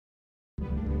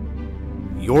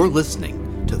You're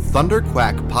listening to Thunder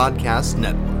Quack Podcast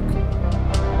Network.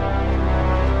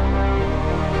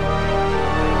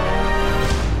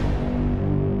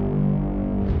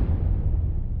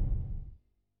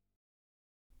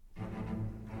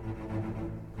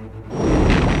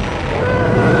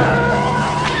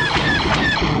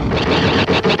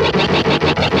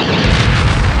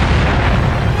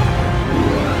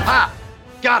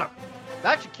 Got him!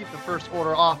 That should keep the First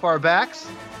Order off our backs.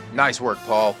 Nice work,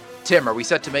 Paul. Tim, are we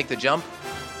set to make the jump?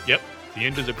 Yep. The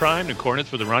engines are primed and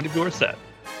coordinates for the rendezvous are set.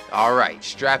 All right,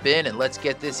 strap in and let's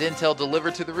get this intel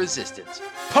delivered to the Resistance.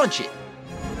 Punch it!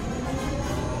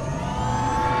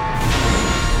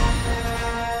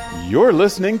 You're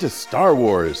listening to Star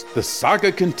Wars, The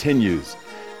Saga Continues.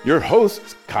 Your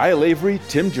hosts, Kyle Avery,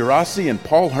 Tim Gerasi, and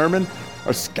Paul Herman,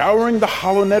 are scouring the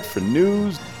HoloNet for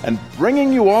news and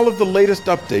bringing you all of the latest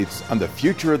updates on the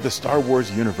future of the Star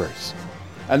Wars universe.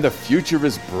 And the future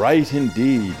is bright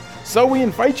indeed, so we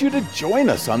invite you to join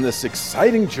us on this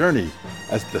exciting journey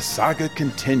as the saga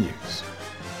continues.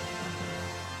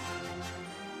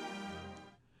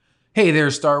 Hey there,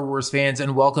 Star Wars fans,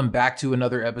 and welcome back to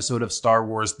another episode of Star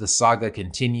Wars The Saga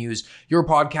Continues, your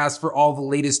podcast for all the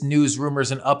latest news,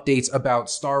 rumors, and updates about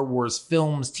Star Wars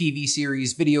films, TV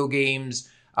series, video games.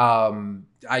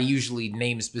 I usually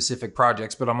name specific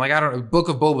projects, but I'm like, I don't know, Book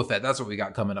of Boba Fett, that's what we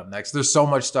got coming up next. There's so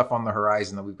much stuff on the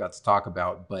horizon that we've got to talk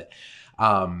about, but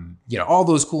all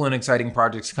those cool and exciting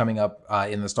projects coming up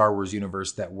in the Star Wars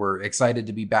universe that we're excited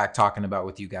to be back talking about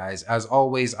with you guys. As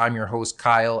always, I'm your host,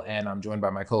 Kyle, and I'm joined by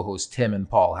my co-hosts, Tim and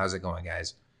Paul. How's it going,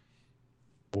 guys?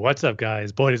 What's up,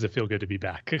 guys? Boy, does it feel good to be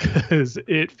back, because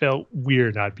it felt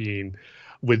weird not being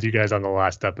with you guys on the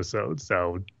last episode.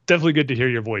 So definitely good to hear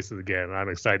your voices again. I'm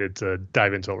excited to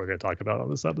dive into what we're going to talk about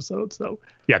on this episode. So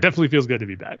yeah, definitely feels good to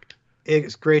be back.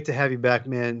 It's great to have you back,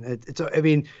 man.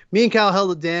 Me and Kyle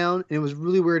held it down, and it was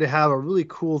really weird to have a really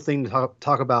cool thing to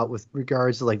talk about with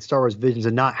regards to like Star Wars Visions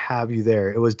and not have you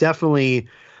there. It was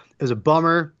a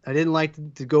bummer. I didn't like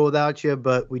to go without you,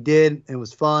 but we did, and it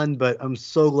was fun. But I'm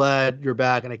so glad you're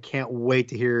back, and I can't wait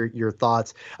to hear your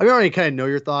thoughts. I already kind of know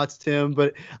your thoughts, Tim,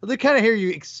 but I'll kind of hear you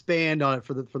expand on it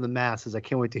for the masses. I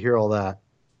can't wait to hear all that.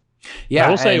 Yeah, I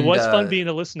will say it was fun being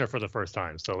a listener for the first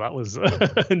time, so that was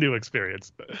a new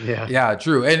experience. Yeah,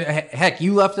 true. And heck,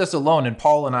 you left us alone, and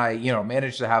Paul and I,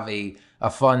 managed to have a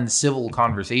fun civil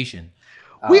conversation.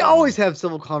 We always have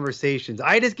civil conversations.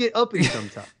 I just get uppity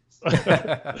sometimes.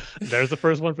 There's the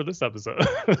first one for this episode.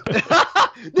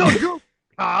 No, you're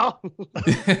Kyle.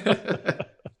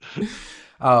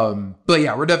 But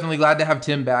yeah, we're definitely glad to have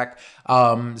Tim back.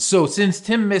 So since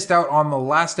Tim missed out on the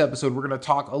last episode, we're going to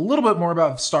talk a little bit more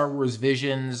about Star Wars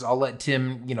Visions. I'll let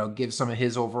Tim, give some of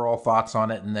his overall thoughts on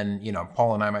it. And then,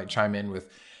 Paul and I might chime in with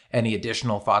any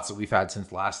additional thoughts that we've had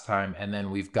since last time. And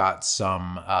then we've got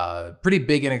some pretty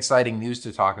big and exciting news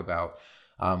to talk about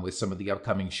with some of the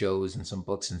upcoming shows and some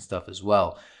books and stuff as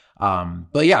well.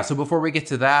 But yeah, so before we get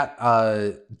to that,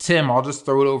 Tim, I'll just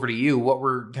throw it over to you. What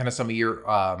were kind of some of your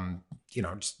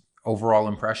just overall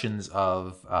impressions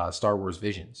of Star Wars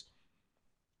Visions?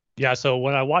 Yeah, so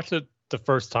when I watched it the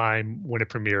first time when it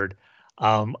premiered,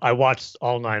 I watched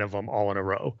all 9 of them all in a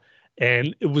row.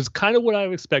 And it was kind of what I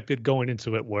expected going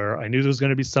into it, where I knew there was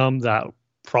going to be some that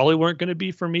probably weren't going to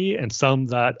be for me, and some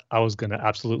that I was going to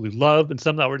absolutely love, and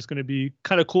some that were just going to be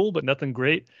kind of cool, but nothing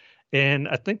great. And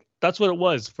I think that's what it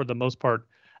was for the most part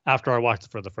after I watched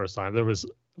it for the first time. There was a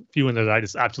few in there that I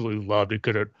just absolutely loved and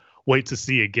couldn't wait to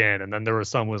see again. And then there were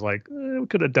some was like, we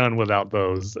could have done without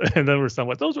those. And then there were some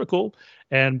like, those were cool.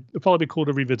 And it'd probably be cool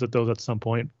to revisit those at some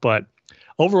point. But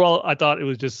overall, I thought it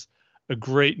was just a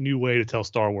great new way to tell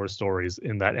Star Wars stories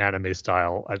in that anime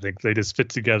style. I think they just fit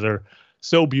together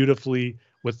so beautifully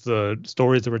with the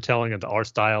stories they were telling and the art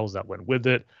styles that went with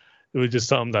it. It was just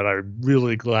something that I'm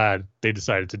really glad they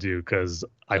decided to do, because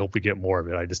I hope we get more of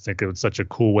it. I just think it was such a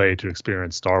cool way to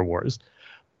experience Star Wars.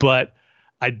 But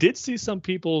I did see some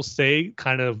people say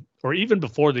kind of, or even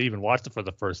before they even watched it for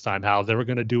the first time, how they were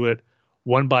going to do it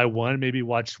one by one, maybe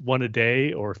watch one a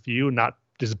day or a few, not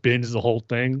just binge the whole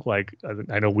thing. Like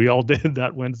I know we all did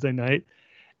that Wednesday night,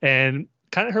 and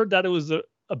kind of heard that it was a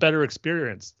better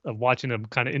experience of watching them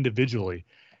kind of individually.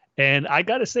 And I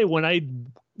got to say, when I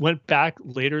went back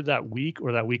later that week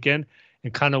or that weekend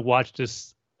and kind of watched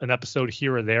just an episode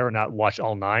here or there and not watch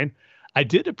all 9, I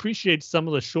did appreciate some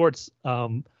of the shorts,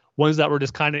 ones that were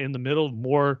just kind of in the middle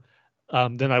more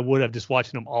than I would have just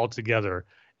watching them all together.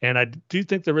 And I do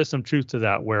think there is some truth to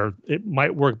that, where it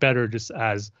might work better just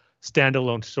as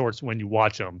standalone shorts when you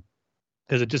watch them,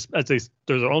 because it just,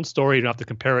 they're their own story. You don't have to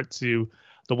compare it to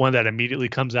the one that immediately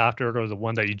comes after it or the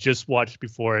one that you just watched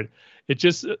before it. It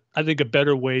just, I think, a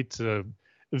better way to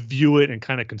view it and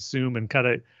kind of consume and kind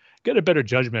of get a better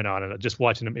judgment on it, just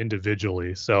watching them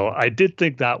individually. So I did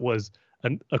think that was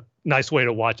a nice way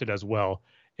to watch it as well,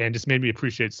 and just made me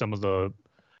appreciate some of the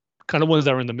kind of ones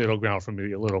that were in the middle ground for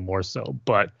me a little more so.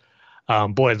 But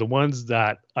boy, the ones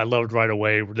that I loved right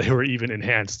away, they were even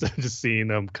enhanced just seeing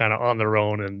them kind of on their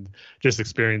own and just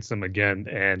experience them again.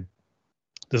 And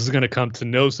this is going to come to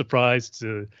no surprise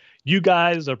to you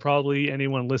guys or probably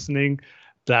anyone listening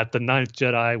that The Ninth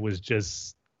Jedi was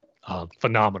just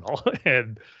phenomenal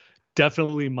and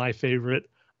definitely my favorite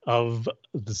of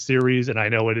the series. And I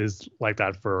know it is like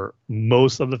that for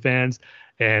most of the fans,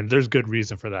 and there's good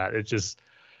reason for that. It's just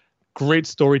great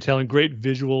storytelling, great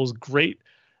visuals, great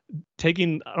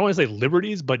taking, I don't want to say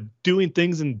liberties, but doing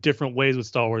things in different ways with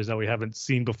Star Wars that we haven't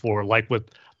seen before, like with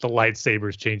the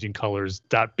lightsabers changing colors,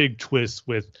 that big twist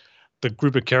with the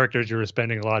group of characters you're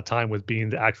spending a lot of time with being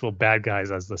the actual bad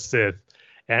guys as the Sith.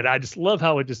 And I just love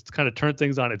how it just kind of turned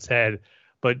things on its head,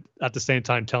 but at the same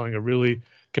time telling a really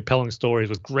compelling stories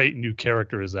with great new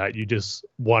characters that you just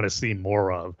want to see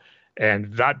more of.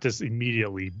 And that just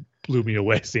immediately blew me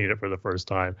away seeing it for the first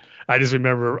time. I just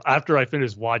remember after I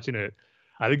finished watching it,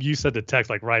 I think you said the text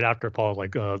like right after, Paul,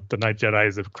 like The Ninth Jedi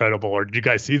is incredible, or did you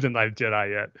guys see The Ninth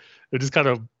Jedi yet? It just kind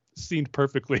of seemed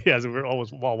perfectly as we were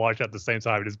almost while watching at the same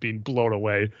time, just being blown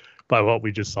away by what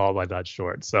we just saw by that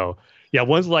short. So yeah,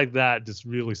 ones like that just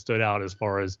really stood out as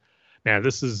far as, man,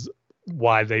 this is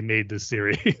why they made this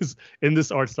series in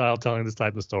this art style, telling this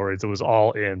type of stories. It was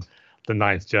all in The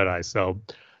Ninth Jedi. So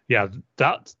yeah,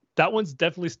 that one's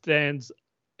definitely stands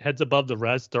heads above the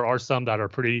rest. There are some that are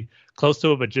pretty close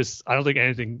to it, but just I don't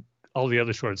think all the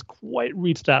other shorts quite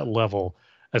reach that level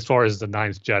as far as The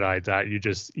Ninth Jedi that you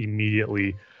just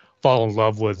immediately fall in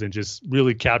love with and just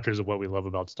really captures what we love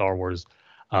about Star Wars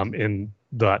in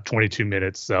the 22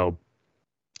 minutes. So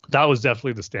that was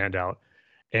definitely the standout.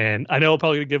 And I know I'll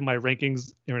probably give my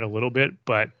rankings here in a little bit,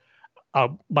 but I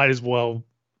might as well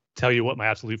tell you what my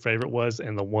absolute favorite was,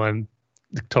 and the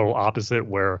total opposite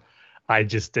where I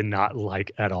just did not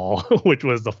like at all, which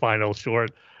was the final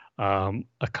short,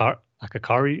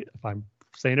 Akakari, if I'm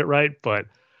saying it right. But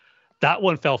that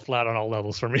one fell flat on all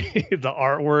levels for me. The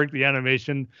artwork, the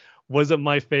animation wasn't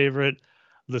my favorite.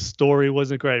 The story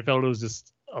wasn't great. I felt it was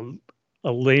just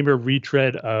a lamer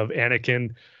retread of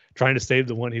Anakin trying to save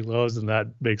the one he loves, and that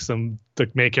makes the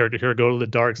main character here go to the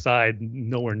dark side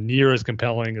nowhere near as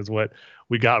compelling as what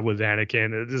we got with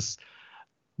Anakin.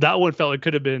 That one felt it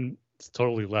could have been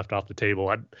totally left off the table.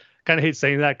 I kind of hate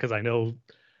saying that because I know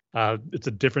it's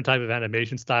a different type of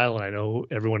animation style, and I know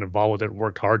everyone involved with it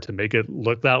worked hard to make it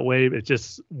look that way. It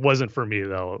just wasn't for me,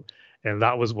 though. And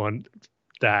that was one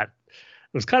that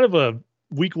was kind of a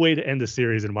weak way to end the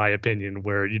series, in my opinion,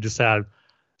 where you just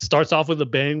starts off with a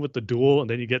bang with the duel, and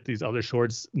then you get these other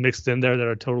shorts mixed in there that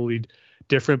are totally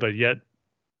different, but yet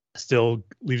still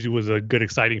leaves you with a good,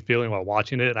 exciting feeling while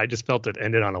watching it. I just felt it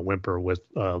ended on a whimper with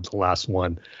the last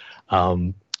one.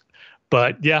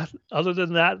 But yeah, other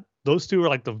than that, those two are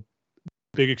like the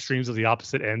big extremes of the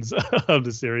opposite ends of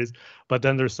the series. But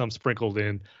then there's some sprinkled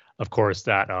in, of course,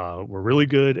 that were really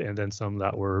good, and then some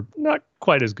that were not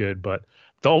quite as good. But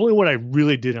the only one I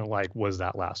really didn't like was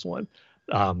that last one.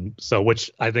 So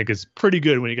which I think is pretty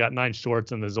good when you got 9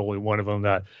 shorts and there's only one of them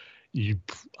that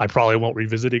I probably won't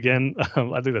revisit again.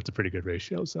 I think that's a pretty good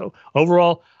ratio. So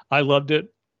overall, I loved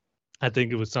it. I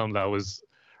think it was something that was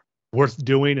worth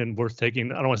doing and worth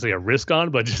taking. I don't want to say a risk on,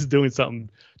 but just doing something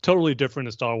totally different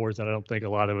in Star Wars that I don't think a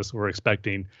lot of us were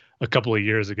expecting a couple of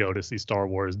years ago to see Star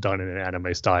Wars done in an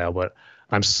anime style. But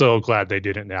I'm so glad they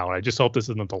did it now. And I just hope this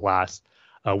isn't the last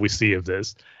we see of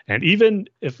this. And even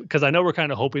because I know we're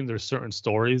kind of hoping there's certain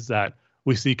stories that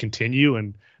we see continue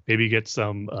and maybe get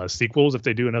some sequels if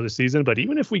they do another season. But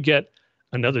even if we get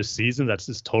another season that's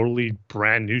just totally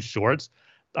brand new shorts,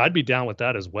 I'd be down with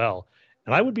that as well.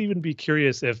 And I would even be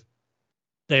curious if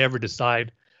they ever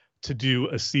decide to do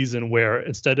a season where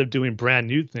instead of doing brand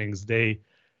new things, they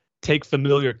take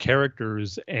familiar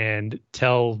characters and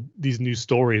tell these new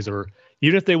stories, or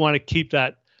even if they want to keep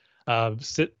that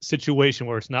situation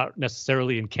where it's not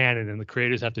necessarily in canon and the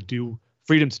creators have to do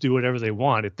freedom to do whatever they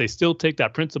want, if they still take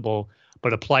that principle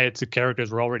but apply it to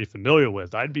characters we're already familiar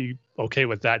with, I'd be okay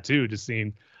with that too, just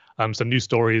seeing some new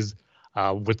stories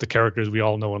with the characters we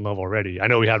all know and love already. I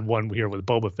know we had one here with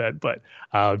Boba Fett, but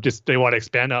just they want to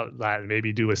expand out that and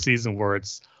maybe do a season where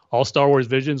it's all Star Wars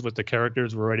Visions with the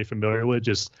characters we're already familiar with,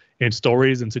 just in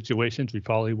stories and situations we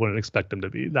probably wouldn't expect them to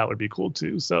be. That would be cool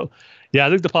too. So yeah, I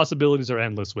think the possibilities are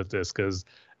endless with this because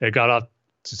it got off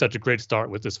to such a great start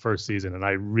with this first season, and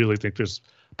I really think there's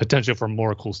potential for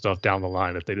more cool stuff down the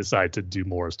line if they decide to do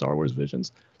more Star Wars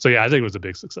Visions. So yeah, I think it was a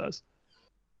big success.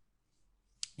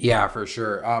 Yeah, for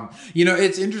sure.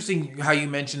 It's interesting how you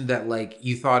mentioned that, like,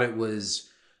 you thought it was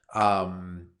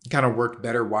kind of worked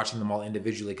better watching them all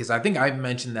individually, because I think I've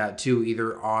mentioned that too,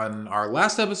 either on our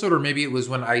last episode or maybe it was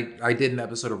when I did an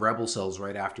episode of Rebel Cells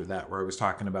right after that, where I was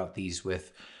talking about these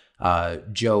with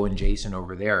Joe and Jason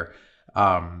over there.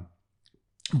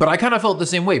 But I kind of felt the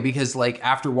same way, because like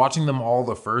after watching them all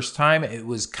the first time, it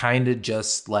was kind of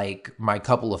just like my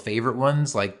couple of favorite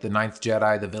ones, like The Ninth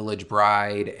Jedi, The Village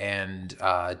Bride, and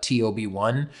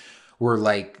TOB1 were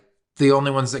like the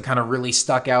only ones that kind of really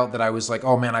stuck out, that I was like,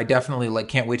 oh man, I definitely like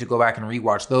can't wait to go back and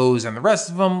rewatch those. And the rest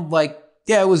of them, like,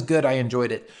 yeah, it was good. I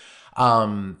enjoyed it.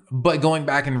 But going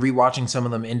back and rewatching some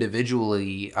of them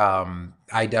individually,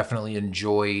 I definitely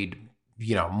enjoyed,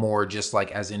 more just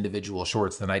like as individual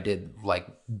shorts than I did like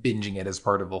binging it as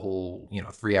part of a whole,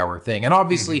 3-hour thing. And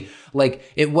obviously like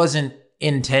it wasn't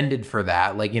intended for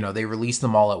that. Like, they released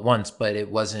them all at once, but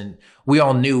it wasn't, we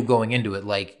all knew going into it,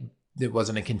 like it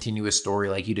wasn't a continuous story.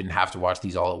 Like you didn't have to watch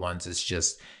these all at once. It's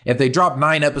just, if they drop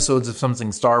 9 episodes of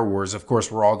something Star Wars, of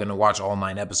course, we're all going to watch all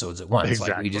 9 episodes at once.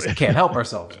 Exactly. Like we just can't help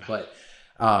ourselves. But,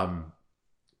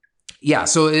 yeah,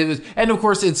 so it was, and of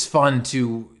course it's fun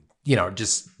to,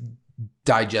 just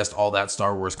digest all that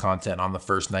Star Wars content on the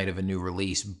first night of a new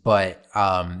release. But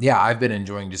yeah, I've been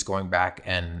enjoying just going back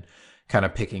and kind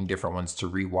of picking different ones to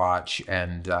rewatch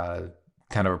and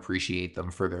kind of appreciate them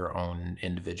for their own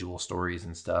individual stories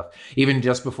and stuff. Even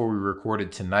just before we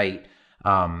recorded tonight,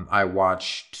 I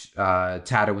watched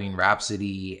Tatooine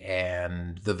Rhapsody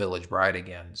and The Village Bride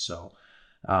again. So,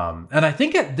 and I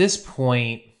think at this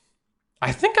point,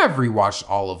 I think I've rewatched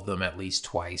all of them at least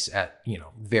twice at,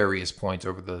 various points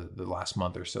over the last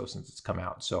month or so since it's come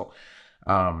out. So,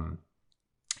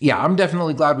 yeah, I'm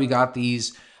definitely glad we got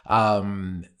these.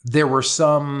 There were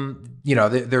some,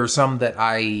 there are some that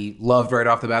I loved right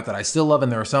off the bat that I still love.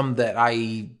 And there are some that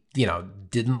I,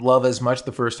 didn't love as much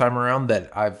the first time around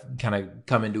that I've kind of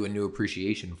come into a new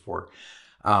appreciation for.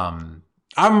 I'm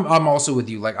also with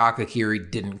you. Like Akakiri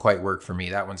didn't quite work for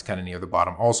me. That one's kind of near the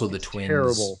bottom. Also the twins.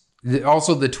 Terrible.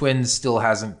 Also, the twins still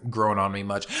hasn't grown on me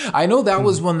much. I know that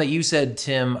was one that you said,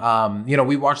 Tim,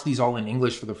 we watched these all in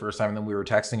English for the first time, and then we were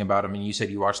texting about them, and you said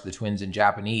you watched the twins in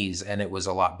Japanese, and it was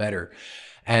a lot better.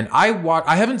 And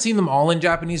I haven't seen them all in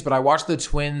Japanese, but I watched the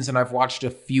twins, and I've watched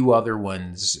a few other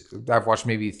ones. I've watched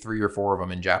maybe 3 or 4 of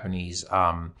them in Japanese.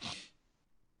 And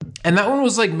that one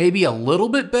was like maybe a little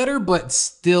bit better, but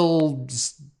still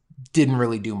didn't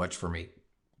really do much for me.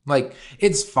 Like,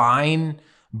 it's fine,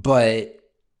 but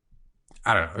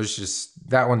I don't know. It's just,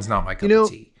 that one's not my cup of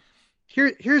tea.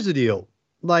 Here's the deal.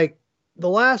 Like the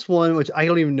last one, which I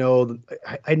don't even know.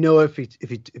 I know if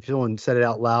someone said it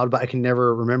out loud, but I can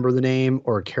never remember the name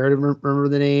or care to remember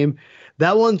the name.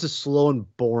 That one's just slow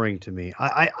and boring to me.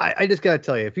 I just gotta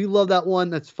tell you, if you love that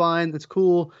one, that's fine. That's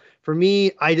cool. For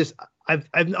me, I don't think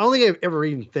I've ever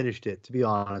even finished it, to be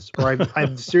honest. Or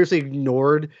I've seriously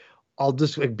ignored. I'll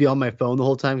just like be on my phone the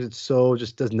whole time because it so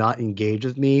just does not engage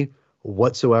with me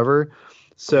whatsoever.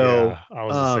 So yeah, I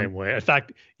was the same way. In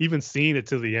fact, even seeing it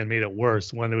to the end made it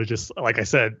worse when it was just, like I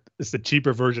said, it's the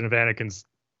cheaper version of Anakin's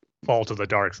fall to the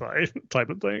dark side type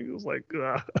of thing. It was like,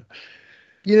 but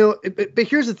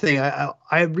here's the thing. I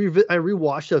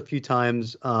rewatched it a few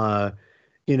times,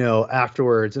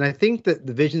 afterwards. And I think that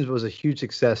the Visions was a huge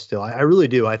success still. I really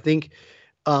do. I think,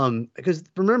 because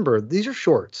remember, these are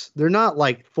shorts. They're not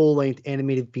like full length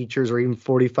animated features or even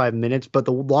 45 minutes, but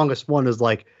the longest one is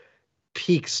like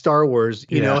peak Star Wars,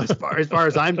 as far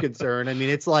as I'm concerned. I mean,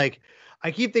 it's like,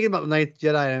 I keep thinking about The Ninth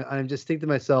Jedi and I'm just thinking to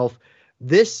myself,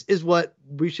 this is what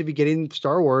we should be getting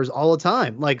Star Wars all the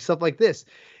time, like stuff like this.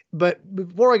 But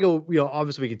before I go,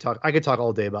 obviously I could talk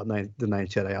all day about The Ninth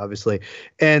Jedi, obviously.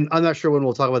 And I'm not sure when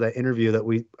we'll talk about that interview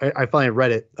that I finally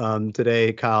read it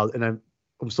today, Kyle, and I'm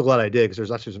so glad I did, because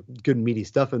there's actually some good meaty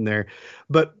stuff in there.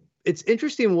 But it's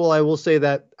interesting. Well, I will say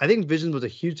that I think Visions was a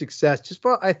huge success, just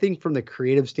I think from the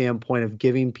creative standpoint of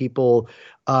giving people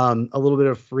a little bit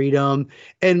of freedom,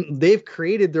 and they've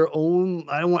created their own.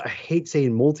 I hate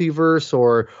saying multiverse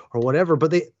or whatever,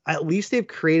 but at least they've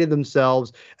created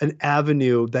themselves an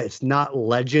avenue that's not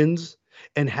Legends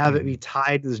and have it be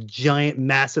tied to this giant,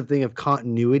 massive thing of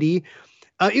continuity.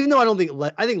 Even though I don't think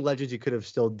I think Legends you could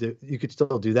still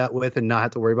do that with and not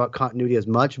have to worry about continuity as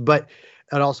much, but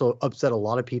it also upset a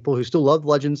lot of people who still love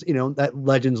Legends, that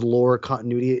Legends lore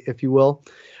continuity, if you will.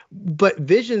 But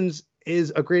Visions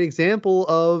is a great example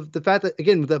of the fact that,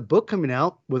 again, with that book coming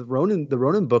out, with the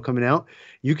Ronin book coming out,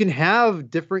 you can have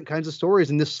different kinds of stories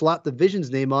and just slap the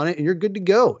Visions name on it and you're good to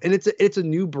go. And it's a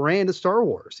new brand of Star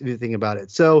Wars, if you think about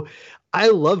it. So I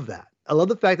love that. I love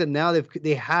the fact that now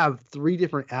they have 3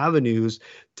 different avenues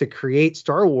to create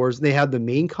Star Wars. And they have the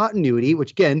main continuity,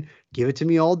 which again, give it to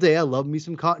me all day. I love me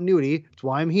some continuity. That's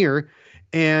why I'm here.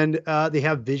 And they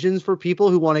have visions for people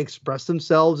who want to express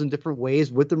themselves in different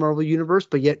ways with the Marvel Universe,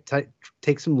 but yet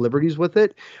take some liberties with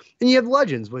it. And you have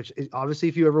Legends, which is, obviously,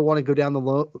 if you ever want to go down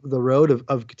the road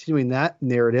of continuing that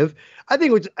narrative, I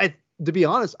think, to be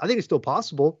honest, I think it's still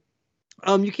possible.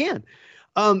 You can.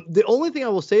 The only thing I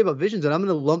will say about Visions, and I'm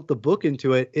going to lump the book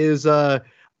into it, is I'll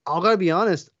gotta be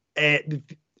honest.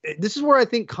 This is where I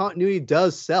think continuity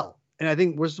does sell, and I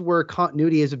think this is where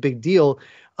continuity is a big deal.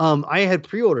 I had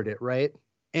pre-ordered it, right?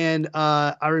 And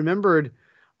I remembered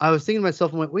I was thinking to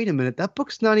myself, I'm like, wait a minute, that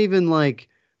book's not even like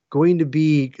going to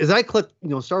be, because I collect,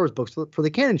 Star Wars books for the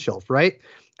canon shelf, right?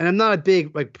 And I'm not a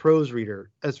big like prose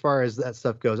reader as far as that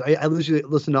stuff goes. I usually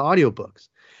listen to audiobooks.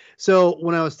 So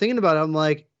when I was thinking about it, I'm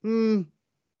like, oh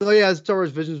yeah, it's a Star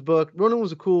Wars Visions book. Ronin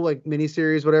was a cool like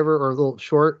miniseries, whatever, or a little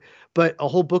short, but a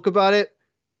whole book about it,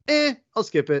 I'll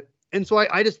skip it. And so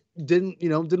I just didn't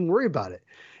worry about it.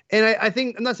 And I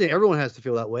think, I'm not saying everyone has to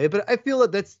feel that way, but I feel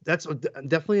that that's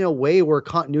definitely a way where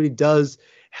continuity does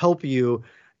help you,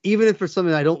 even if it's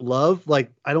something I don't love. Like,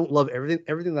 I don't love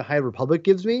everything the High Republic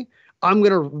gives me. I'm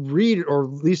going to read, or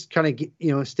at least kind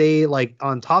of, stay like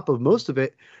on top of most of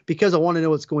it, because I want to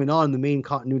know what's going on in the main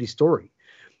continuity story.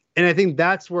 And I think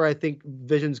that's where I think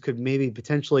Visions could maybe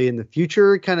potentially in the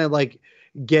future kind of like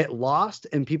get lost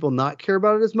and people not care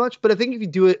about it as much. But I think if you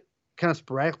do it kind of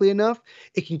sporadically enough,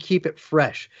 it can keep it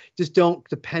fresh. Just don't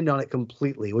depend on it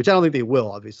completely, which I don't think they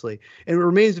will, obviously. And it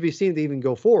remains to be seen if they even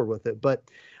go forward with it. But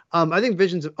I think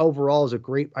Visions overall is a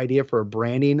great idea for a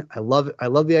branding. I love it. I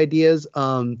love the ideas.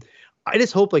 I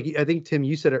just hope, like, I think, Tim,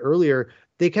 you said it earlier,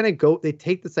 they kind of they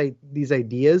take these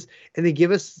ideas and they give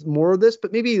us more of this,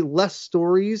 but maybe less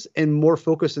stories and more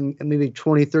focus and maybe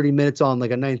 20, 30 minutes on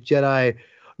like a Ninth Jedi,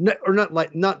 not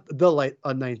the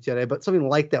Ninth Jedi, but something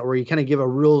like that, where you kind of give a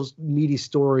real meaty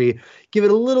story, give it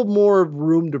a little more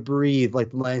room to breathe, like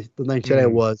the Ninth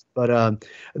Jedi was. But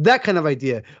that kind of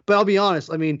idea. But I'll be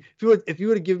honest, I mean, if you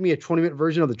would have given me a 20-minute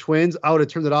version of the Twins, I would have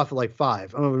turned it off at like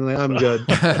 5. I'm good.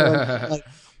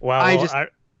 Wow.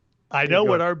 I know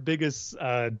what our biggest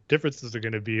differences are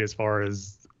going to be as far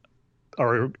as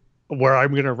where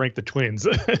I'm going to rank the Twins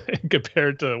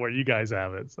compared to where you guys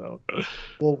have it. So,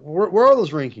 well, where are those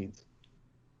rankings?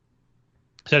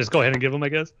 Should I just go ahead and give them, I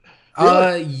guess?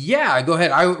 Yeah, go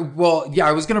ahead. I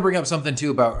was going to bring up something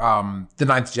too about the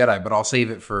Ninth Jedi, but I'll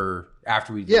save it for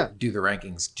after we do the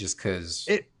rankings, just because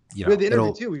we have the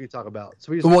interview too we could talk about.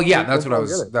 So that's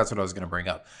what I was going to bring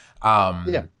up.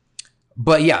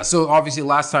 But yeah, so obviously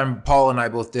last time Paul and I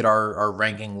both did our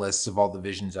ranking lists of all the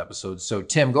Visions episodes. So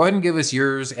Tim, go ahead and give us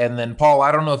yours. And then Paul,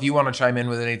 I don't know if you want to chime in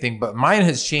with anything, but mine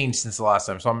has changed since the last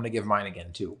time. So I'm going to give mine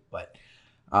again too. But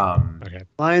okay,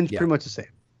 mine's pretty much the same.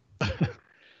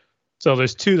 So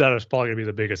there's 2 that are probably going to be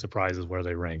the biggest surprises where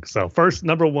they rank. So first,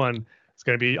 number 1 is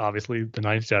going to be obviously the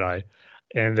Ninth Jedi.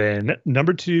 And then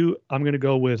number 2, I'm going to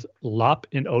go with Lop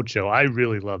and Ocho. I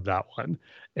really love that one.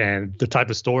 And the type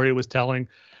of story it was telling,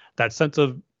 that sense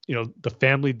of, the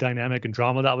family dynamic and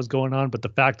drama that was going on, but the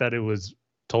fact that it was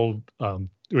told where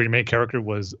your main character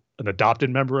was an adopted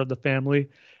member of the family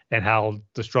and how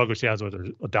the struggle she has with her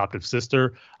adoptive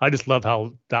sister. I just love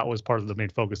how that was part of the main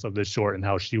focus of this short and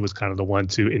how she was kind of the one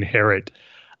to inherit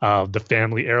the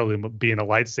family heirloom of being a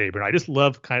lightsaber. And I just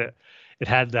love it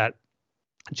had that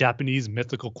Japanese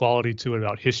mythical quality to it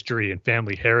about history and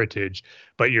family heritage,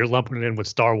 but you're lumping it in with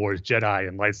Star Wars, Jedi,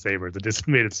 and lightsabers. It just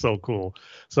made it so cool.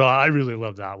 So I really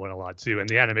love that one a lot too. And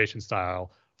the animation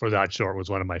style for that short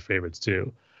was one of my favorites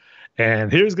too.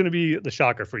 And here's going to be the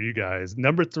shocker for you guys.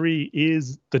 Number 3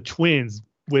 is the Twins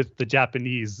with the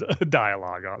Japanese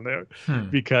dialogue on there.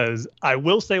 Because I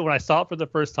will say, when I saw it for the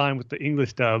first time with the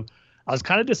English dub, I was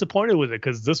kind of disappointed with it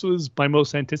because this was my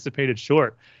most anticipated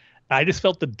short. I just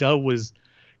felt the dub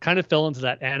kind of fell into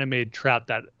that anime trap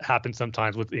that happens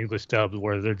sometimes with English dubs,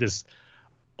 where they're just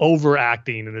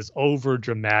overacting and it's over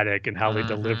dramatic and how they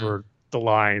deliver the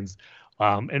lines.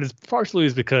 And it's partially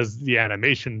because the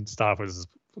animation stuff is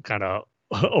kind of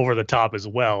over the top as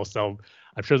well. So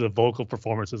I'm sure the vocal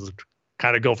performances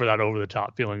kind of go for that over the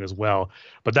top feeling as well.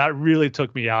 But that really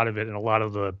took me out of it in a lot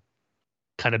of the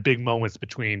kind of big moments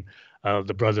between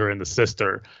the brother and the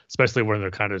sister, especially when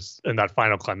they're kind of in that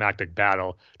final climactic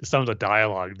battle. Some of the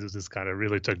dialogue just kind of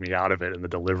really took me out of it and the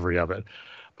delivery of it.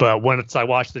 But once I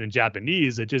watched it in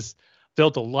Japanese, it just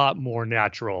felt a lot more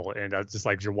natural, and it's just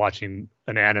like you're watching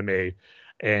an anime.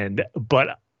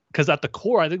 But because at the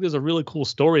core, I think there's a really cool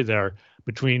story there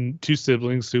between 2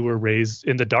 siblings who were raised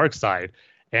in the dark side,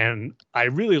 And I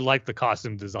really liked the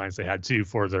costume designs they had too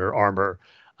for their armor,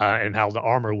 and how the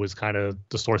armor was kind of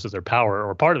the source of their power,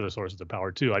 or part of the source of their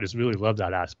power too. I just really loved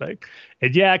that aspect.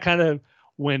 And yeah, I kind of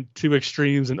went to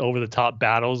extremes and over the top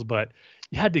battles, but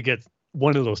you had to get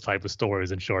one of those type of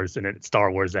stories and shorts in it,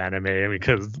 Star Wars anime,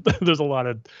 because there's a lot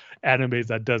of animes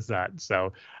that does that.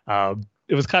 So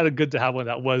it was kind of good to have one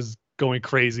that was going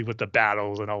crazy with the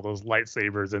battles and all those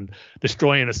lightsabers and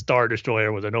destroying a Star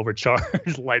Destroyer with an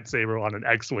overcharged lightsaber on an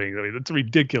X-Wing. I mean, it's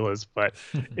ridiculous, but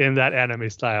in that anime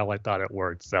style, I thought it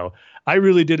worked. So I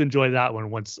really did enjoy that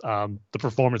one once the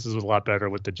performances was a lot better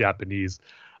with the Japanese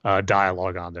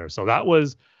dialogue on there. So that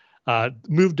was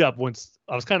moved up once.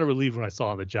 I was kind of relieved when I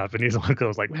saw the Japanese one, because I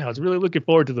was like, man, I was really looking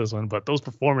forward to this one, but those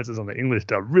performances on the English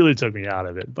dub really took me out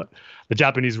of it. But the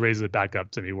Japanese raised it back up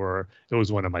to me, where it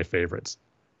was one of my favorites.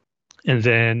 And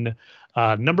then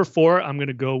number 4, I'm going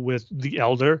to go with The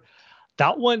Elder.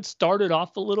 That one started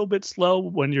off a little bit slow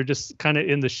when you're just kind of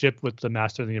in the ship with the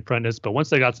Master and the Apprentice. But once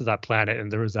they got to that planet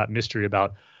and there was that mystery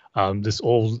about this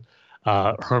old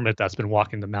hermit that's been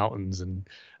walking the mountains and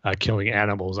killing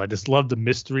animals, I just loved the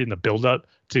mystery and the buildup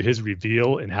to his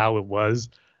reveal and how it was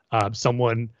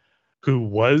someone who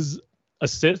was a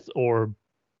Sith, or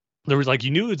there was like, you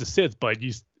knew he was a Sith, but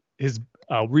his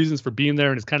reasons for being there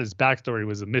and his kind of his backstory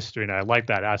was a mystery, and I like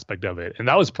that aspect of it. And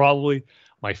that was probably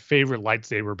my favorite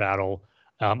lightsaber battle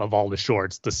of all the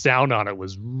shorts. The sound on it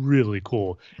was really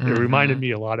cool. It reminded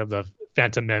me a lot of the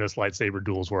Phantom Menace lightsaber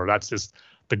duels, where that's just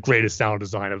the greatest sound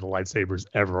design of the lightsabers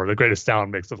ever, or the greatest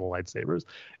sound mix of the lightsabers.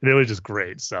 And it was just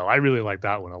great. So I really like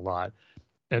that one a lot.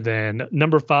 And then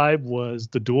number 5 was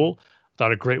The Duel.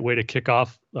 Thought a great way to kick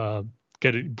off,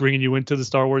 bringing you into the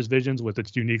Star Wars Visions with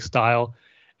its unique style.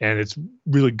 And it's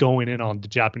really going in on the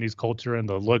Japanese culture and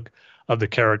the look of the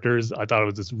characters. I thought it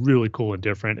was just really cool and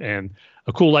different, and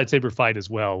a cool lightsaber fight as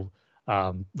well,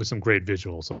 with some great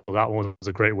visuals. So that one was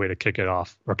a great way to kick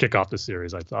off the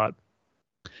series, I thought.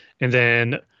 And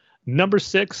then number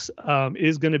 6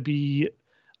 is going to be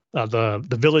the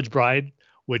Village Bride,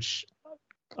 which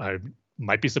I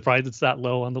might be surprised it's that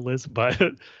low on the list, but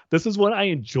this is one I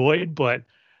enjoyed. But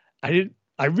I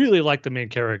really like the main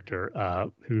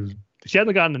character, who. She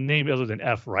hasn't gotten a name other than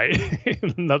F, right?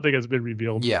 Nothing has been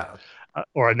revealed. Yeah.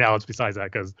 Or announced besides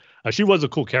that, because she was a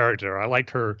cool character. I liked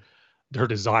her. Her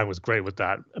design was great with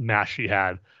that mask she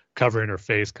had covering her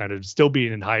face, kind of still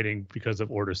being in hiding because of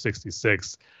Order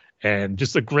 66. And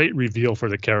just a great reveal for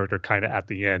the character kind of at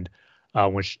the end,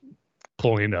 when she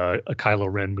pulling a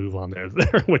Kylo Ren move on there,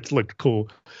 which looked cool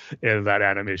in that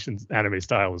anime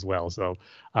style as well. So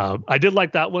I did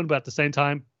like that one, but at the same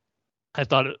time, I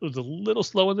thought it was a little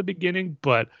slow in the beginning,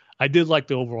 but I did like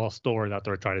the overall story that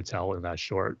they're trying to tell in that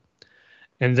short.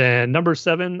 And then number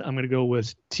 7, I'm going to go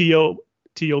with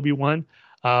TOB1.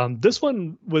 This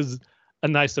one was a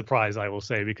nice surprise, I will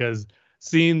say, because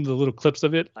seeing the little clips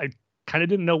of it, I kind of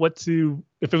didn't know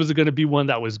if it was going to be one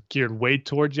that was geared way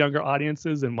towards younger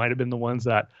audiences, and might have been the ones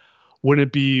that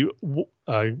wouldn't be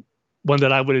one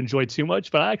that I would enjoy too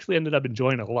much, but I actually ended up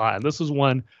enjoying it a lot. And this was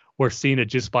one where seeing it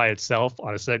just by itself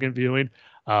on a second viewing,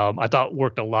 I thought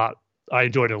worked a lot. I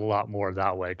enjoyed it a lot more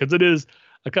that way, because it is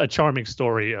a charming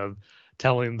story of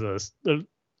telling the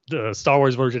Star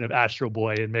Wars version of Astro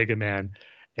Boy and Mega Man,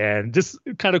 and just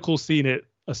kind of cool seeing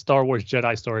a Star Wars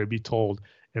Jedi story be told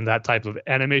in that type of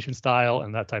animation style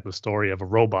and that type of story of a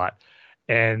robot.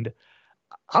 And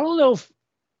I don't know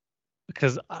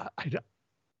because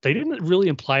they didn't really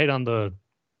imply it on the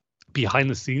behind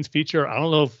the scenes feature. I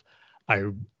don't know if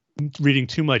I'm reading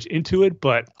too much into it,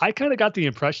 but I kind of got the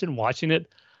impression watching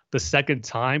it the second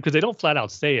time, because they don't flat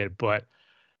out say it, but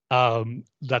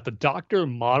that the doctor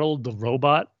modeled the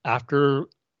robot after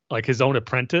like his own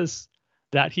apprentice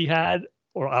that he had,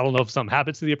 or I don't know if something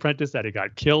happened to the apprentice that he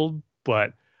got killed,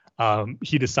 but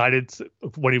he decided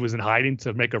when he was in hiding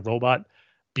to make a robot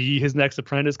be his next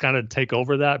apprentice, kind of take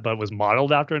over that, but was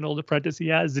modeled after an old apprentice he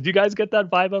has. Did you guys get that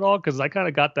vibe at all? Because I kind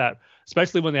of got that,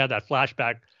 especially when they had that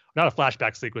flashback, not a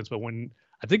flashback sequence, but when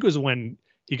I think it was when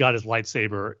he got his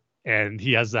lightsaber and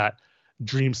he has that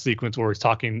dream sequence where he's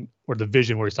talking, or the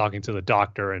vision where he's talking to the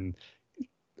doctor. And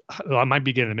I might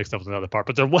be getting it mixed up with another part,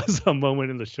 but there was a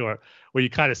moment in the short where you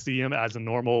kind of see him as a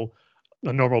normal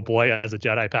boy, as a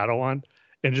Jedi Padawan.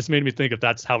 And it just made me think if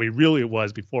that's how he really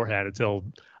was beforehand, until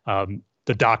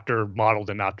the doctor modeled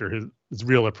him after his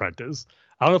real apprentice.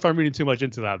 I don't know if I'm reading too much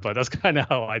into that, but that's kind of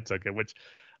how I took it, which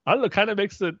I don't know, kind of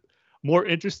makes it more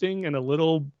interesting and have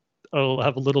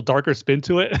a little darker spin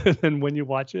to it than when you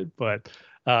watch it. But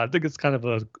I think it's kind of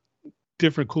a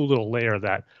different, cool little layer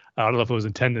that I don't know if it was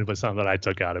intended, but something that I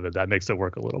took out of it that makes it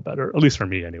work a little better, at least for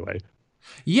me anyway.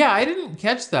 Yeah, I didn't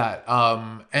catch that.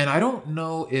 And I don't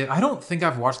know. I don't think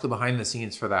I've watched the behind the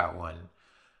scenes for that one.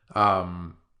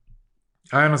 Um,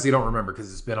 I honestly don't remember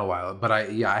because it's been a while. But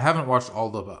I haven't watched all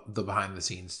the behind the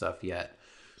scenes stuff yet.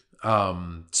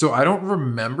 So I don't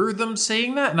remember them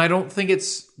saying that, and I don't think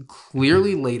it's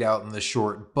clearly laid out in the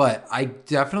short. But I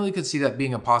definitely could see that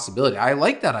being a possibility. I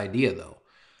like that idea though.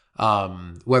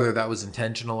 Whether that was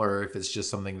intentional or if it's just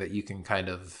something that you can kind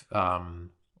of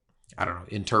I don't know,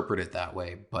 interpret it that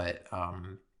way. But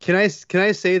Can I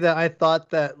say that I thought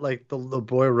that like the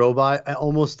boy robot, I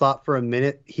almost thought for a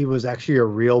minute he was actually a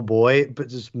real boy, but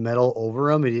just metal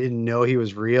over him and he didn't know he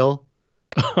was real.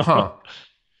 huh.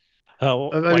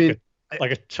 Oh, I mean,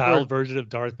 like a child version of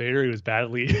Darth Vader. He was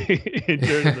badly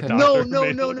injured. And the no, doctor no,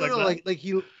 made no, it no, look no. that.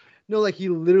 Like he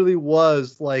literally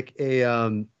was like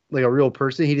a real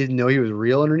person. He didn't know he was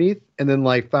real underneath, and then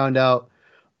like found out,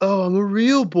 oh, I'm a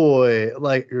real boy.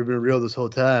 Like you've been real this whole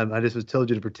time. I just was told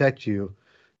you to protect you,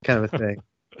 kind of a thing.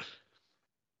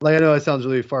 Like I know it sounds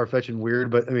really far fetched and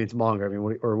weird, but I mean it's manga. I mean,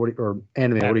 or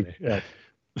anime. What do you? Anime.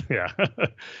 Yeah.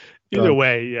 Either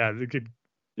way, yeah,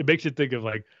 it makes you think of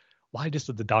like, why just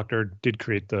that the doctor did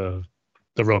create the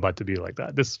robot to be like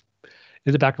that. This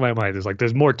in the back of my mind is like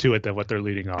there's more to it than what they're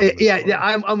leading on. Yeah,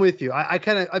 I'm with you. I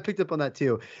picked up on that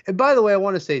too. And by the way, I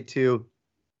want to say too,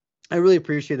 I really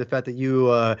appreciate the fact that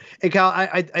you and Kyle,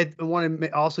 I want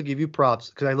to also give you props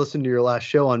because I listened to your last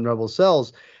show on Rebel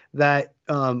Cells that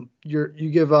you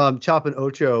give Chop and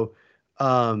Ocho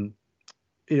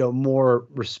more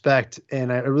respect,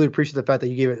 and I really appreciate the fact that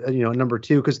you gave it number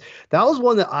 2 because that was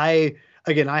one that I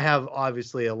have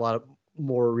obviously a lot of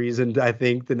more reason I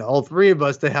think than all three of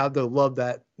us to have to love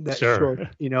that sure. short,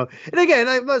 and again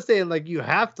I'm not saying like you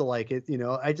have to like it,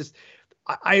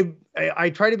 I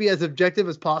try to be as objective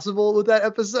as possible with that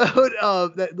episode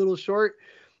of that little short,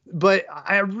 but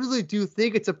I really do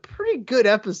think it's a pretty good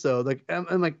episode. Like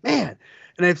I'm like, man,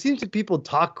 and I've seen some people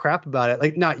talk crap about it,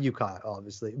 like not you, Kyle,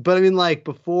 obviously, but I mean like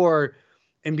before,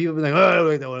 and people be like, oh,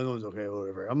 like that one's okay,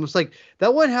 whatever. I'm just like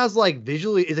that one has like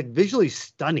it's like visually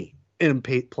stunning in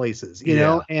places, you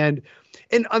know, and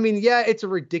I mean, yeah, it's a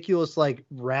ridiculous like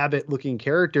rabbit looking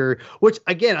character, which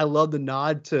again, I love the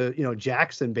nod to,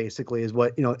 Jackson basically is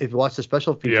what, if you watch the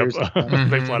special features,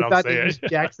 they flat out say it.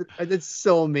 Jackson, it's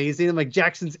so amazing. And like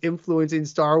Jackson's influencing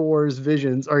Star Wars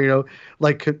visions or,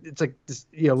 like, it's like this,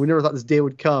 we never thought this day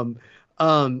would come.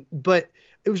 But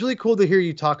it was really cool to hear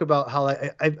you talk about how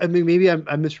I mean, maybe I'm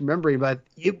misremembering, but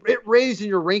it raised in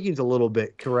your rankings a little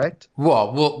bit, correct?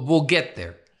 Well, we'll get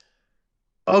there.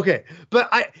 Okay, but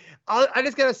I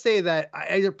just gotta say that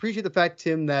I appreciate the fact,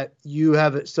 Tim, that you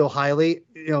have it so highly,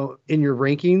 in your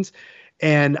rankings,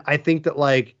 and I think that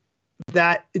like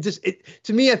that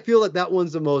to me, I feel like that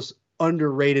one's the most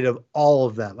underrated of all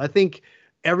of them. I think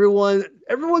everyone's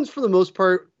for the most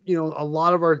part, a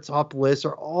lot of our top lists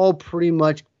are all pretty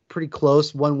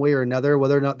close one way or another,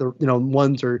 whether or not the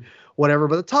ones or whatever.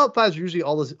 But the top 5 is usually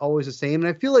always the same, and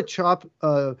I feel like Chop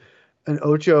and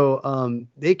Ocho,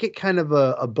 they get kind of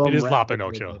a bum. It is Lop and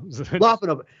Ocho. Lop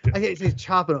and Ocho. I can't say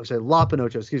Chop and Ocho. Lop and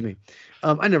Ocho. Excuse me.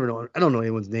 I never know. I don't know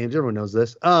anyone's names. Everyone knows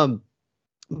this.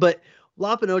 But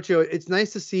Lop and Ocho, it's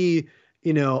nice to see.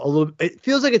 A little. It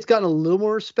feels like it's gotten a little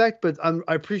more respect, but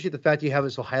I appreciate the fact you have it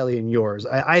so highly in yours.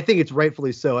 I think it's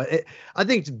rightfully so. I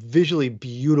think it's visually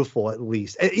beautiful, at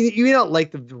least. You may not like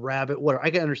the rabbit, whatever.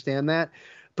 I can understand that,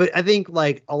 but I think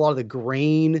like a lot of the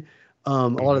grain. A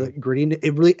lot of the grittiness,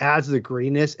 it really adds to the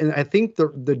grittiness, and I think the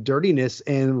dirtiness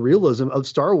and realism of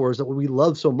Star Wars that we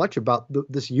love so much about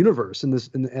this universe and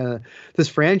this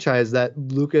franchise that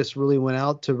Lucas really went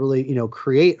out to really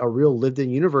create a real lived-in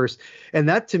universe, and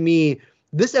that to me,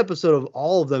 this episode of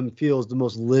all of them feels the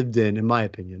most lived-in, in my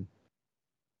opinion.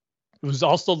 It was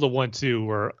also the one too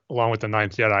where, along with the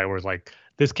Ninth Jedi, where it's like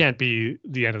this can't be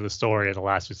the end of the story and the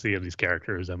last we see of these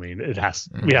characters. I mean, it has.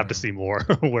 We have to see more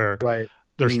where. Right.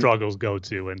 Their struggles go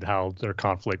to and how their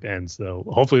conflict ends. So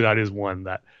hopefully that is one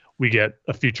that we get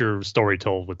a future story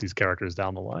told with these characters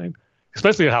down the line,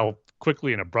 especially how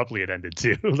quickly and abruptly it ended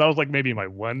too. That was like maybe my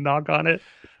one knock on it.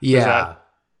 Yeah.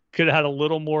 Could have had a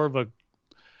little more of a,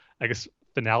 I guess,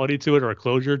 finality to it or a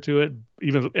closure to it,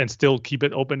 even and still keep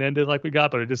it open-ended like we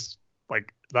got, but it just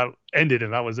like that ended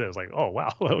and that was it. It's like, oh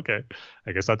wow, okay.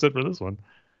 I guess that's it for this one.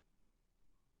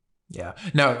 Yeah.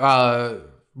 No,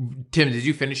 Tim, did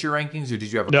you finish your rankings or did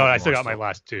you have No, I still got my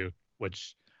last 2,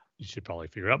 which you should probably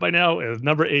figure out by now.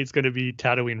 Number 8 is going to be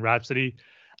Tatooine Rhapsody.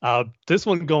 This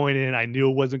one going in, I knew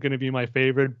it wasn't going to be my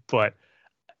favorite, but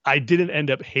I didn't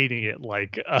end up hating it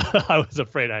like I was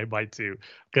afraid I might too,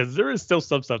 because there is still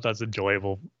some stuff that's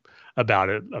enjoyable about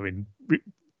it. I mean,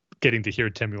 getting to hear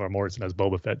Temuera Morrison as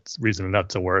Boba Fett's reason enough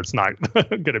to where it's not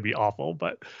going to be awful.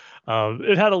 But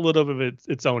it had a little bit of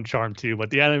its own charm too. But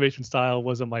the animation style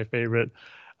wasn't my favorite.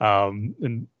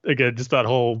 And again, just that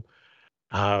whole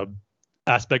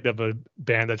aspect of a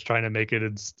band that's trying to make it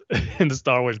in the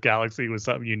Star Wars galaxy was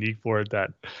something unique for it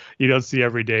that you don't see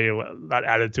every day. That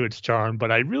added to its charm.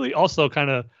 But I really also kind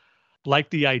of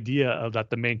liked the idea of that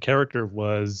the main character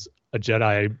was a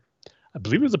Jedi. I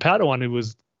believe it was a Padawan who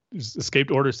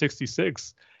escaped Order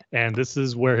 66, and this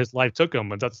is where his life took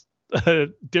him. And that's a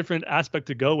different aspect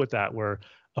to go with that, where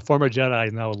a former Jedi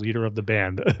is now a leader of the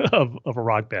band of a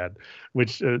rock band,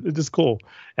 which is just cool.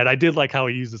 And I did like how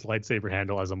he used his lightsaber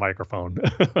handle as a microphone.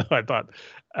 I thought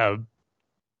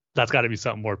that's got to be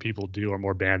something more people do or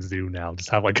more bands do now. Just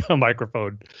have like a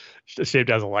microphone shaped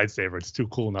as a lightsaber. It's too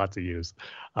cool not to use.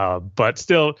 But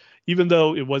still, even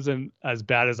though it wasn't as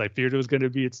bad as I feared it was going to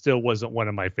be, it still wasn't one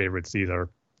of my favorites either.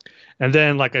 And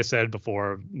then, like I said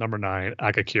before, number 9,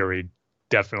 Akakiri,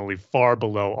 definitely far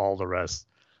below all the rest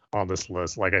on this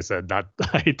list. Like I said, I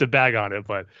hate to bag on it,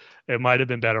 but it might have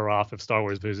been better off if Star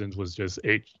Wars Visions was just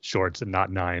 8 shorts and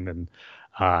not 9, and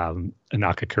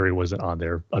Akakiri wasn't on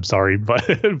there. I'm sorry, but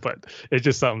it's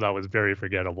just something that was very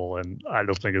forgettable, and I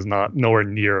don't think is nowhere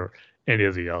near any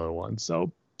of the other ones.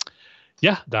 So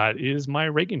yeah, that is my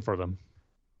ranking for them.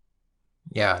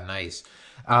 Yeah, nice.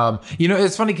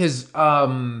 It's funny because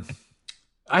I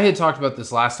had talked about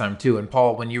this last time too, and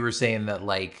Paul, when you were saying that,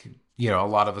 like, a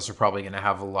lot of us are probably going to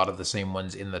have a lot of the same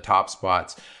ones in the top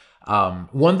spots.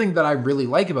 One thing that I really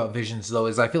like about Visions, though,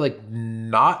 is I feel like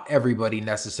not everybody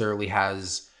necessarily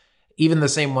has even the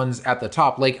same ones at the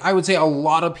top. Like, I would say a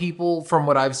lot of people, from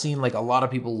what I've seen, like, a lot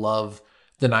of people love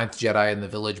The Ninth Jedi and The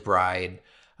Village Bride,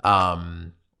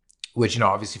 which,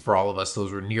 obviously for all of us,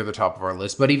 those were near the top of our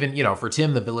list. But even, for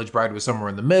Tim, The Village Bride was somewhere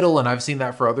in the middle. And I've seen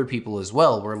that for other people as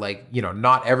well, where, like,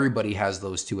 not everybody has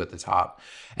those two at the top.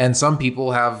 And some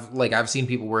people have, like, I've seen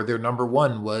people where their number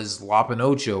 1 was La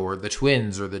Pinocho or The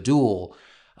Twins or The Duel.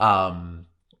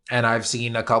 And I've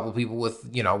seen a couple people with,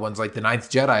 ones like The Ninth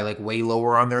Jedi, like, way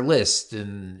lower on their list.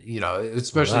 And,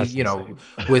 especially,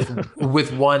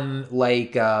 with one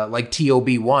like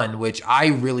TOB1, which I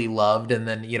really loved. And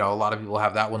then, a lot of people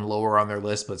have that one lower on their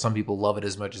list, but some people love it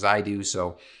as much as I do.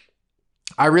 So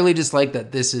I really just like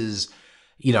that this is,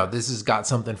 this has got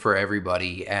something for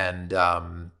everybody. And,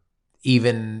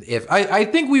 even if I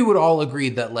think we would all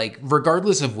agree that, like,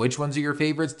 regardless of which ones are your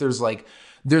favorites,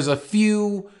 there's a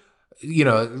few,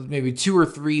 maybe 2 or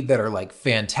 3 that are, like,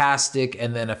 fantastic,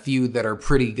 and then a few that are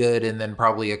pretty good, and then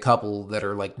probably a couple that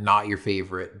are, like, not your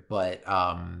favorite. But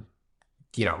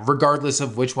regardless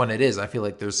of which one it is, I feel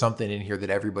like there's something in here that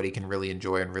everybody can really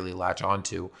enjoy and really latch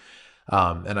onto.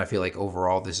 And I feel like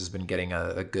overall this has been getting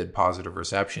a good positive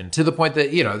reception, to the point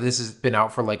that, this has been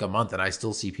out for like a month and I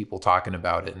still see people talking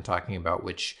about it and talking about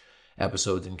which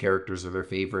episodes and characters are their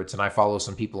favorites. And I follow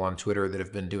some people on Twitter that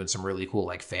have been doing some really cool,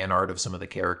 like, fan art of some of the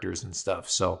characters and stuff.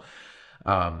 So,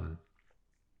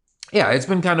 yeah, it's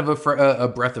been kind of a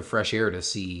breath of fresh air to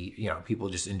see, people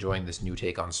just enjoying this new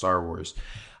take on Star Wars.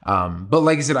 But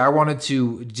like I said, I wanted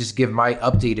to just give my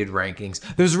updated rankings.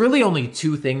 There's really only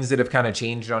 2 things that have kind of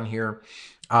changed on here.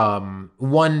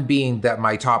 One being that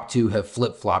my top 2 have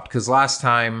flip-flopped, because last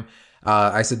time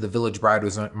I said The Village Bride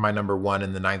was my number 1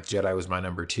 and The Ninth Jedi was my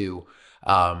number 2,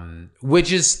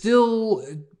 which is still,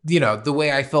 the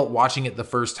way I felt watching it the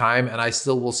first time. And I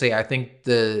still will say I think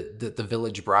the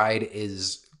Village Bride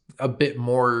is a bit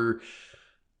more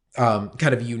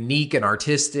kind of unique and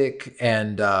artistic,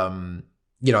 and The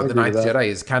Ninth Jedi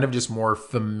is kind of just more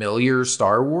familiar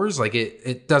Star Wars. Like,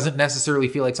 it doesn't necessarily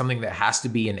feel like something that has to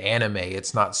be an anime.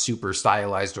 It's not super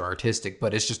stylized or artistic,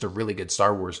 but it's just a really good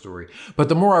Star Wars story. But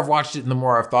the more I've watched it and the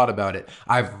more I've thought about it,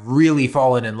 I've really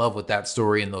fallen in love with that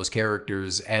story and those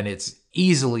characters. And it's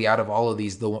easily, out of all of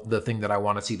these, the thing that I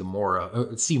want to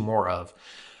see more of.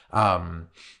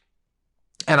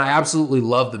 And I absolutely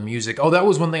love the music. Oh, that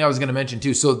was one thing I was going to mention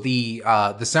too. So the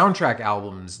soundtrack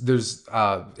albums, there's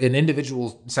an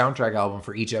individual soundtrack album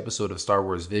for each episode of Star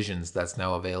Wars Visions that's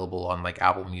now available on, like,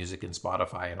 Apple Music and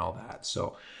Spotify and all that.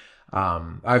 So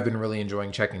I've been really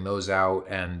enjoying checking those out.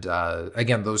 And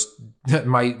again, those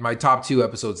my top 2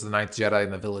 episodes, The Ninth Jedi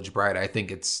and The Village Bride, I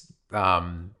think it's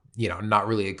not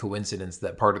really a coincidence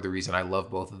that part of the reason I love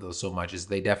both of those so much is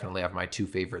they definitely have my 2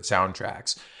 favorite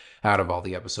soundtracks out of all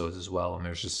the episodes as well. And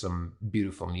there's just some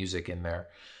beautiful music in there.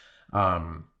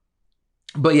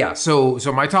 But yeah, so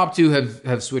my top 2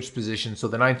 have switched positions. So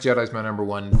The Ninth Jedi is my number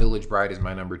 1, Village Bride is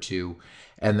my number 2.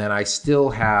 And then I still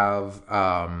have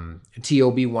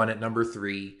TOB1 at number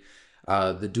 3.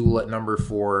 the duel at number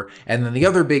 4. And then the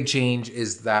other big change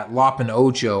is that Lop and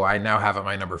Ocho I now have at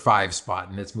my number 5 spot,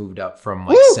 and it's moved up from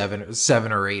like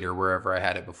 7 or 8 or wherever I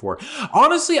had it before.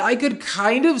 Honestly, I could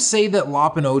kind of say that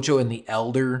Lop and Ocho and the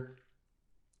Elder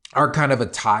are kind of a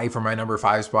tie for my number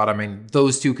 5 spot. I mean,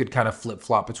 those two could kind of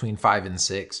flip-flop between 5 and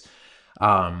 6.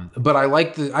 But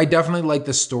I definitely like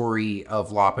the story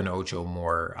of Lop and Ocho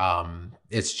more.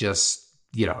 It's just,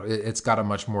 you know, it's got a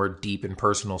much more deep and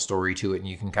personal story to it, and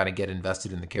you can kind of get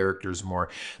invested in the characters more.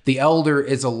 The Elder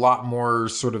is a lot more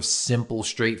sort of simple,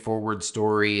 straightforward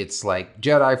story. It's like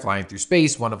Jedi flying through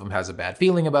space. One of them has a bad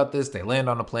feeling about this. They land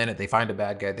on a planet. They find a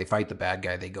bad guy. They fight the bad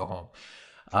guy. They go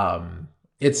home.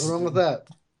 What's wrong with that?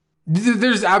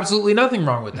 There's absolutely nothing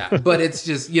wrong with that. But it's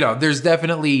just, you know, there's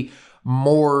definitely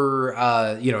more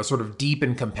sort of deep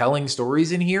and compelling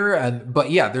stories in here,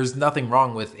 but yeah, there's nothing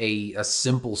wrong with a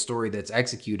simple story that's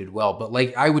executed well. But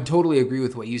like, I would totally agree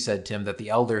with what you said, Tim, that the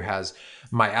Elder has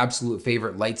my absolute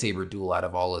favorite lightsaber duel out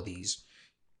of all of these,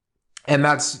 and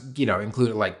that's, you know,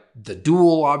 included, like, the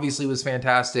duel obviously was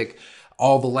fantastic.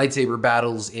 All the lightsaber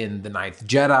battles in The Ninth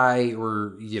Jedi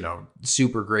were, you know,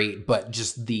 super great, but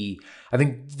just I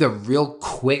think the real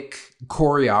quick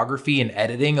choreography and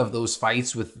editing of those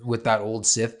fights with that old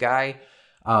Sith guy,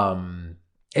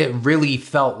 it really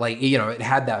felt like, you know, it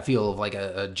had that feel of like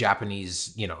a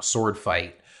Japanese, you know, sword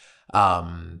fight,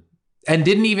 and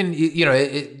didn't even, you know,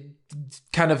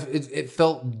 it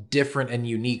felt different and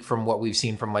unique from what we've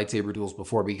seen from lightsaber duels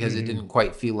before, because it didn't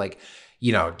quite feel like,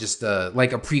 you know, just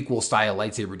like a prequel style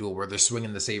lightsaber duel where they're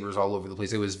swinging the sabers all over the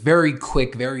place. It was very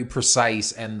quick, very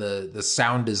precise, and the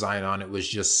sound design on it was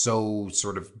just so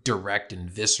sort of direct and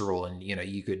visceral, and, you know,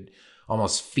 you could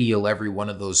almost feel every one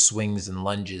of those swings and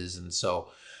lunges, and so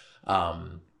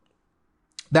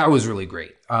that was really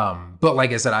great. But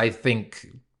like I said, I think,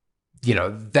 you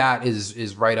know, that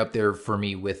is right up there for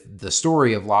me with the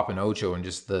story of Lop and Ocho and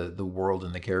just the world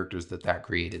and the characters that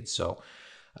created. So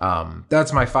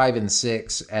that's my 5 and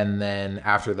 6, and then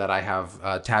after that I have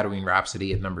Tatooine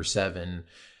Rhapsody at number 7,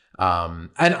 and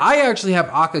I actually have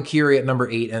Akakiri at number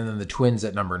 8, and then the Twins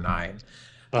at number 9.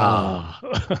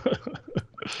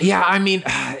 Yeah, I mean,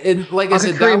 like I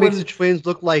said, that makes the Twins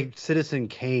look like Citizen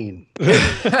Kane.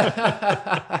 Thank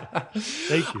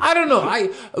you. I don't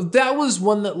know. That was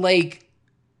one that, like,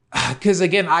 because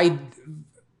again,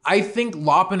 I think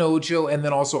Lop and Ocho and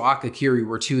then also Akakiri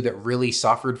were two that really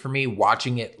suffered for me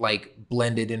watching it, like,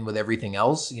 blended in with everything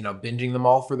else, you know, binging them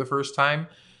all for the first time.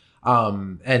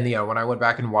 And, you know, when I went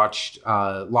back and watched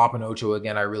Lop and Ocho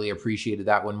again, I really appreciated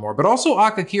that one more. But also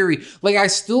Akakiri, like, I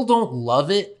still don't love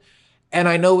it. And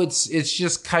I know it's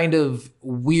just kind of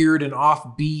weird and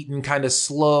offbeat and kind of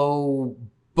slow,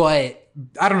 but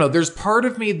I don't know. There's part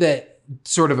of me that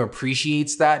sort of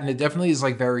appreciates that, and it definitely is,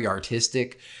 like, very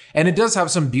artistic, and it does have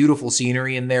some beautiful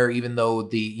scenery in there, even though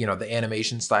the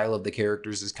animation style of the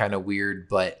characters is kind of weird.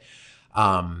 But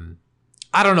I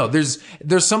don't know, there's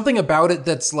something about it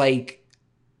that's like,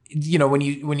 you know, when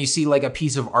you see like a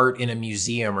piece of art in a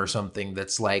museum or something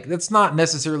that's like, that's not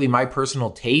necessarily my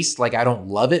personal taste, like, I don't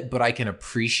love it, but I can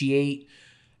appreciate,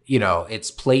 you know,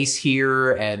 its place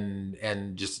here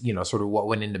and just, you know, sort of what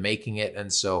went into making it.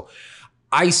 And so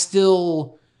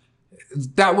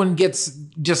that one gets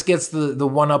the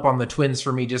one up on the Twins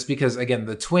for me, just because, again,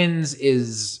 the Twins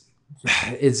is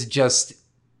just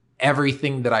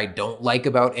everything that I don't like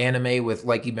about anime, with,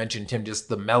 like you mentioned, Tim, just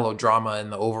the melodrama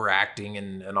and the overacting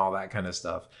and all that kind of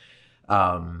stuff.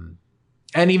 And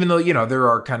even though, you know, there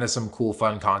are kind of some cool,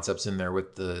 fun concepts in there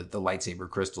with the lightsaber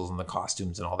crystals and the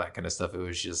costumes and all that kind of stuff, it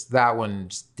was just, that one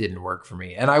just didn't work for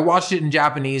me. And I watched it in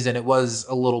Japanese and it was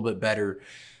a little bit better.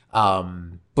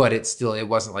 But it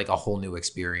wasn't like a whole new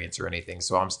experience or anything.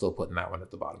 So I'm still putting that one at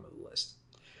the bottom of the list.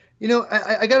 You know,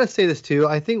 I got to say this too.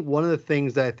 I think one of the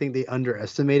things that I think they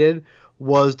underestimated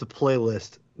was the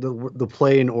playlist, the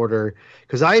play in order.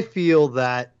 Because I feel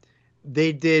that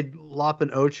they did Lop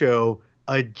and Ocho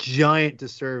a giant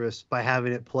disservice by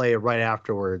having it play right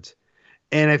afterwards.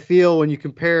 And I feel when you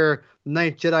compare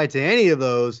Ninth Jedi to any of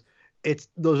those, I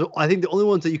think the only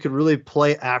ones that you could really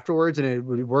play afterwards and it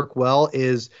would work well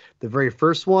is the very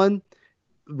first one,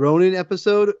 Ronin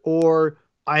episode, or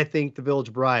I think the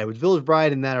Village Bride. Which Village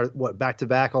Bride and that are back to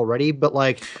back already, but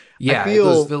like, yeah, it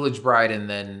goes Village Bride and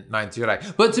then Ninth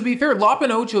Jedi. But to be fair, Lop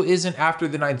and Ocho isn't after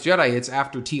the Ninth Jedi; it's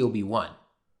after TOB1.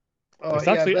 Oh, it's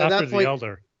actually after the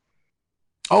Elder.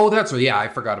 Oh, that's right. Yeah, I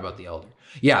forgot about the Elder.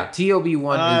 Yeah,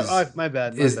 TOB1 is my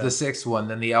bad. The 6th one,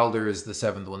 then the Elder is the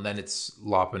 7th one, then it's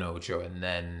Lop and Ocho, and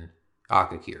then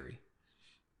Akakiri.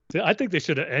 I think they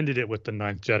should have ended it with the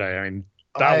Ninth Jedi. I mean,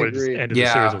 that would have ended the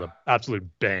series with an absolute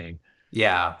bang.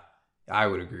 Yeah, I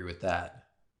would agree with that.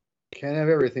 Can't have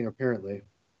everything, apparently.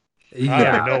 I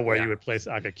don't know where you would place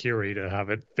Akakiri to have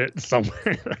it fit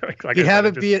somewhere. You'd have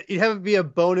it be a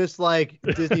bonus like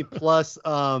Disney Plus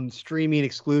streaming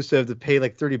exclusive to pay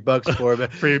like $30 for,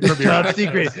 but top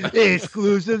secret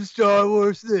exclusive Star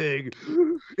Wars thing.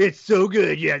 It's so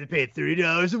good you have to pay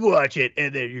 $30 to watch it,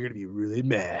 and then you're gonna be really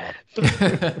mad.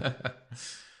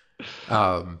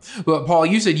 But Paul,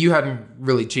 you said you hadn't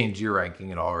really changed your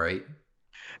ranking at all, right?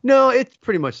 No, it's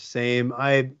pretty much the same.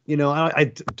 I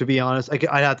to be honest, I'd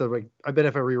have to like. I bet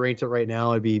if I re-ranked it right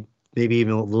now, it'd be maybe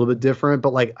even a little bit different.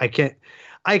 But like, I can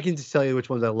just tell you which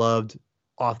ones I loved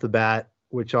off the bat,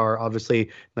 which are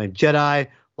obviously Ninth Jedi,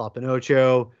 La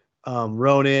Pinocho,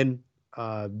 Ronin,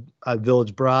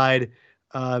 Village Bride,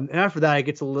 and after that, it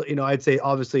gets a little. I'd say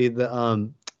obviously the oh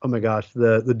my gosh,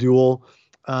 the Duel.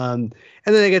 And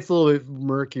then it gets a little bit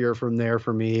murkier from there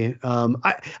for me.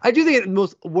 I do think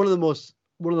one of the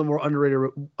more underrated,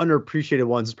 underappreciated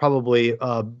ones is probably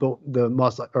the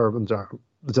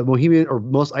Bohemian or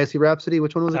Most Icy Rhapsody.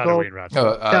 Which one was it called?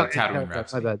 Tatooine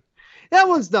Rhapsody. My bad. That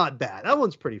one's not bad. That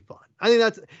one's pretty fun. I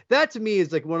think that to me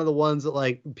is like one of the ones that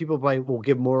like people probably will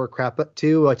give more crap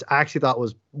to, which I actually thought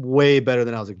was way better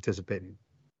than I was anticipating.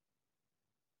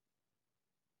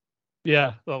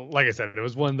 Yeah, well, like I said, it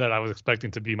was one that I was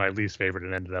expecting to be my least favorite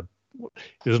and ended up.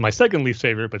 It was my second least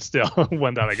favorite, but still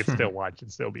one that I could still watch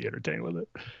and still be entertained with it.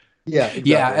 Yeah,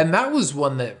 exactly. Yeah, and that was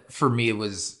one that for me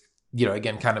was,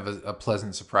 again, kind of a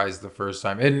pleasant surprise the first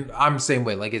time. And I'm the same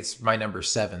way. Like it's my number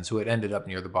 7, so it ended up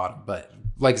near the bottom. But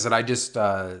like I said, I just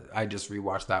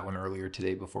rewatched that one earlier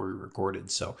today before we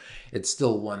recorded, so it's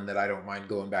still one that I don't mind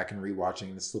going back and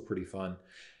rewatching. It's still pretty fun,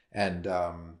 and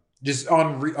just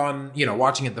on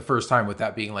watching it the first time with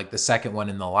that being like the second one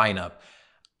in the lineup.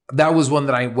 That was one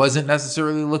that I wasn't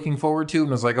necessarily looking forward to, and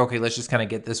was like, okay, let's just kind of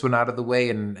get this one out of the way,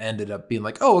 and ended up being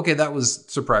like, oh, okay, that was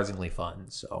surprisingly fun.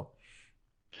 So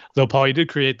Paul, you did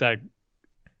create that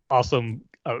awesome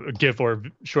GIF or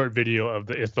short video of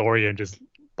the Ithorian just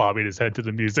bobbing his head to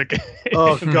the music.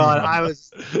 Oh God, I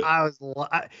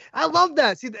love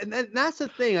that. See, and that's the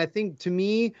thing. I think to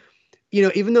me,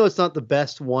 even though it's not the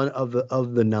best one of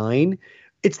the 9.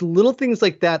 It's little things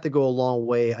like that go a long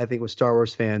way, I think, with Star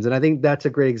Wars fans. And I think that's a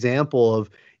great example of,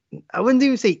 I wouldn't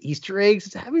even say Easter eggs,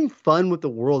 it's having fun with the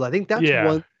world. I think that's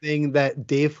one thing that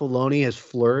Dave Filoni has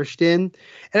flourished in.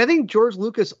 And I think George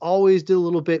Lucas always did a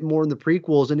little bit more in the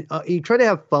prequels. And he tried to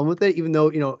have fun with it, even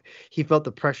though, he felt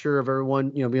the pressure of everyone,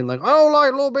 being like, oh,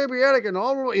 like little baby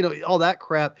Anakin, all that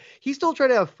crap. He still tried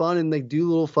to have fun and like do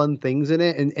little fun things in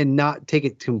it and not take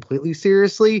it completely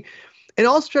seriously. And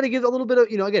also try to give a little bit of,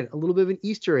 again, a little bit of an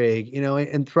Easter egg,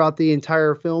 and throughout the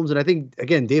entire films. And I think,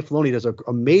 again, Dave Filoni does an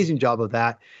amazing job of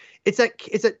that. It's that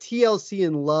TLC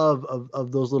and love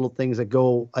of those little things that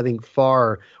go, I think,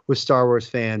 far with Star Wars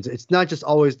fans. It's not just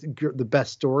always the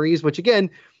best stories, which, again,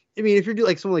 I mean, if you're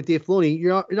like someone like Dave Filoni,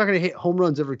 you're not going to hit home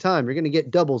runs every time. You're going to get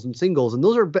doubles and singles, and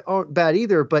those aren't bad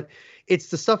either. But it's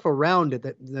the stuff around it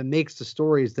that makes the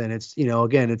stories. Then it's,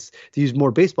 again, it's to use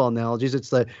more baseball analogies. It's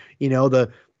the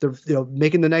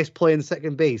making the nice play in the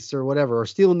second base or whatever, or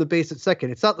stealing the base at second.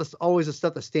 It's not always the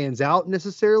stuff that stands out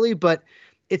necessarily, but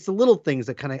it's the little things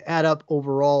that kind of add up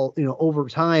overall, over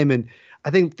time. And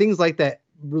I think things like that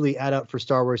really add up for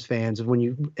Star Wars fans.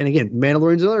 And again,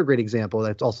 Mandalorian's another great example.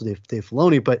 That's also Dave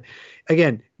Filoni, but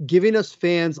again, giving us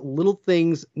fans little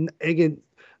things, again,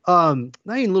 not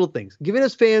even little things, giving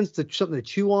us fans something to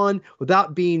chew on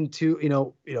without being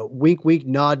too, wink, wink,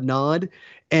 nod.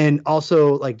 And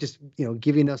also like just,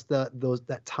 giving us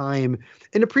that time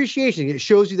and appreciation. It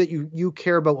shows you that you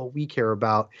care about what we care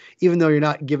about, even though you're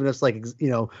not giving us like,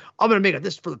 I'm going to make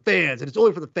this for the fans and it's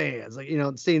only for the fans, like,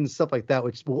 saying stuff like that,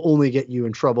 which will only get you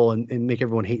in trouble and make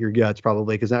everyone hate your guts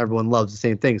probably, because not everyone loves the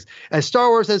same things as Star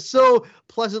Wars has so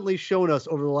pleasantly shown us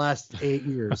over the last 8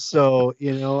 years. So,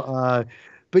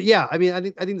 but yeah, I mean, I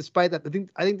think despite that,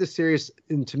 I think the series,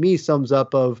 and to me, sums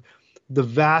up of the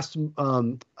vast,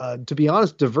 to be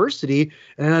honest, diversity.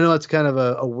 And I know it's kind of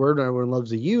a word everyone loves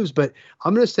to use, but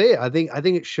I'm going to say it. I think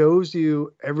it shows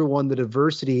you everyone the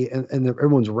diversity and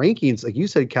everyone's rankings, like you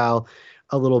said, Kyle,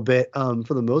 a little bit,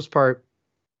 for the most part.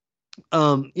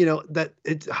 That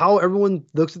it's how everyone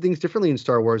looks at things differently in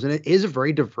Star Wars, and it is a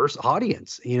very diverse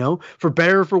audience, for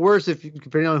better or for worse,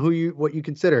 depending on what you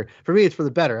consider. For me, it's for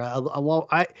the better.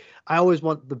 I always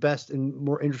want the best and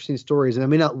more interesting stories, and I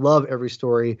may not love every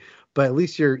story, but at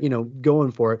least you're,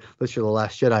 going for it. Unless you're The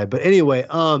Last Jedi. But anyway,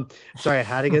 sorry, I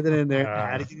had to get that in there.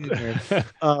 I don't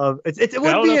know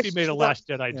if you made a Last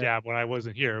Jedi jab when I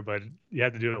wasn't here, but you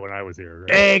had to do it when I was here,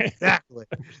 right? Exactly.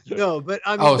 No, but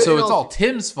I mean, so it's all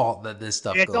Tim's fault that this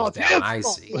stuff goes down. I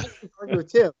see. With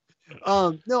Tim.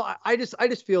 No, I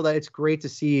just feel that it's great to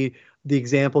see the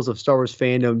examples of Star Wars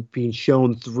fandom being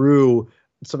shown through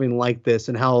something like this,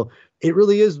 and how it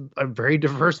really is a very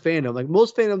diverse fandom. Like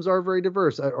most fandoms are very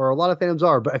diverse, or a lot of fandoms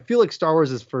are, but I feel like Star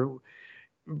Wars is for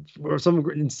some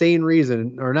insane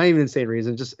reason, or not even insane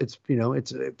reason, just it's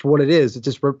for what it is. It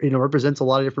just represents a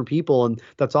lot of different people, and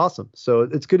that's awesome. So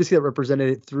it's good to see that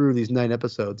represented through these 9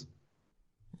 episodes.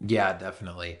 Yeah,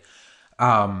 definitely.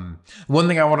 One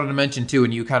thing I wanted to mention too,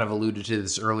 and you kind of alluded to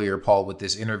this earlier, Paul, with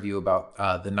this interview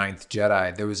about the Ninth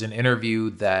Jedi. There was an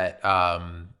interview that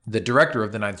the director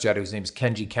of the Ninth Jedi, whose name is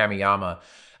Kenji Kamiyama,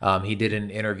 he did an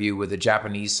interview with a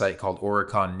Japanese site called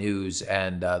Oricon News,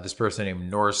 and this person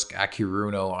named Norsk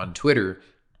Akiruno on Twitter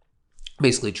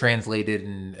basically translated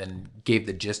and gave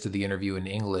the gist of the interview in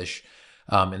English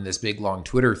in this big long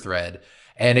Twitter thread.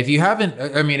 And if you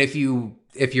haven't, I mean, if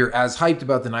you're as hyped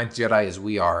about the Ninth Jedi as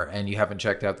we are, and you haven't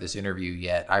checked out this interview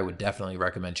yet, I would definitely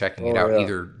recommend checking it out. Yeah.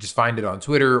 Either just find it on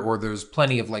Twitter, or there's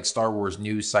plenty of like Star Wars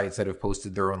news sites that have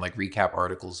posted their own like recap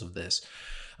articles of this.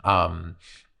 And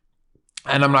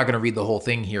I'm not going to read the whole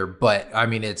thing here, but I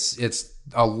mean, it's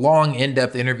a long,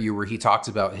 in-depth interview where he talks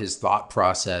about his thought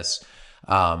process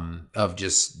of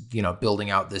just, building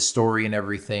out this story and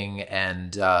everything.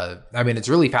 And I mean, it's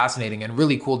really fascinating and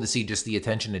really cool to see just the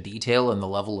attention to detail and the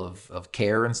level of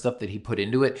care and stuff that he put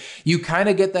into it. You kind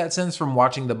of get that sense from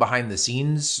watching the behind the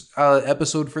scenes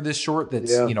episode for this short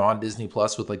that's, on Disney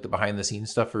Plus with like the behind the scenes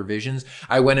stuff for Visions.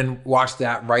 I went and watched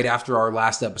that right after our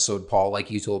last episode, Paul, like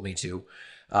you told me to.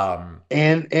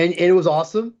 And it was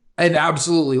awesome. And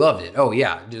absolutely loved it. Oh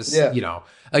yeah. Just,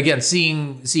 again,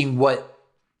 seeing what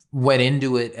went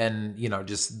into it, and,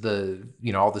 just the,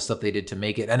 all the stuff they did to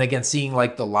make it. And again, seeing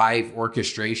like the live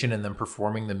orchestration and then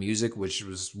performing the music, which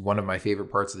was one of my favorite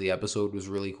parts of the episode, was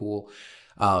really cool.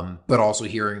 But also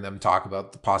hearing them talk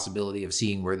about the possibility of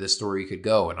seeing where this story could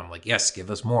go. And I'm like, yes,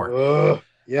 give us more.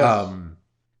 Yes.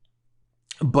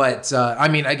 But I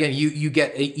mean, again, you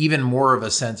get even more of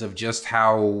a sense of just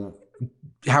how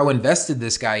invested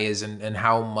this guy is, and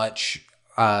how much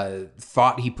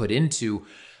thought he put into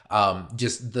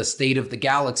just the state of the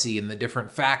galaxy and the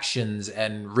different factions.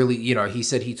 And really, he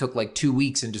said he took like 2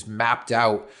 weeks and just mapped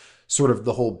out sort of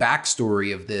the whole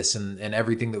backstory of this and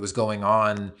everything that was going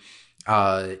on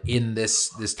in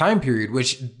this time period,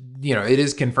 which, it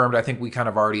is confirmed. I think we kind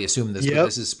of already assumed this, but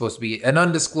this is supposed to be an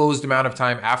undisclosed amount of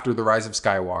time after the rise of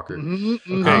Skywalker.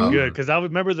 Mm-hmm. Okay, good. Because I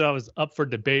remember that I was up for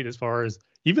debate as far as,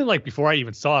 even like before I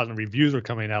even saw it and reviews were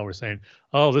coming out, were saying,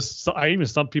 oh,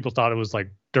 some people thought it was like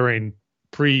during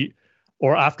pre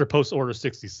or after post Order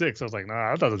 66. I was like, nah,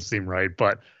 that doesn't seem right.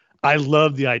 But I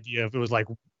love the idea if it was like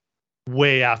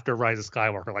way after Rise of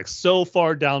Skywalker, like so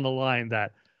far down the line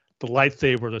that the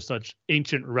lightsabers are such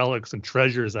ancient relics and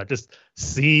treasures that just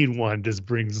seeing one just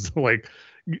brings like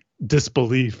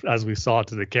disbelief, as we saw,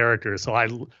 to the character. So I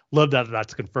love that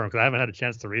that's confirmed, because I haven't had a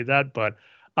chance to read that, but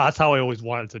that's how I always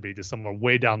wanted it to be, just somewhere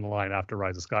way down the line after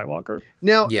Rise of Skywalker.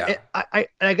 Now, I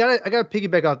gotta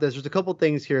piggyback off this. There's a couple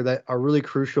things here that are really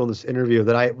crucial in this interview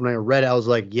that when I read, I was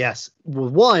like, yes. Well,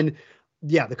 one,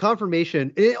 the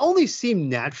confirmation. It only seemed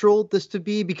natural this to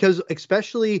be, because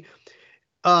especially,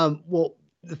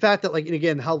 the fact that, like, and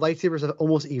again, how lightsabers have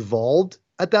almost evolved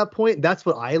at that point. That's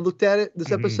what I looked at it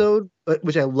this episode,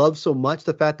 which I love so much.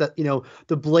 The fact that,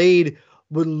 the blade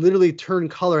would literally turn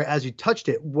color as you touched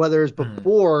it, whether it's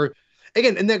before,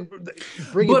 again, and then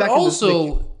bring it back. But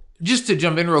also, just to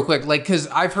jump in real quick, like, because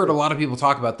I've heard a lot of people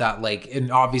talk about that, like,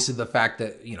 and obviously the fact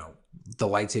that, the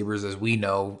lightsabers as we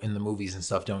know in the movies and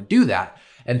stuff don't do that.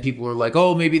 And people are like,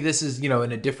 oh, maybe this is, in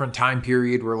a different time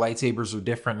period where lightsabers are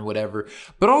different and whatever.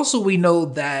 But also we know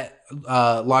that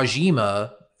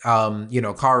Lajima,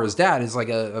 Kara's dad, is like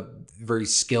a very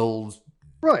skilled,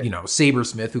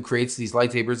 sabersmith who creates these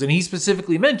lightsabers. And he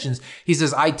specifically mentions, he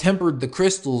says, I tempered the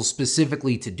crystals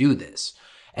specifically to do this.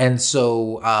 And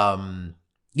so,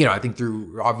 I think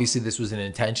obviously this was an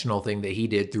intentional thing that he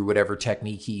did through whatever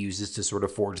technique he uses to sort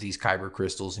of forge these kyber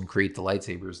crystals and create the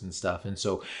lightsabers and stuff. And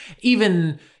so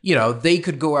even, they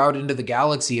could go out into the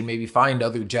galaxy and maybe find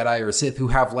other Jedi or Sith who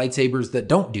have lightsabers that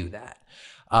don't do that.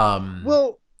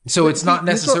 So it's not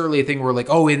necessarily a thing where like,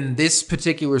 oh, in this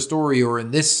particular story or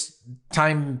in this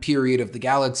time period of the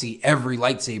galaxy, every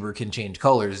lightsaber can change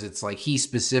colors. It's like he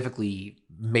specifically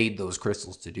made those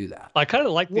crystals to do that. I kind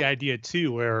of like the idea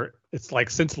too, where it's like,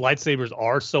 since lightsabers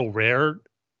are so rare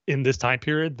in this time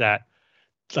period, that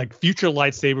like future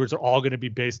lightsabers are all going to be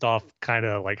based off kind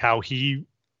of like how he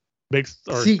makes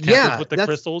or tampers with the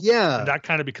crystals. Yeah. And that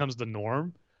kind of becomes the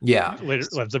norm. Yeah. Later,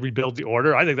 let's rebuild the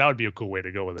order. I think that would be a cool way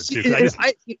to go with it too.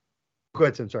 Go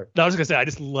ahead, Tim. Sorry. I was going to say, I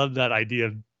just love that idea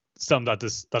of something that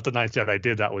the Ninth Jedi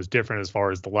did that was different as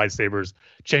far as the lightsabers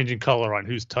changing color on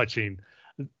who's touching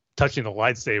the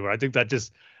lightsaber. I think that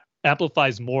just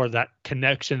amplifies more that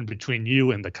connection between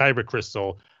you and the kyber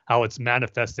crystal, how it's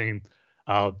manifesting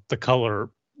the color,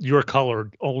 your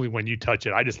color, only when you touch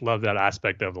it. I just love that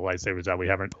aspect of the lightsabers that we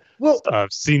haven't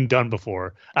seen done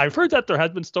before. I've heard that there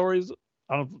has been stories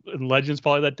in Legends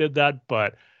probably that did that,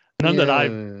 but none that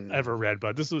I've ever read.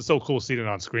 But this was so cool seeing it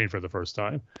on screen for the first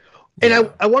time.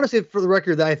 And I want to say for the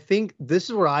record that I think this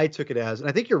is where I took it as, and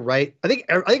I think you're right. I think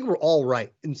we're all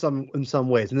right in some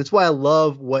ways, and that's why I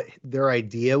love what their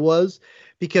idea was,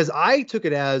 because I took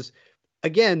it as,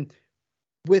 again,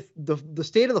 with the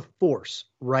state of the Force,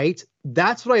 right?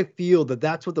 That's what I feel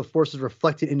that's what the Force is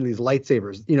reflected into these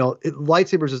lightsabers.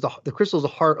 Lightsabers is the crystal is the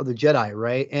heart of the Jedi,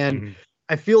 right? And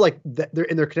I feel like that they're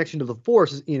in their connection to the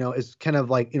Force is kind of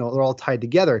like, they're all tied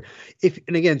together.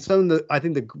 And again, I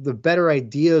think the better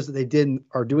ideas that they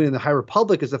are doing in the High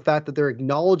Republic is the fact that they're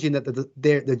acknowledging that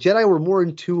the Jedi were more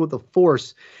in tune with the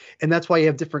Force, and that's why you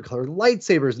have different colored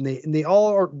lightsabers, and they all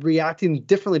are reacting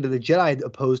differently to the Jedi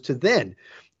opposed to then,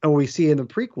 and we see in the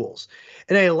prequels.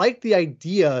 And I like the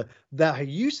idea that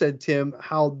you said, Tim,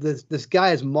 how this guy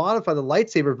has modified the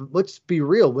lightsaber. But let's be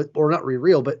real, or not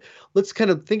real, but let's kind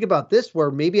of think about this,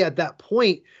 where maybe at that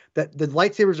point that the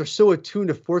lightsabers are so attuned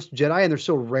to Force Jedi and they're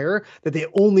so rare that they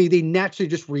naturally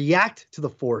just react to the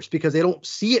Force because they don't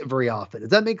see it very often. Does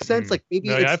that make sense? Like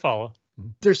maybe I follow.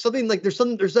 There's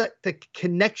that the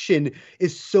connection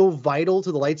is so vital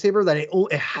to the lightsaber that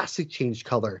it has to change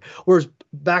color. Whereas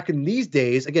back in these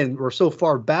days, again, we're so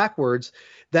far backwards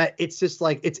that it's just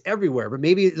like it's everywhere. But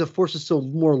maybe the Force is so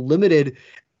more limited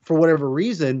for whatever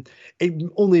reason. It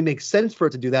only makes sense for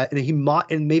it to do that.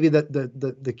 And maybe the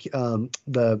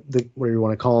what do you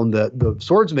want to call him, the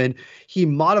swordsman, he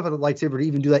modified the lightsaber to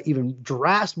even do that even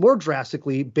more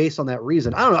drastically based on that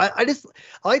reason. I don't know. I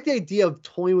like the idea of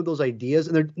toying with those ideas,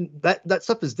 and that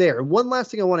stuff is there. And one last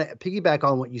thing I want to piggyback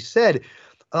on what you said,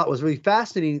 I thought was really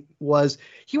fascinating, was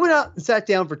he went out and sat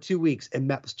down for 2 weeks and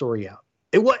mapped the story out.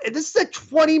 This is a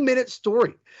 20-minute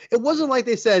story. It wasn't like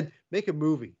they said, make a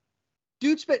movie.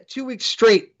 Dude spent 2 weeks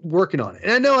straight working on it.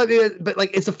 And I know, but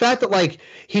like, it's the fact that like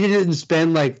he didn't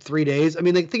spend like 3 days. I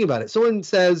mean, like, think about it. Someone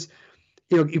says,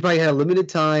 you probably had a limited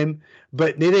time,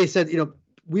 but maybe they said,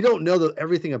 we don't know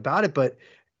everything about it, but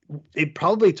it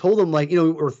probably told him like,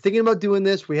 we're thinking about doing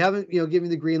this. We haven't, given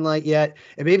the green light yet.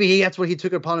 And maybe that's what he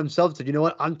took upon himself. Said, you know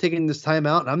what, I'm taking this time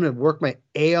out and I'm going to work my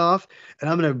A off and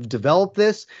I'm going to develop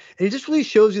this. And it just really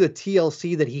shows you the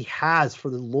TLC that he has for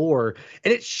the lore.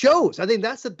 And it shows. I think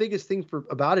that's the biggest thing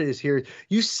about it is here.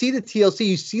 You see the TLC,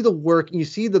 you see the work, and you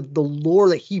see the lore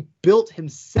that he built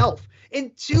himself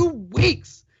in 2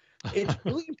 weeks. It's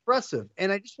really impressive.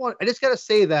 And I just got to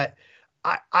say that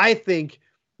I think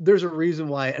there's a reason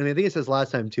why, and I think it says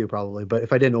last time too, probably, but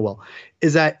if I didn't know, well,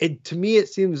 is that to me, it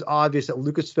seems obvious that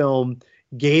Lucasfilm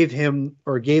gave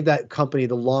that company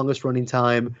the longest running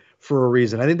time for a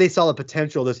reason. I think they saw the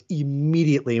potential of this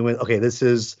immediately and went, okay, this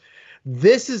is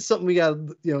something we got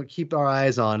to, keep our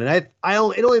eyes on. And it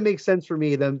only makes sense for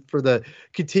me then for the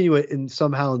continue it in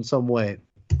some way.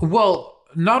 Well,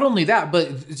 not only that,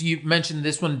 but you mentioned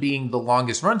this one being the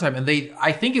longest runtime, and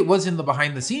I think it was in the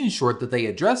behind the scenes short that they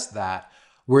addressed that,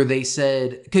 where they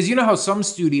said, because you know how some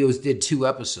studios did 2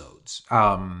 episodes,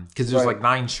 because there's like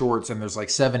 9 shorts and there's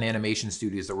like 7 animation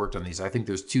studios that worked on these. I think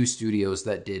there's 2 studios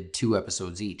that did 2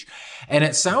 episodes each. And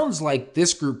it sounds like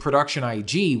this group, Production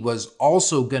IG, was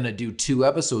also going to do 2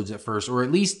 episodes at first, or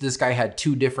at least this guy had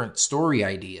 2 different story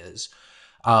ideas,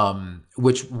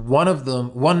 which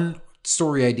one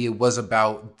story idea was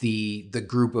about the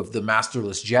group of the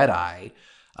Masterless Jedi,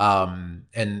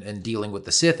 and dealing with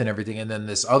the Sith and everything. And then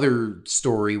this other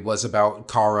story was about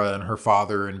Kara and her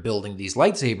father and building these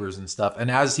lightsabers and stuff. And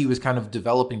as he was kind of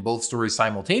developing both stories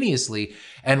simultaneously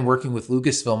and working with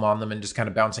Lucasfilm on them and just kind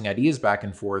of bouncing ideas back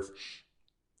and forth,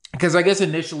 because I guess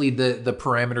initially the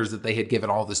parameters that they had given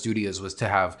all the studios was to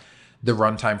have the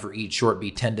runtime for each short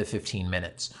be 10 to 15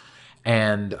 minutes.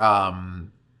 And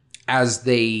as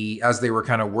they were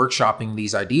kind of workshopping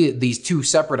these 2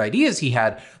 separate ideas he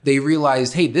had, they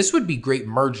realized, hey, this would be great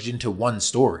merged into one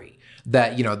story.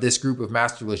 That, this group of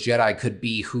Masterless Jedi could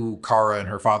be who Kara and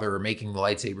her father are making the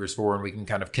lightsabers for, and we can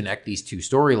kind of connect these 2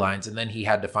 storylines. And then he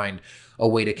had to find a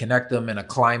way to connect them in a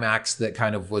climax that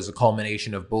kind of was a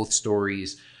culmination of both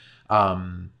stories.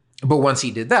 But once he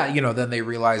did that, then they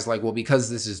realized, like, well, because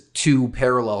this is 2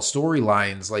 parallel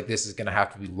storylines, like, this is going to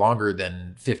have to be longer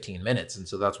than 15 minutes. And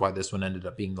so that's why this one ended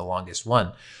up being the longest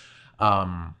one,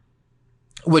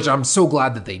 which I'm so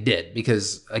glad that they did,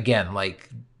 because, again, like,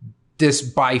 this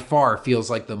by far feels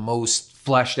like the most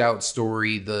fleshed out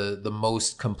story, the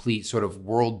most complete sort of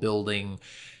world building.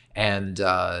 And,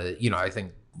 I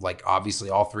think like obviously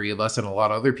all three of us and a lot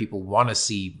of other people want to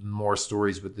see more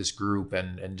stories with this group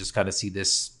and just kind of see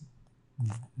this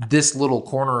little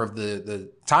corner of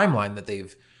the timeline that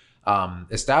they've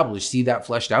established, see that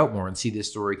fleshed out more and see this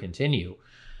story continue.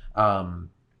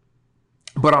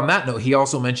 But on that note, he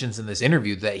also mentions in this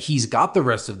interview that he's got the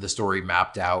rest of the story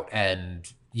mapped out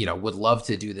and, would love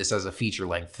to do this as a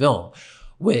feature-length film,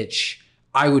 which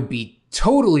I would be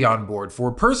totally on board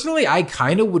for. Personally, I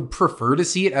kind of would prefer to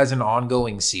see it as an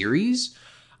ongoing series.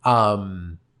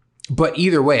 But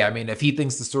either way, I mean, if he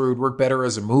thinks the story would work better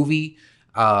as a movie,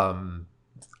 I'm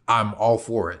all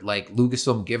for it. Like,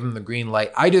 Lucasfilm, give him the green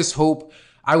light. I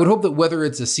would hope that whether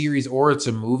it's a series or it's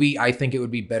a movie, I think it would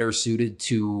be better suited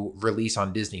to release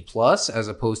on Disney Plus as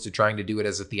opposed to trying to do it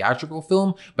as a theatrical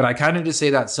film. But I kind of just say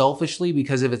that selfishly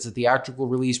because if it's a theatrical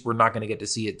release, we're not going to get to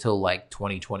see it till like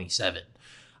 2027.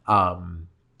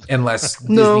 Unless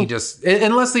Disney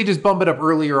unless they just bump it up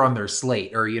earlier on their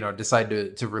slate or,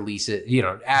 decide to release it,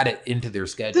 add it into their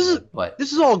schedule.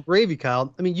 This is all gravy,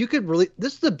 Kyle. I mean, you could really,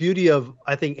 this is the beauty of,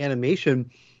 I think, animation.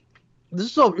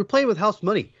 This is all, you're playing with house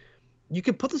money. You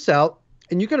can put this out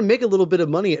and you're going to make a little bit of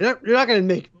money. And you're not going to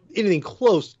make anything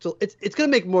close to it's going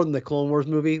to make more than the Clone Wars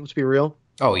movie. Let's be real.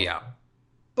 Oh yeah.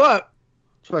 But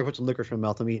sorry, I put some licorice in my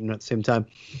mouth. I'm eating at the same time.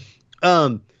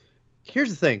 Here's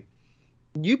the thing.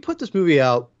 You put this movie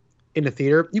out in the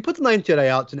theater, you put The Ninth Jedi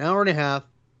out, it's an hour and a half.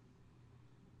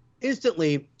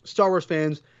 Instantly, Star Wars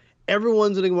fans,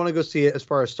 everyone's going to want to go see it as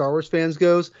far as Star Wars fans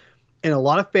goes. And a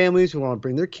lot of families who want to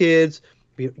bring their kids,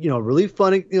 really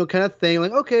fun, kind of thing.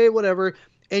 Like, okay, whatever.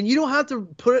 And you don't have to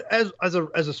put it as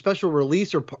a special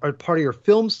release or part of your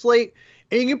film slate.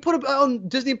 And you can put it on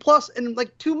Disney Plus in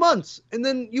like 2 months, and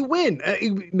then you win.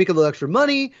 You make a little extra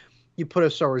money. You put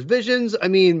up Star Wars Visions. I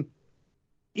mean,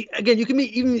 again, you can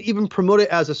even promote it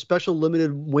as a special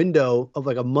limited window of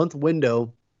like a month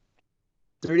window,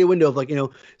 30-day window of like,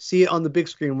 see it on the big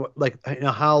screen, like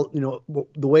how,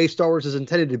 the way Star Wars is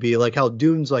intended to be, like how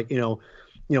Dune's like, it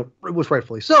was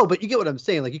rightfully so, but you get what I'm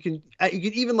saying. Like you can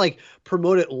even like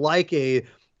promote it like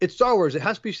it's Star Wars. It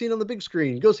has to be seen on the big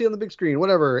screen. Go see it on the big screen,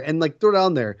 whatever, and like throw it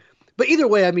on there. But either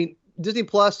way, I mean, Disney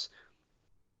Plus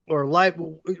or live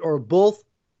or both,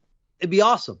 it'd be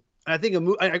awesome. I think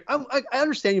I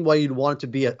understand why you'd want it to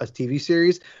be a TV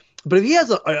series, but if he has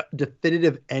a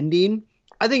definitive ending,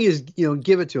 I think is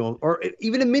give it to him, or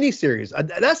even a miniseries.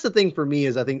 That's the thing for me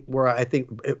is I think where I think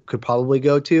it could probably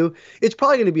go to. It's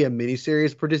probably going to be a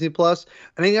miniseries for Disney Plus.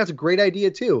 I think that's a great idea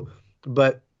too.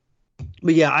 But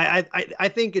yeah, I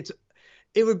think it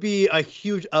would be a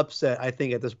huge upset. I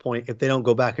think at this point if they don't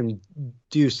go back and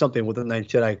do something with The Ninth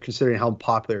Jedi, considering how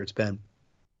popular it's been.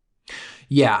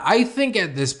 Yeah, I think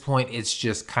at this point it's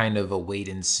just kind of a wait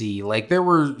and see. Like there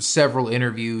were several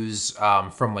interviews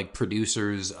from like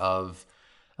producers of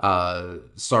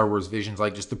Star Wars Visions,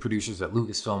 like just the producers at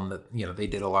Lucasfilm that, they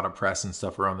did a lot of press and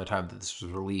stuff around the time that this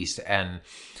was released. And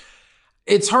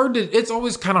it's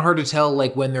always kind of hard to tell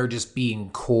like when they're just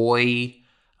being coy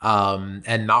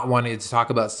and not wanting to talk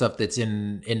about stuff that's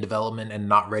in development and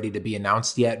not ready to be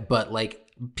announced yet. But like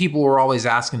people were always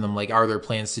asking them, like, are there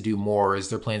plans to do more? Is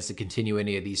there plans to continue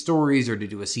any of these stories or to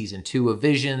do a season 2 of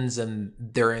Visions? And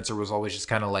their answer was always just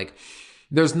kind of like,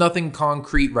 there's nothing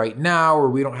concrete right now, or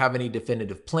we don't have any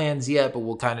definitive plans yet, but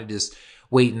we'll kind of just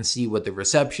wait and see what the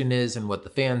reception is and what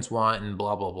the fans want and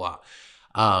blah, blah,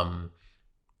 blah.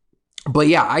 But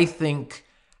yeah, I think,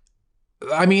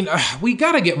 we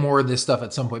got to get more of this stuff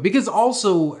at some point because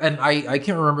also, and I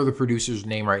can't remember the producer's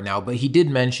name right now, but he did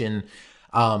mention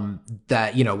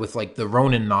that, with like the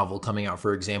Ronin novel coming out,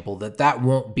 for example, that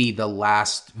won't be the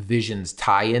last Visions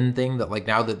tie-in thing, that like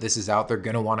now that this is out, they're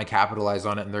going to want to capitalize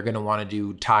on it and they're going to want to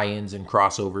do tie-ins and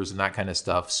crossovers and that kind of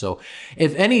stuff. So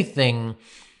if anything,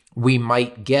 we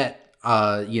might get,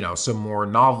 some more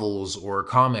novels or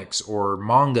comics or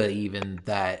manga even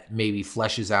that maybe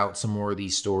fleshes out some more of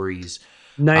these stories.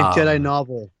 Ninth Jedi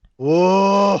novel.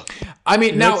 Whoa. I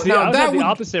mean, now that would the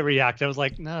opposite react. I was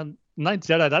like, nah, Ninth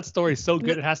Jedi, that story's so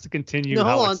good it has to continue. No,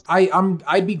 hold on.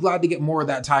 I'd be glad to get more of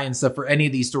that tie-in stuff for any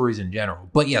of these stories in general.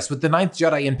 But yes, with the Ninth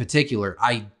Jedi in particular,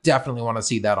 I definitely want to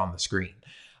see that on the screen.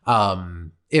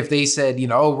 If they said,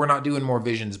 we're not doing more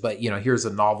Visions, but here's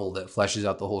a novel that fleshes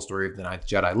out the whole story of the Ninth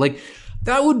Jedi, like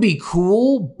that would be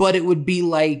cool. But it would be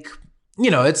like,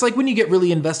 it's like when you get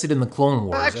really invested in the Clone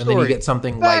Wars and then you get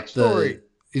something like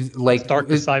like Dark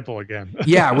Disciple again.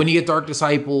 Yeah, when you get Dark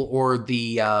Disciple or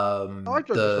the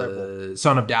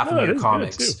Son of Dathomir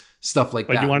comics, stuff like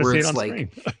that. You want to see it on screen.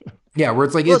 Yeah, where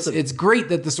it's like it's great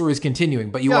that the story is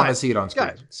continuing, but you want to see it on screen.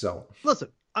 Guys, so listen,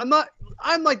 I'm not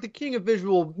I'm like the king of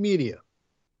visual media.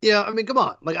 Yeah, I mean, come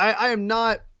on. Like I am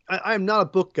not a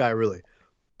book guy really,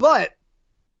 but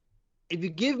if you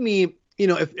give me,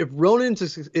 if Ronin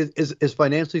is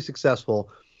financially successful,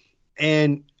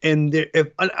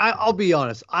 I'll be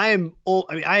honest, I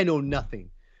know nothing.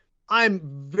 I'm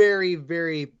very,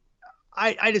 very.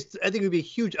 I think it would be a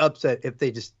huge upset if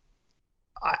they just.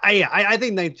 I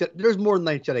think there's more than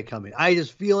Ninth Jedi coming. I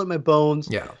just feel it in my bones.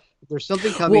 Yeah, there's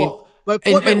something coming. Well,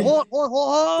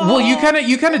 you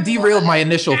kind of derailed my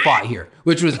initial thought here,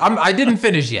 which was I didn't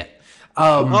finish yet.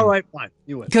 All right, fine.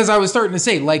 You win. Because I was starting to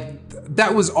say, like,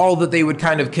 that was all that they would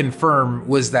kind of confirm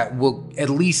was that we'll at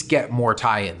least get more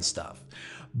tie-in stuff.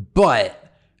 But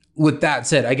with that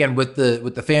said, again, with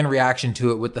the fan reaction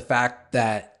to it, with the fact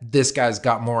that this guy's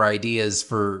got more ideas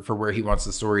for where he wants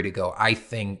the story to go, I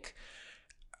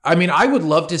would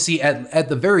love to see at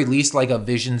the very least like a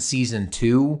Vision season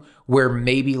 2 where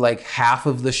maybe like half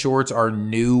of the shorts are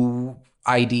new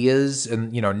ideas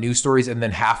and new stories, and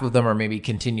then half of them are maybe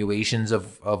continuations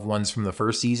of ones from the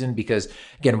first season, because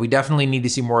again, we definitely need to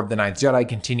see more of the Ninth Jedi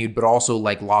continued, but also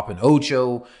like Lop and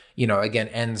Ocho again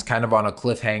ends kind of on a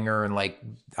cliffhanger, and like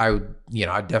I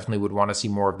definitely would want to see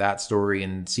more of that story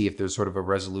and see if there's sort of a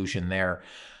resolution there.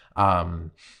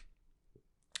 And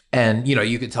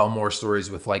you could tell more stories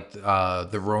with like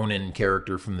the Ronin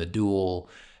character from the Duel.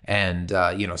 And,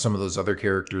 some of those other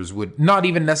characters would not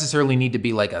even necessarily need to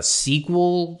be like a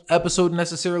sequel episode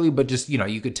necessarily, but just,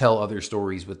 you could tell other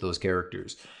stories with those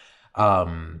characters.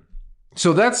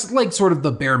 So that's like sort of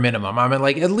the bare minimum. I mean,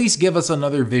 like, at least give us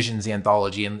another Visions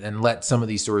anthology and let some of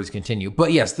these stories continue.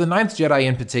 But yes, the Ninth Jedi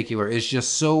in particular is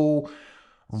just so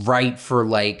right for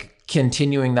like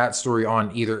continuing that story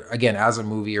on either, again, as a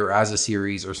movie or as a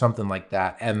series or something like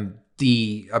that. And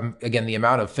the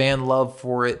amount of fan love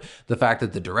for it, the fact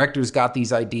that the director's got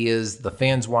these ideas, the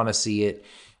fans want to see it.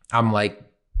 I'm like,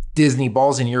 Disney,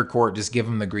 balls in your court, just give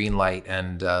them the green light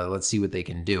and let's see what they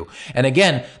can do. And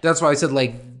again, that's why I said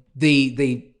like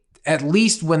they at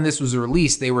least when this was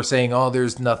released, they were saying, oh,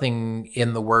 there's nothing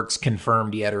in the works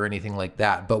confirmed yet or anything like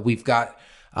that. But we've got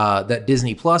that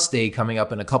Disney Plus Day coming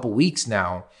up in a couple weeks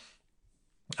now.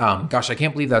 Gosh, I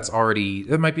can't believe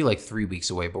it might be like 3 weeks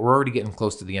away, but we're already getting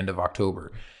close to the end of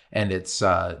October. And it's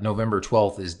November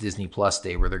 12th is Disney Plus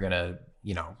Day, where they're going to,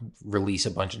 release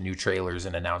a bunch of new trailers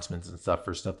and announcements and stuff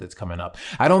for stuff that's coming up.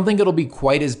 I don't think it'll be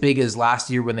quite as big as last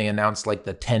year when they announced like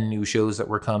the 10 new shows that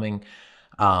were coming.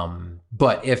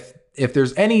 But if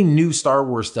there's any new Star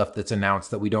Wars stuff that's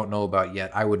announced that we don't know about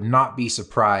yet, I would not be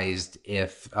surprised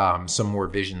if some more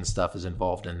Vision stuff is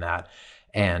involved in that.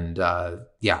 And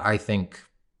I think,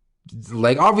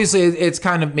 like, obviously it's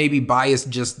kind of maybe biased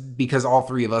just because all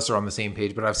three of us are on the same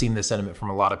page, but I've seen this sentiment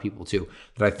from a lot of people too,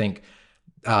 that I think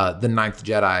the Ninth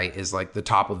Jedi is like the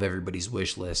top of everybody's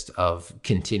wish list of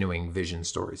continuing Vision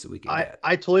stories that we can get.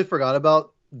 I totally forgot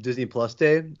about Disney Plus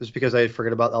Day just because I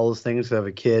forget about all those things. I have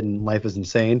a kid and life is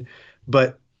insane,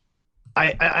 but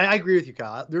I agree with you,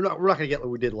 Kyle. We're not going to get what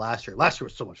we did last year. Last year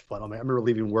was so much fun. I remember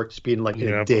leaving work just being like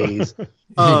in days.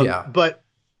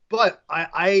 But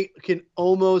I can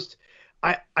almost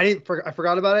I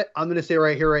forgot about it. I'm gonna say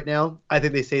right here, right now. I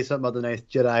think they say something about the Ninth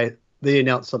Jedi. They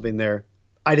announced something there.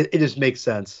 It just makes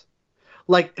sense.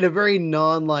 Like in a very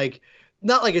not like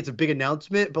it's a big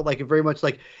announcement, but like a very much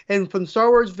like. And from Star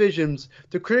Wars Visions,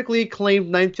 the critically acclaimed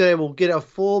Ninth Jedi will get a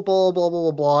full blah blah blah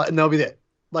blah blah, and that'll be it.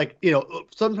 Like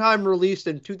sometime released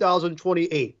in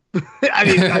 2028.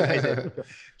 I said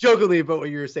jokingly about what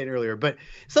you were saying earlier, but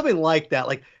something like that,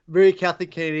 like very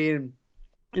Catholic Canadian.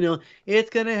 It's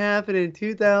gonna happen in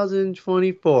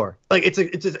 2024. Like it's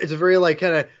a very like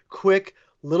kind of quick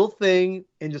little thing,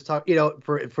 and just talk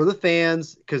for the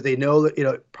fans because they know that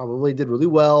it probably did really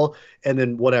well, and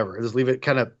then whatever, just leave it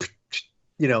kind of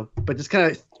but just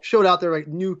kind of show it out there like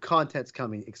new content's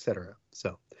coming, etc.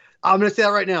 So I'm gonna say that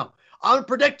right now. I'm gonna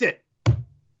predict it.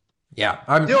 Yeah,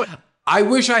 I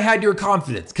wish I had your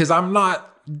confidence because I'm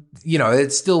not,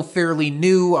 it's still fairly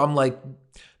new. I'm like,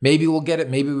 maybe we'll get it,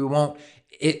 maybe we won't.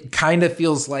 It kind of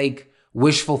feels like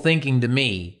wishful thinking to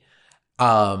me.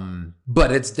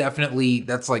 But it's definitely,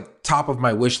 that's like top of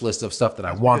my wish list of stuff that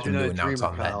I want them to announce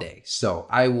on that day. So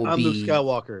I'm Luke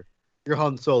Skywalker. You're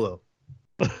Han Solo.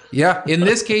 Yeah, in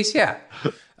this case, yeah.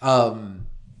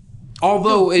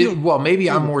 Although, maybe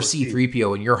I'm more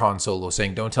C-3PO and you're Han Solo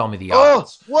saying, don't tell me the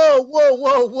odds.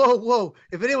 Whoa.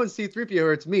 If anyone's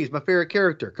C-3PO, it's me. It's my favorite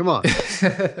character. Come on.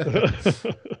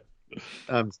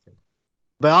 I'm just kidding.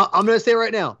 But I'm going to say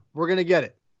right now, we're going to get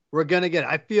it. We're going to get it.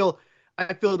 I feel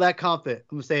that confident.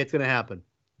 I'm going to say it's going to happen.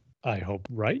 I hope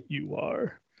right you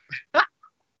are.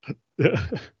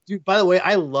 Dude, by the way,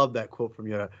 I love that quote from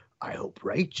Yoda. I hope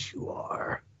right you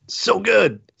are. So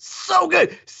good. So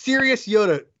good. Serious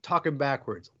Yoda talking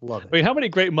backwards. Love it. I mean, how many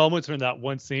great moments are in that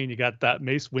one scene? You got that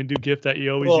Mace Windu gift that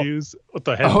you always use with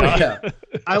the head. Oh, nod. yeah.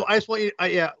 I just want you.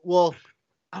 Well,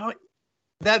 I don't.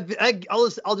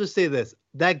 I'll just say this.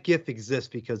 That GIF exists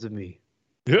because of me.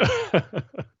 Yeah.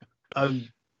 I'm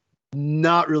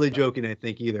not really joking. I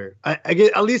think either. I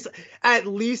get at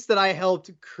least that I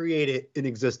helped create it in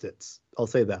existence. I'll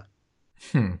say that.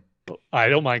 I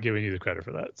don't mind giving you the credit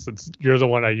for that, since you're the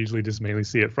one I usually just mainly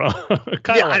see it from.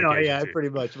 Yeah, I know. Yeah, pretty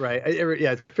much right.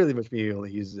 It's pretty much me who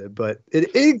only uses it, but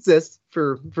it exists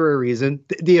for a reason.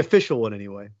 The official one,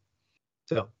 anyway.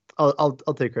 So I'll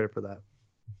take credit for that.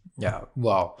 Yeah.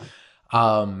 Well,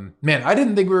 man, I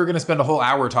didn't think we were going to spend a whole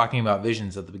hour talking about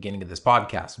Visions at the beginning of this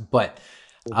podcast, but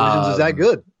Visions is that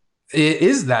good. It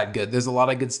is that good. There's a lot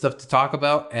of good stuff to talk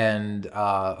about, and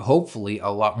hopefully a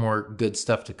lot more good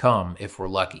stuff to come if we're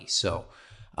lucky. So,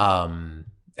 and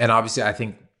obviously, I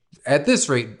think at this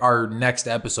rate, our next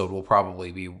episode will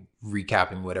probably be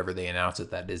recapping whatever they announce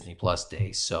at that Disney Plus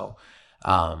day. So,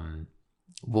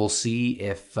 we'll see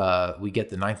if we get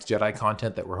the Ninth Jedi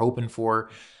content that we're hoping for.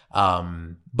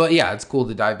 But yeah, it's cool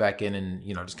to dive back in and,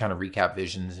 just kind of recap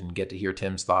Visions and get to hear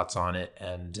Tim's thoughts on it.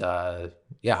 And,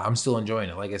 yeah, I'm still enjoying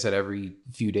it. Like I said, every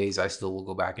few days I still will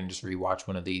go back and just rewatch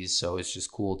one of these. So it's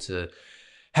just cool to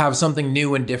have something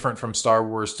new and different from Star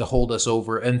Wars to hold us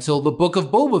over until the Book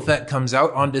of Boba Fett comes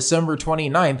out on December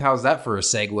 29th. How's that for a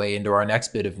segue into our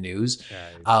next bit of news?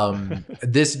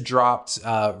 This dropped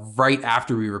right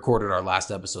after we recorded our last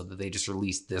episode, that they just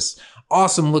released this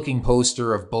awesome looking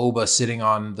poster of Boba sitting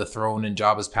on the throne in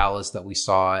Jabba's palace that we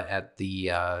saw at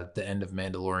the end of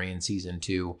Mandalorian season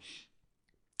 2.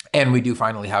 And we do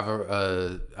finally have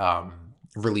a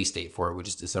release date for it, which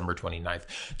is December 29th.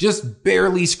 Just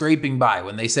barely scraping by.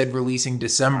 When they said releasing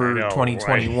December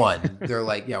 2021, right? They're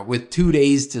like, with 2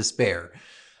 days to spare.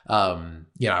 I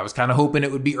was kind of hoping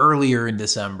it would be earlier in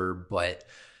December, but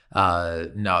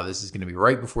no, this is going to be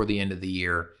right before the end of the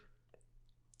year.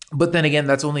 But then again,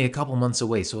 that's only a couple months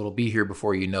away, so it'll be here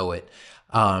before you know it.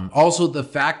 Also, the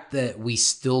fact that we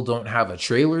still don't have a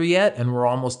trailer yet, and we're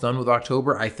almost done with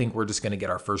October, I think we're just going to get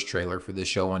our first trailer for this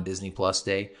show on Disney Plus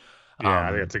Day. Yeah,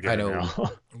 I think that's a good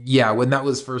now. Yeah, when that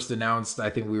was first announced, I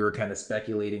think we were kind of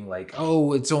speculating like,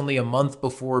 oh, it's only a month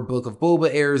before Book of Boba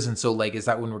airs, and so like, is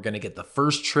that when we're going to get the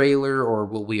first trailer, or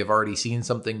will we have already seen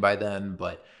something by then?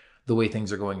 But the way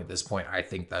things are going at this point, I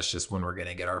think that's just when we're going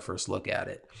to get our first look at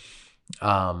it.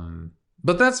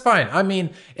 But that's fine. I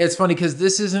mean, it's funny because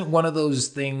this isn't one of those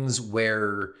things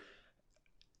where,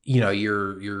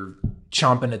 you're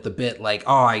chomping at the bit like,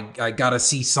 oh, I got to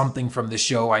see something from the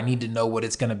show. I need to know what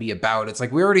it's going to be about. It's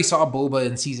like, we already saw Boba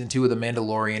in season 2 of The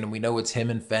Mandalorian, and we know it's him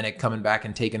and Fennec coming back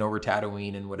and taking over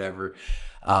Tatooine and whatever.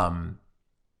 And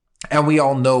we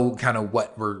all know kind of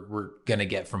what we're going to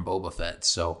get from Boba Fett.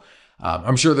 So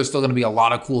I'm sure there's still going to be a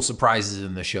lot of cool surprises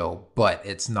in the show, but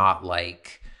it's not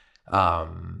like, I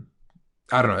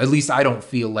don't know. At least I don't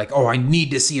feel like, oh, I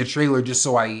need to see a trailer just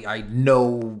so I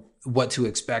know what to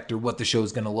expect or what the show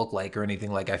is going to look like or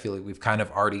anything. Like, I feel like we've kind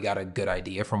of already got a good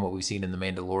idea from what we've seen in The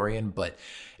Mandalorian, but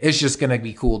it's just going to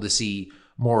be cool to see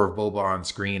more of Boba on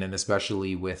screen, and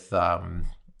especially with,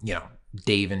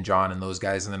 Dave and John and those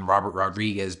guys, and then Robert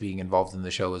Rodriguez being involved in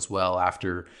the show as well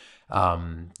after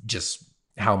just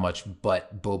how much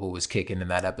butt Boba was kicking in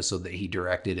that episode that he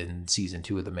directed in season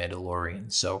 2 of The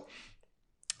Mandalorian. So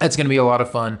that's going to be a lot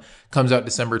of fun. Comes out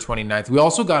December 29th. We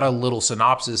also got a little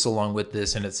synopsis along with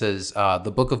this, and it says,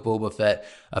 the Book of Boba Fett,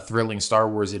 a thrilling Star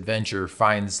Wars adventure,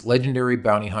 finds legendary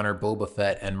bounty hunter Boba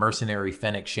Fett and mercenary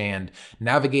Fennec Shand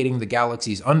navigating the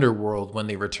galaxy's underworld when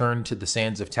they return to the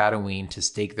sands of Tatooine to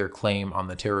stake their claim on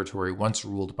the territory once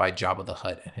ruled by Jabba the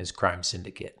Hutt and his crime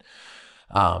syndicate.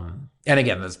 And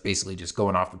again, that's basically just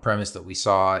going off the premise that we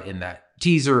saw in that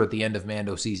teaser at the end of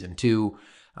Mando season 2.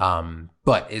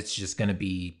 But it's just going to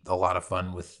be a lot of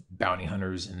fun with bounty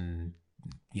hunters and,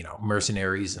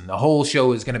 mercenaries, and the whole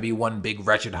show is going to be one big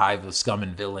wretched hive of scum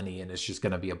and villainy, and it's just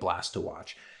going to be a blast to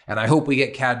watch. And I hope we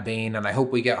get Cad Bane, and I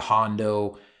hope we get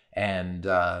Hondo, and,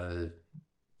 I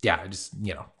just,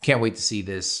 can't wait to see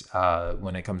this,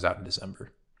 when it comes out in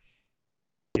December.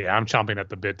 Yeah, I'm chomping at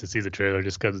the bit to see the trailer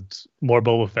just because it's more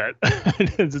Boba Fett.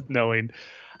 Just knowing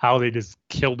how they just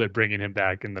killed it bringing him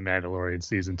back in The Mandalorian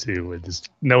season 2, and just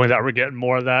knowing that we're getting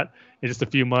more of that in just a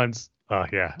few months.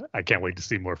 Yeah, I can't wait to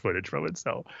see more footage from it.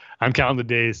 So I'm counting the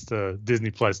days to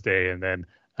Disney Plus Day, and then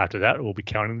after that, we'll be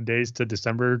counting the days to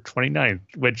December 29th,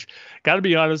 which, got to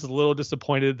be honest, a little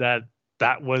disappointed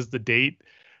that was the date,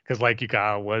 because like you,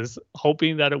 Kyle, was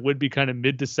hoping that it would be kind of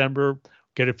mid-December,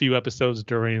 get a few episodes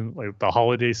during like the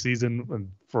holiday season and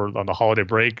on the holiday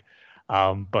break,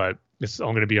 but it's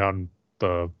only going to be on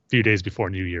the few days before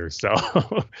New Year's. So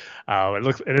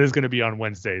it is going to be on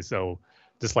Wednesday. So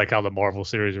just like how the Marvel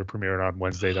series are premiering on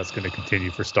Wednesday, that's going to continue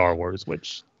for Star Wars.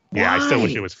 Which I still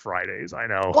wish it was Fridays. I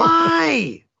know.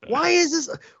 Why? Why is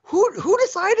this? Who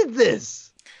decided this?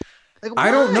 Like,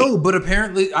 I don't know, but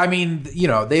apparently, I mean,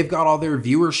 they've got all their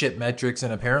viewership metrics,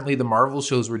 and apparently the Marvel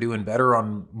shows were doing better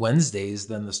on Wednesdays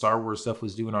than the Star Wars stuff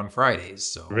was doing on Fridays.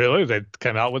 So really, they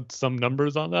come out with some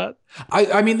numbers on that?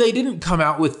 I mean, they didn't come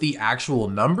out with the actual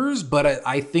numbers, but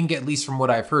I think at least from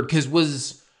what I've heard,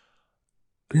 because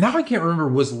now I can't remember,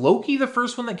 was Loki the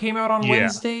first one that came out on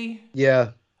Wednesday?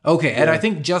 Yeah. Okay, and I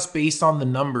think just based on the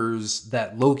numbers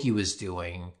that Loki was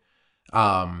doing,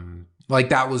 like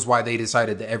that was why they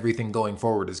decided that everything going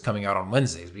forward is coming out on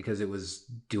Wednesdays, because it was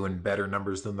doing better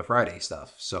numbers than the Friday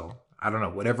stuff. So I don't know,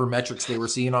 whatever metrics they were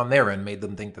seeing on their end made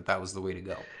them think that was the way to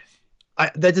go.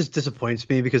 That just disappoints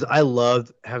me because I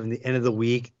loved having the end of the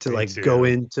week to go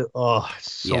into.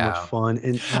 It's so much fun,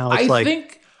 and now it's I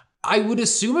think I would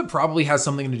assume it probably has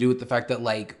something to do with the fact that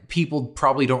like people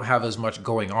probably don't have as much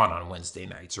going on Wednesday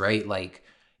nights, right? Like,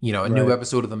 a new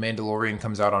episode of The Mandalorian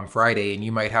comes out on Friday and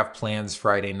you might have plans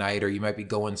Friday night, or you might be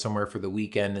going somewhere for the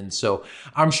weekend. And so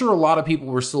I'm sure a lot of people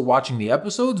were still watching the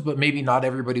episodes, but maybe not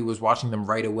everybody was watching them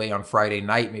right away on Friday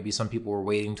night. Maybe some people were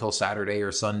waiting till Saturday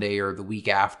or Sunday or the week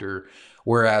after.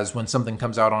 Whereas when something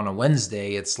comes out on a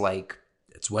Wednesday, it's like,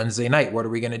 it's Wednesday night. What are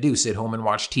we going to do? Sit home and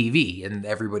watch TV? And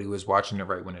everybody was watching it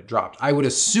right when it dropped. I would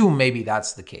assume maybe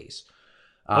that's the case.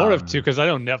 I would have too, because I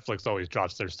know Netflix always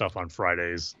drops their stuff on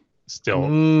Fridays. Still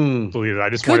believe it. I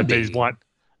just wonder if they want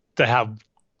to have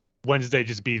Wednesday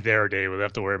just be their day where they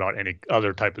have to worry about any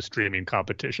other type of streaming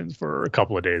competitions for a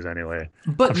couple of days anyway.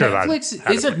 But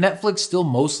isn't Netflix still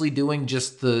mostly doing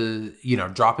just the,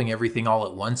 dropping everything all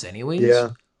at once anyways?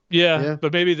 Yeah.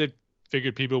 But maybe they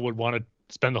figured people would want to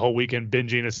spend the whole weekend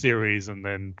binging a series and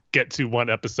then get to one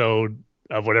episode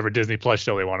of whatever Disney Plus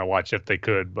show they want to watch if they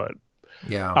could. But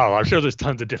yeah, oh, I'm sure there's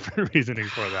tons of different reasoning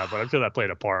for that, but I'm sure that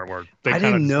played a part where they kind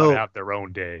of just want to have their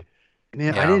own day.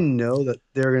 Man, I didn't know that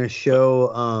they're going to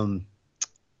show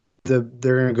they're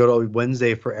going to go to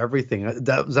Wednesday for everything. Is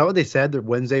that what they said? They're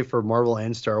Wednesday for Marvel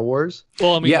and Star Wars?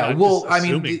 Well, I mean,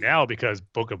 assuming now because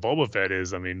Book of Boba Fett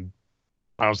is. I mean,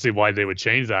 I don't see why they would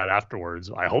change that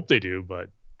afterwards. I hope they do, but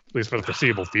at least for the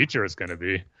foreseeable future, it's going to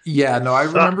be. Yeah, no, I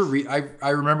remember. I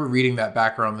remember reading that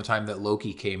back around the time that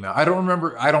Loki came out. I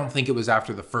don't think it was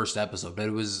after the first episode, but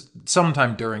it was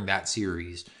sometime during that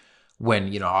series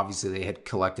when obviously they had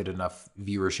collected enough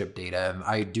viewership data. And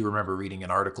I do remember reading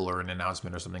an article or an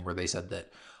announcement or something where they said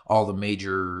that all the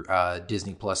major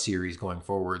Disney Plus series going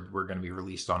forward were going to be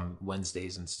released on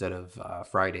Wednesdays instead of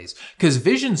Fridays, because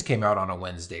Visions came out on a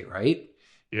Wednesday, right?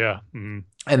 Yeah. Mm-hmm.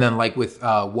 And then like with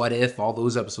What If, all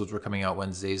those episodes were coming out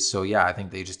Wednesdays. So yeah, I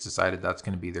think they just decided that's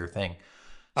going to be their thing.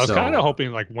 I was kind of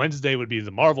hoping like Wednesday would be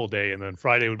the Marvel day and then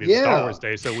Friday would be the Star Wars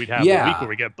day. So we'd have a week where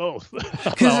we get both.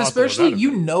 Because especially,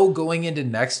 going into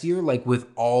next year, like with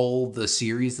all the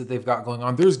series that they've got going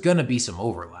on, there's going to be some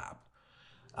overlap.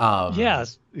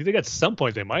 Yes. I think at some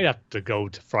point they might have to go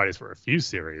to Fridays for a few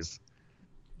series.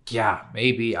 Yeah,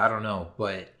 maybe. I don't know.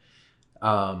 But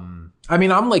I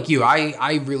mean, I'm like you.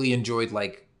 I really enjoyed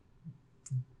like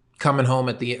coming home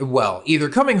either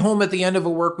coming home at the end of a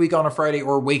work week on a Friday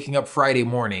or waking up Friday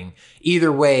morning.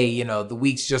 Either way, the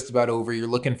week's just about over. You're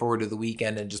looking forward to the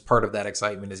weekend, and just part of that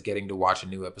excitement is getting to watch a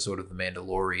new episode of The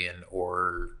Mandalorian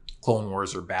or Clone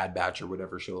Wars or Bad Batch or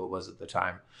whatever show it was at the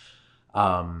time.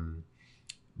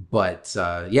 But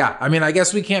I mean, I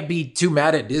guess we can't be too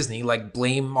mad at Disney, like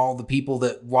blame all the people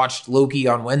that watched Loki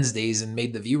on Wednesdays and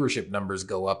made the viewership numbers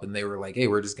go up. And they were like, hey,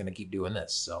 we're just going to keep doing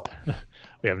this. So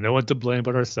we have no one to blame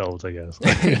but ourselves, I guess.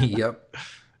 Yep.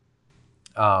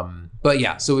 But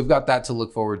yeah, so we've got that to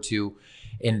look forward to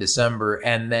in December.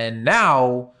 And then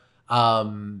now, I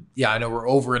know we're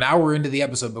over an hour into the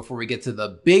episode before we get to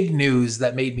the big news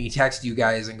that made me text you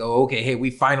guys and go, okay, hey,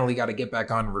 we finally got to get back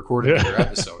on and record another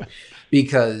episode.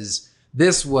 Because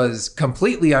this was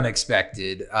completely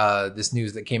unexpected, this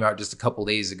news that came out just a couple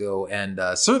days ago, and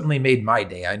certainly made my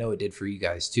day. I know it did for you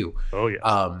guys too. Oh,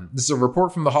 yeah. This is a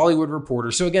report from The Hollywood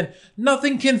Reporter. So again,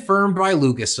 nothing confirmed by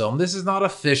Lucasfilm. This is not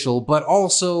official, but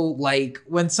also like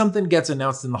when something gets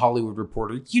announced in The Hollywood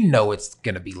Reporter, it's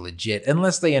going to be legit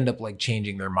unless they end up like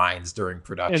changing their minds during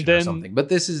production or something. But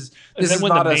this is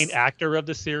when the main actor of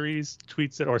the series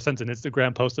tweets it or sends an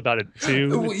Instagram post about it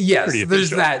too. Yes,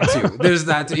 there's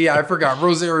that too. Yeah, I forgot.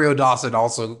 Rosario Dawson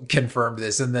also confirmed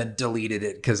this and then deleted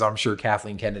it because I'm sure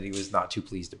Kathleen Kennedy was not too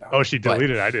pleased about it. Oh, she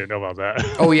deleted it? I didn't know about that.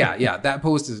 Oh, yeah. That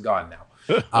post is gone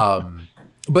now.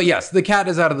 But yes, the cat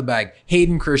is out of the bag.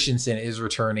 Hayden Christensen is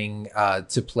returning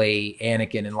to play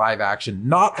Anakin in live action,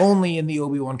 not only in the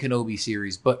Obi-Wan Kenobi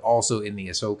series, but also in the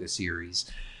Ahsoka series.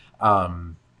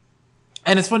 And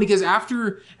it's funny because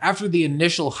after the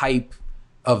initial hype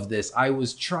of this, I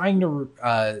was trying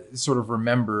to sort of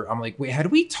remember. I'm like, wait,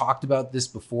 had we talked about this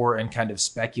before and kind of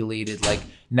speculated, like,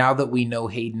 now that we know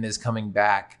Hayden is coming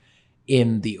back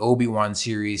in the Obi-Wan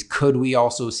series, could we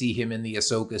also see him in the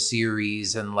Ahsoka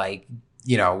series? And like,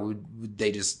 you know,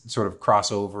 they just sort of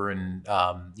cross over and,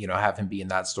 you know, have him be in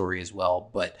that story as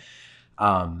well. But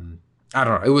I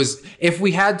don't know. It was, if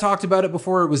we had talked about it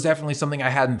before, it was definitely something I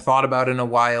hadn't thought about in a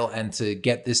while. And to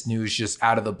get this news just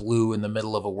out of the blue in the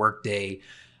middle of a work day,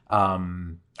 I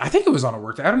think it was on a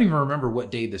work day. I don't even remember what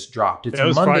day this dropped. It's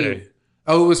Monday. Friday.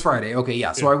 Oh, it was Friday. Okay,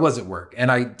 yeah. So I was at work,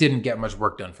 and I didn't get much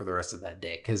work done for the rest of that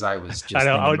day because I was just.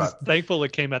 I was just thankful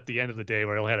it came at the end of the day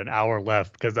where I only had an hour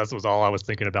left, because that was all I was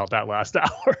thinking about that last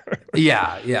hour.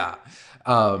 Yeah.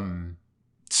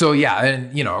 So yeah,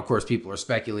 and you know, of course, people are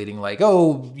speculating like,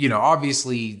 oh, you know,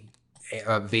 obviously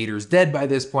Vader's dead by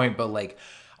this point, but like,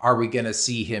 are we going to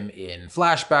see him in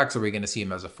flashbacks? Are we going to see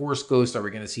him as a Force ghost? Are we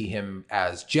going to see him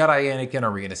as Jedi Anakin?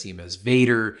 Are we going to see him as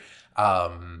Vader?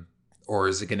 Or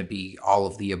is it going to be all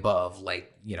of the above?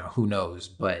 Like, you know, who knows?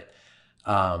 But,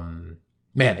 man,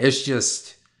 it's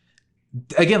just,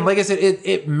 again, like I said,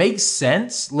 it makes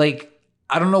sense. Like,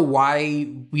 I don't know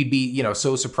why we'd be, you know,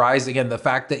 so surprised. Again, the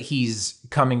fact that he's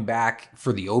coming back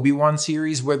for the Obi-Wan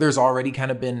series, where there's already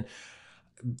kind of been,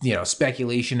 you know,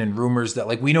 speculation and rumors that,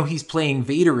 like, we know he's playing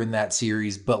Vader in that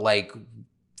series, but like,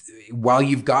 while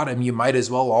you've got him, you might as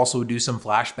well also do some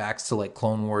flashbacks to like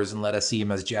Clone Wars and let us see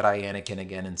him as Jedi Anakin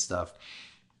again and stuff.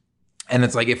 And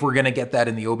it's like, if we're going to get that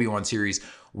in the Obi-Wan series,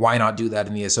 why not do that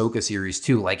in the Ahsoka series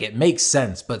too? Like, it makes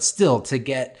sense, but still, to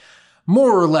get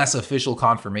more or less official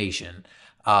confirmation.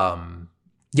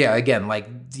 Yeah, again, like,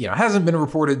 you know, hasn't been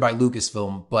reported by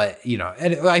Lucasfilm, but, you know,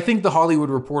 and I think the Hollywood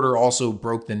Reporter also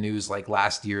broke the news like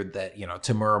last year that, you know,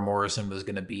 Tamura Morrison was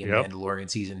going to be in Mandalorian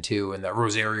season 2, and that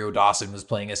Rosario Dawson was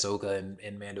playing Ahsoka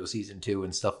in Mando season 2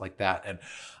 and stuff like that. And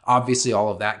obviously all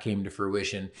of that came to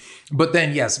fruition. But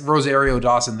then, yes, Rosario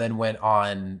Dawson then went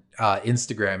on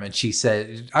Instagram, and she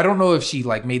said, I don't know if she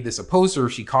like made this a post or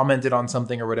if she commented on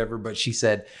something or whatever, but she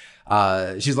said,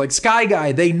 she's like, Sky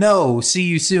Guy, they know, see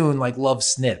you soon, like, love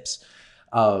Snips.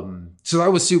 So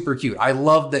that was super cute. I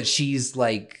love that she's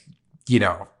like, you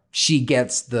know, she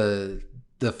gets the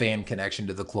fan connection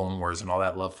to the Clone Wars and all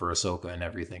that love for Ahsoka and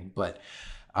everything. But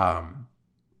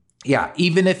yeah,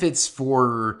 even if it's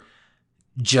for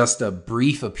just a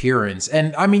brief appearance.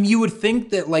 And I mean, you would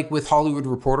think that like with Hollywood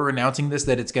Reporter announcing this,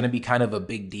 that it's going to be kind of a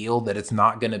big deal, that it's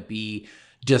not going to be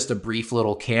just a brief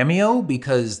little cameo,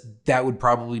 because that would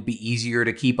probably be easier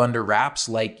to keep under wraps,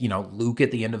 like, you know, Luke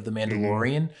at the end of The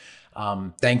Mandalorian.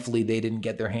 Thankfully, they didn't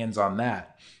get their hands on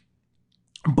that.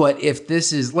 But if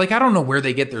this is, like, I don't know where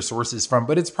they get their sources from,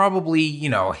 but it's probably, you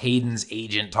know, Hayden's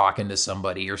agent talking to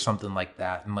somebody or something like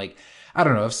that. And like, I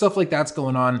don't know, if stuff like that's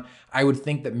going on, I would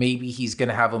think that maybe he's going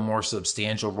to have a more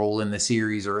substantial role in the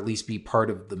series, or at least be part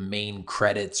of the main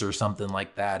credits or something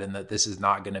like that. And that this is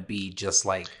not going to be just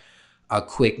like a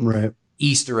quick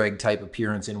Easter egg type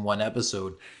appearance in one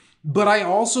episode. But I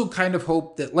also kind of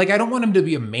hope that, like, I don't want him to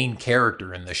be a main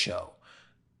character in the show.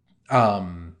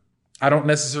 I don't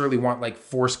necessarily want like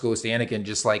Force Ghost Anakin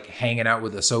just like hanging out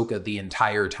with Ahsoka the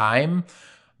entire time.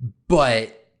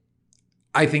 But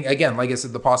I think, again, like I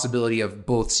said, the possibility of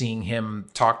both seeing him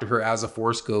talk to her as a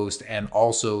Force Ghost and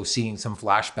also seeing some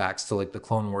flashbacks to like the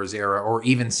Clone Wars era, or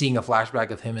even seeing a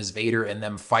flashback of him as Vader and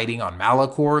them fighting on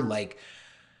Malachor, like,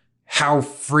 how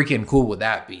freaking cool would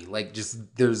that be? Like,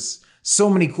 just, there's so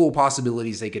many cool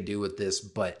possibilities they could do with this,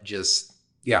 but just,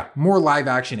 yeah, more live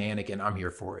action Anakin. I'm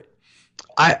here for it.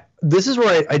 This is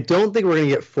where I don't think we're going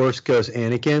to get Force Ghost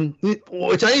Anakin,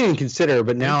 which I didn't even consider,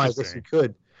 but now I guess we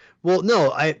could. Well,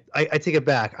 no, I take it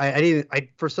back. I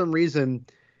for some reason,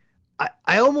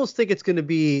 I almost think it's going to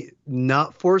be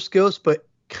not Force Ghost, but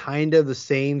kind of the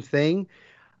same thing.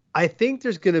 I think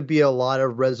there's going to be a lot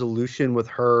of resolution with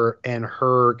her and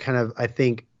her kind of, I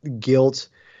think, guilt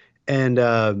and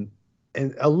a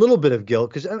little bit of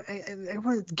guilt, because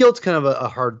guilt's kind of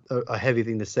a heavy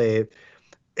thing to say.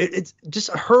 It's just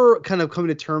her kind of coming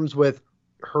to terms with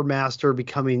her master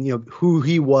becoming, you know, who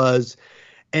he was.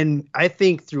 And I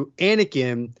think through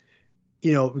Anakin,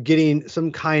 you know, getting some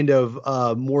kind of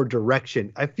more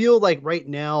direction. I feel like right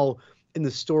now in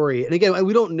the story, and again,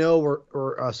 we don't know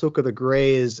where Ahsoka the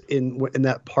Grey is in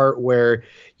that part where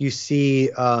you see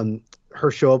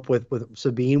her show up with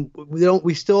Sabine.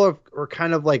 We still are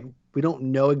kind of like, we don't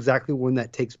know exactly when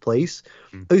that takes place,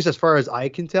 at least as far as I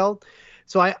can tell.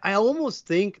 So I almost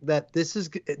think that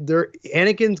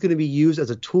Anakin's going to be used as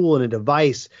a tool and a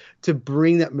device to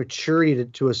bring that maturity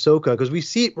to Ahsoka, because we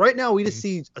see right now we just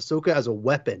see Ahsoka as a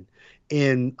weapon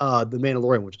in The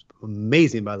Mandalorian, which is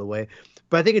amazing, by the way.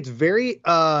 But I think it's very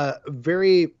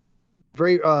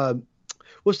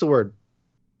what's the word?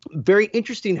 Very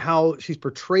interesting how she's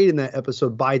portrayed in that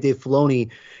episode by Dave Filoni,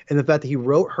 and the fact that he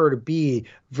wrote her to be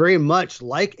very much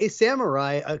like a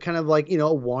samurai, kind of like,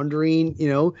 a wandering,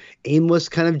 aimless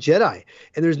kind of Jedi.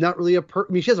 And there's not really I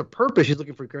mean, she has a purpose. She's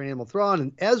looking for Grand Admiral Thrawn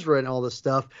and Ezra and all this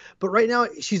stuff. But right now,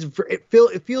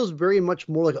 it feels very much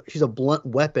more like she's a blunt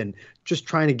weapon, just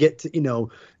trying to get to,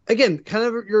 again, kind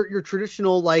of your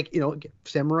traditional,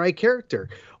 samurai character.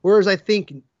 Whereas I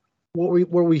think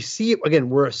where we see, again,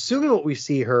 we're assuming what we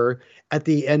see her at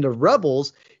the end of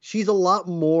Rebels, she's a lot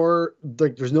more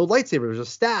like, there's no lightsaber, there's a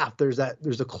staff, there's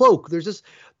a cloak, there's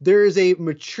a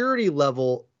maturity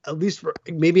level, at least for,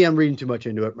 maybe I'm reading too much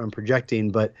into it, I'm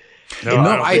projecting, but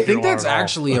I think that's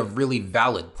actually a really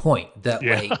valid point that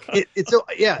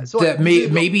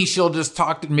maybe she'll just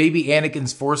talk to, maybe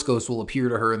Anakin's Force Ghost will appear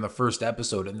to her in the first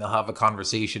episode and they'll have a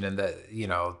conversation, and that,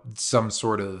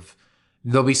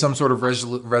 there'll be some sort of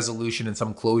resolution and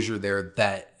some closure there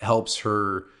that helps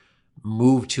her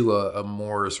move to a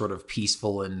more sort of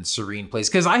peaceful and serene place.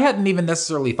 Because I hadn't even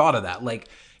necessarily thought of that. Like,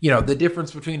 the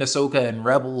difference between Ahsoka in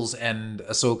Rebels and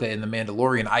Ahsoka in The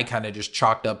Mandalorian, I kind of just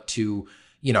chalked up to,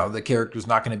 the character's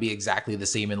not going to be exactly the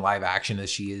same in live action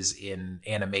as she is in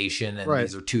animation. And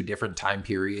These are two different time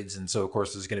periods. And so, of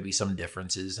course, there's going to be some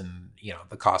differences in,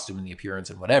 the costume and the appearance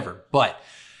and whatever. But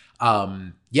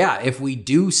if we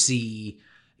do see,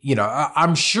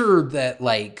 I'm sure that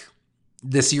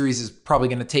the series is probably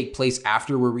going to take place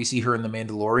after where we see her in The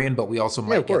Mandalorian, but we also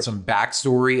might get some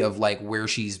backstory of where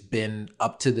she's been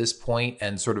up to this point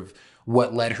and sort of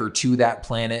what led her to that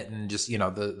planet, and just,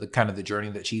 the kind of the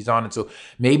journey that she's on. And so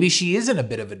maybe she is in a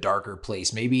bit of a darker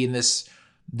place, maybe in this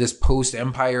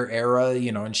post-Empire era,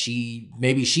 and she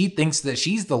thinks that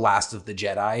she's the last of the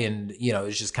Jedi and,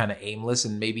 is just kind of aimless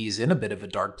and maybe is in a bit of a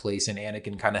dark place, and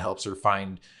Anakin kind of helps her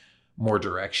find more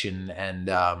direction and,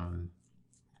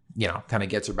 kind of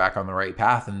gets her back on the right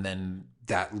path. And then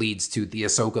that leads to the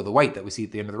Ahsoka the White that we see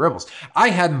at the end of the Rebels. I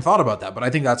hadn't thought about that, but I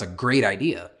think that's a great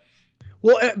idea.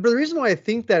 Well, but the reason why I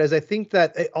think that is I think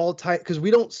that it all ties, because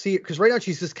we don't see it, because right now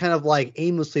she's just kind of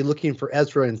aimlessly looking for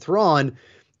Ezra and Thrawn.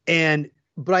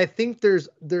 But I think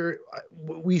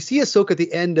we see Ahsoka at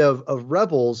the end of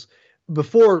Rebels,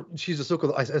 before she's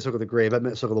Ahsoka the Grey. I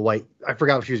meant Ahsoka the White. I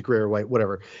forgot if she was gray or white,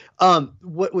 whatever.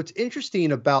 What's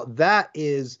interesting about that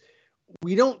is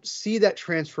we don't see that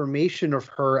transformation of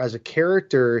her as a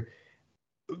character,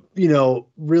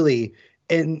 really.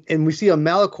 And we see on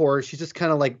Malachor, she's just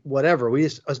kind of like whatever. We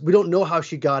don't know how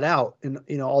she got out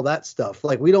and all that stuff.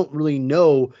 We don't really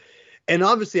know. And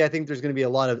obviously, I think there's going to be a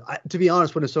lot of, to be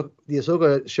honest, when the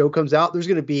Ahsoka show comes out, there's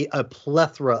going to be a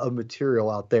plethora of material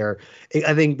out there.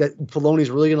 I think that Filoni's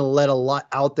really going to let a lot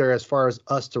out there as far as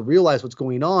us to realize what's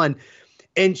going on.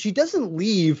 And she doesn't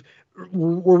leave.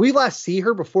 Where we last see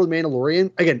her before The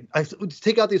Mandalorian, again, I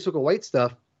take out the Ahsoka White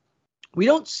stuff, we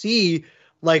don't see,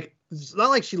 it's not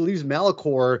like she leaves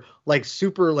Malachor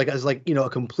super as a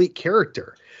complete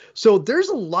character. So there's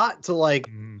a lot to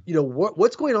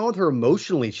what's going on with her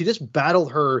emotionally. She just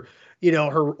battled her,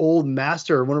 her old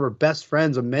master, one of her best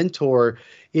friends, a mentor,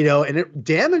 and it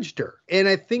damaged her. And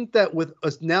I think that with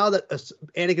us now that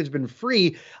Anakin's been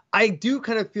free, I do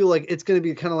kind of feel like it's going to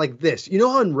be kind of like this.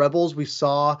 How in Rebels we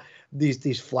saw these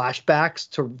flashbacks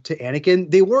to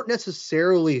Anakin? They weren't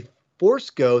necessarily Force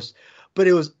ghosts, but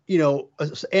it was,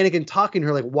 Anakin talking to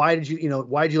her why did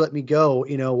you let me go?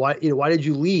 Why did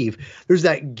you leave? There's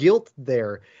that guilt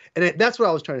there. And that's what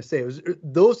I was trying to say. It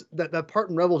was that part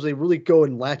in Rebels they really go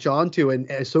and latch onto, and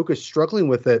Ahsoka's struggling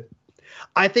with it.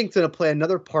 I think it's going to play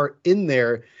another part in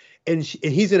there. And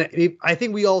he's going to, I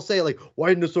think we all say why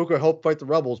didn't Ahsoka help fight the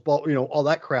rebels? But, all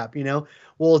that crap,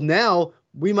 Well, now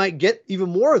we might get even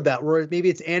more of that, where maybe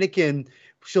it's Anakin.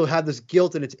 She'll have this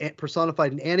guilt and it's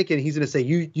personified in Anakin. He's going to say,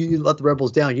 you let the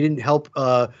rebels down. You didn't help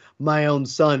my own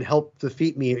son help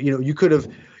defeat me. You could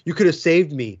have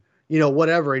saved me,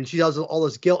 whatever. And she does all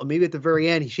this guilt. And maybe at the very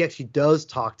end, she actually does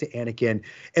talk to Anakin.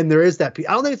 And there is that piece.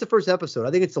 I don't think it's the first episode.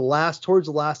 I think it's towards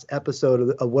the last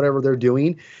episode of whatever they're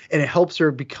doing. And it helps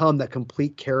her become that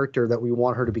complete character that we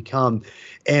want her to become.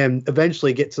 And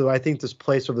eventually get to, I think, this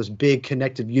place of this big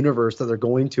connected universe that they're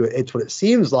going to. It's what it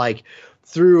seems like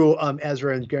through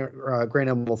Ezra and Grand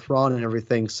Admiral Thrawn and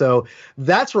everything. So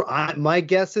that's where my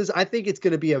guess is. I think it's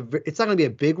going to be it's not going to be a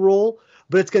big role,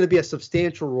 but it's going to be a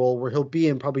substantial role where he'll be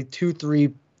in probably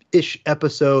 2-3 ish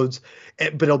episodes,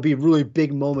 but it'll be really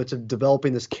big moments of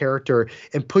developing this character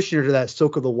and pushing her to that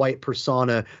Ahsoka the White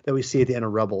persona that we see at the end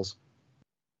of Rebels.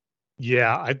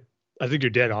 Yeah, I think you're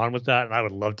dead on with that, and I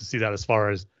would love to see that as far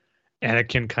as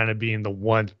Anakin kind of being the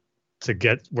one to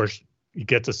get where he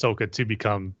gets Ahsoka to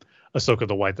become Ahsoka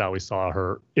the White that we saw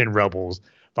her in Rebels,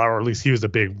 or at least he was a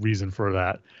big reason for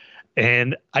that.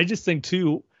 And I just think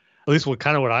too, at least what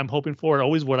I'm hoping for, and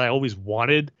always what I always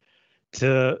wanted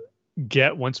to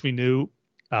get once we knew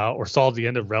or saw the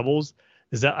end of Rebels,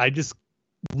 is that I just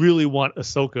really want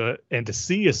Ahsoka and to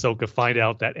see Ahsoka find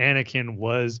out that Anakin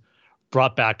was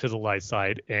brought back to the light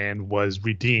side and was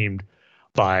redeemed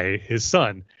by his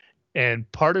son.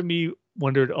 And part of me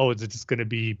wondered, is it just going to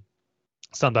be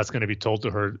something that's going to be told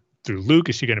to her through Luke?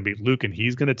 Is she going to be Luke and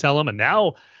he's going to tell him? And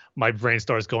now my brain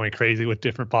starts going crazy with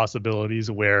different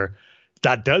possibilities where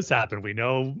that does happen. We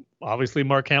know, obviously,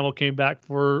 Mark Hamill came back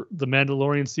for the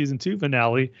Mandalorian season 2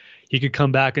 finale. He could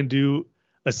come back and do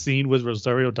a scene with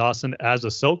Rosario Dawson as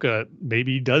Ahsoka.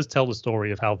 Maybe he does tell the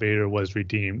story of how Vader was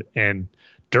redeemed. And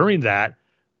during that,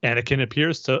 Anakin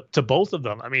appears to both of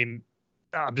them. I mean,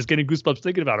 I'm just getting goosebumps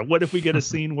thinking about it. What if we get a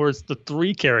scene where it's the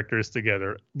 3 characters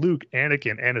together, Luke,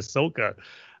 Anakin, and Ahsoka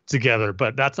together?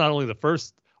 But that's not only the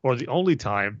first or the only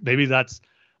time. Maybe that's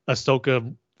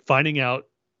Ahsoka finding out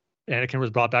Anakin was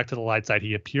brought back to the light side.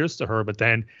 He appears to her, but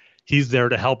then he's there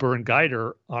to help her and guide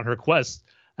her on her quest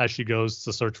as she goes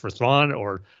to search for Thrawn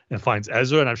and finds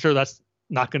Ezra. And I'm sure that's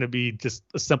not going to be just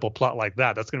a simple plot like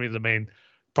that. That's going to be the main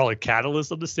probably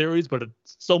catalyst of the series, but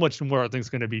it's so much more I think is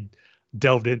going to be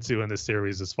delved into in the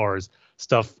series as far as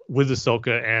stuff with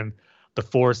Ahsoka and the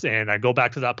Force. And I go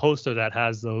back to that poster that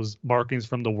has those markings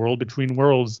from the World Between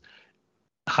Worlds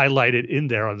highlighted in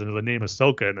there under the name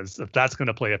Ahsoka, and if that's going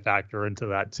to play a factor into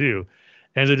that too.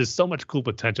 And there is so much cool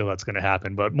potential that's going to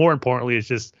happen. But more importantly, it's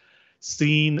just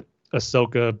seeing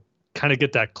Ahsoka kind of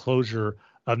get that closure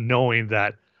of knowing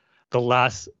that the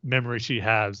last memory she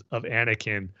has of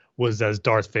Anakin was as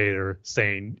Darth Vader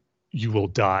saying, "You will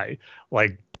die."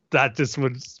 Like, that just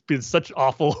would be such an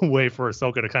awful way for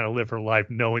Ahsoka to kind of live her life,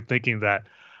 thinking that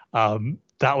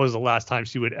that was the last time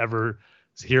she would ever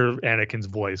hear Anakin's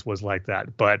voice was like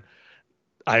that. But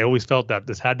I always felt that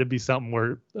this had to be something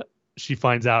where she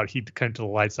finds out he came to the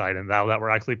light side, and now that we're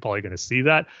actually probably going to see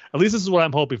that. At least this is what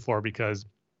I'm hoping for, because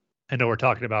I know we're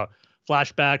talking about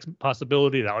flashbacks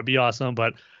possibility. That would be awesome.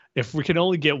 But if we can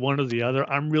only get one or the other,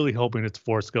 I'm really hoping it's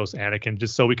Force Ghost Anakin,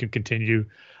 just so we can continue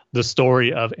the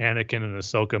story of Anakin and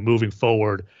Ahsoka moving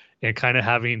forward and kind of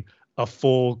having a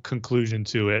full conclusion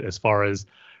to it as far as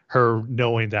her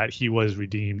knowing that he was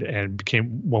redeemed and became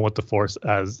one with the Force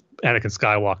as Anakin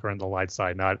Skywalker on the light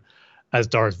side, not as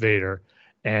Darth Vader,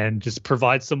 and just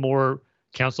provide some more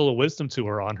counsel of wisdom to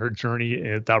her on her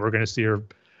journey that we're going to see her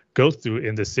go through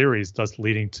in the series, thus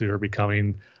leading to her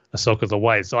becoming Ahsoka the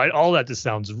White. So all that just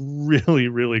sounds really,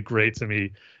 really great to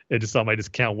me. It's just something I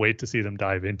just can't wait to see them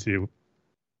dive into.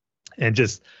 And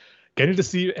just getting to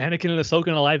see Anakin and Ahsoka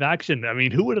in a live action. I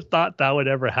mean, who would have thought that would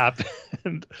ever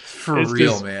happen? For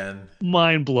real, man.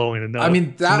 Mind blowing. And I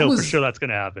mean, that was for sure that's going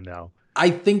to happen now. I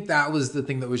think that was the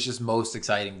thing that was just most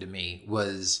exciting to me,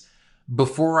 was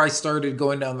before I started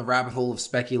going down the rabbit hole of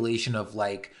speculation of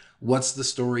like, what's the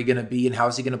story going to be and how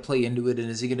is he going to play into it? And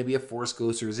is he going to be a Force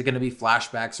ghost or is it going to be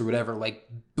flashbacks or whatever? Like,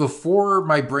 before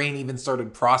my brain even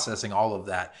started processing all of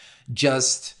that,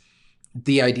 just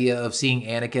the idea of seeing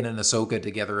Anakin and Ahsoka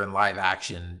together in live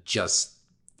action just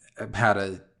had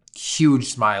a huge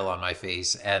smile on my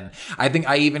face. And I think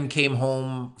I even came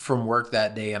home from work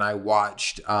that day and I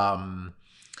watched, I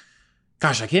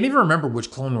can't even remember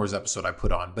which Clone Wars episode I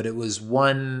put on, but it was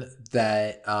one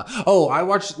that, I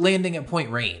watched Landing at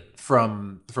Point Rain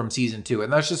from season 2.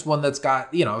 And that's just one that's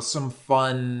got, some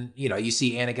fun, you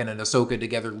see Anakin and Ahsoka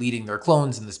together leading their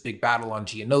clones in this big battle on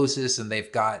Geonosis. And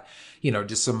they've got,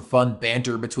 just some fun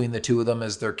banter between the two of them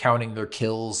as they're counting their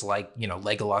kills, like,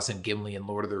 Legolas and Gimli in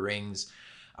Lord of the Rings.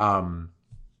 And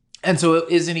so it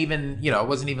isn't even, it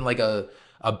wasn't even like a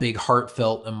big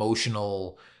heartfelt,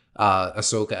 emotional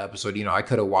Ahsoka episode. I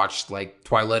could have watched like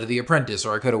Twilight of the Apprentice,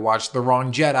 or I could have watched The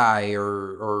Wrong Jedi,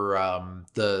 or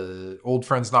the Old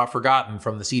Friends Not Forgotten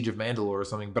from the Siege of Mandalore or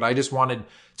something. But I just wanted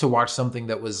to watch something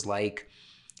that was like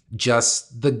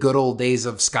just the good old days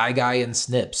of Sky Guy and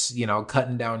Snips,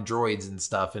 cutting down droids and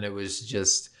stuff. And it was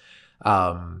just,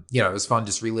 it was fun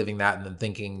just reliving that and then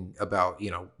thinking about,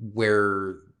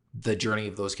 where the journey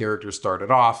of those characters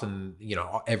started off and,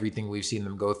 everything we've seen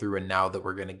them go through. And now that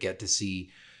we're going to get to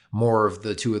see more of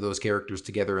the two of those characters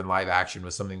together in live action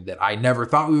was something that I never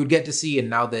thought we would get to see. And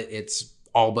now that it's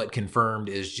all but confirmed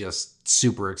is just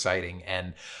super exciting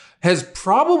and has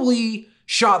probably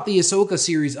shot the Ahsoka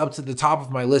series up to the top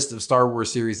of my list of Star Wars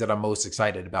series that I'm most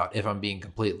excited about, if I'm being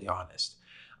completely honest.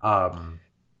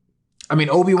 I mean,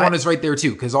 Obi-Wan is right there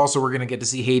too, because also we're going to get to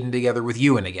see Hayden together with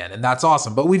Ewan again, and that's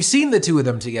awesome. But we've seen the two of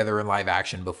them together in live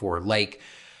action before. Like,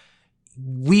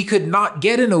 we could not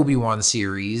get an Obi-Wan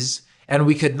series, and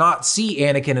we could not see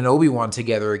Anakin and Obi-Wan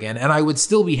together again, and I would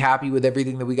still be happy with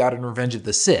everything that we got in Revenge of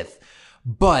the Sith.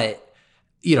 But,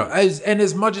 you know,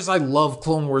 as much as I love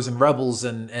Clone Wars and Rebels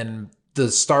and the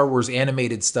Star Wars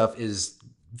animated stuff is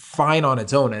fine on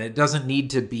its own, and it doesn't need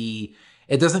to be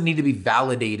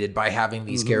validated by having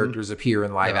these characters appear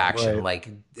in live action. Right. Like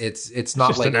it's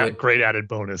not just like a great added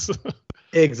bonus.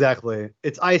 Exactly.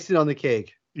 It's icing on the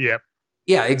cake. Yep.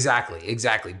 Yeah,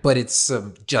 exactly. But it's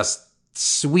just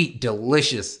sweet,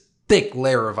 delicious, thick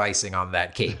layer of icing on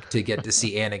that cake to get to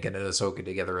see Anakin and Ahsoka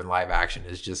together in live action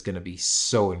is just going to be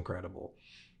so incredible.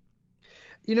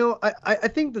 You know, I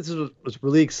think this is what's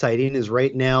really exciting is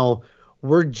right now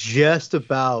we're just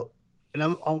about, and I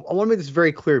want to make this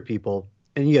very clear, people,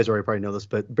 and you guys already probably know this,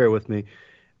 but bear with me.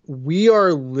 We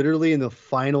are literally in the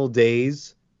final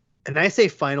days, and I say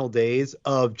final days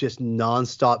of just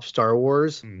nonstop Star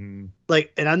Wars. Mm-hmm.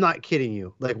 Like, and I'm not kidding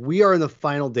you. Like, we are in the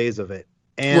final days of it.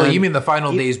 And well, you mean the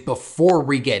final days before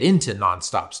we get into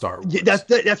nonstop Star Wars? Yeah,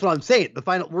 that's what I'm saying.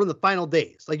 We're in the final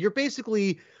days. Like, you're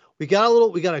basically, we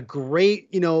got a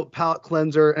great, you know, palate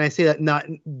cleanser, and I say that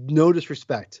no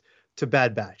disrespect to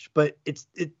Bad Batch, but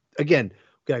again,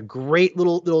 we got a great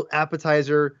little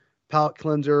appetizer palate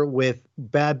cleanser with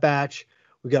Bad Batch.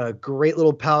 We got a great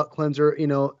little palate cleanser, you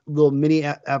know, little mini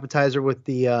appetizer with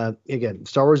the again,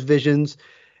 Star Wars Visions.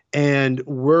 And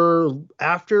we're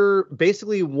after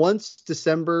basically once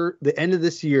December, the end of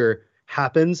this year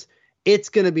happens, it's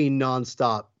going to be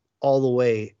nonstop all the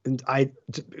way. And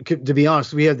to be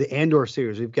honest, we have the Andor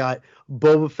series. We've got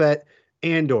Boba Fett,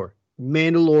 Andor,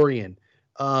 Mandalorian.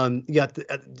 You got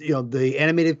the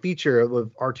animated feature of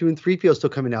R2 and 3PO still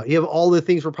coming out. You have all the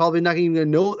things we're probably not even going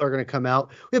to know are going to come out.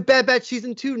 We have Bad Batch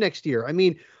season 2 next year. I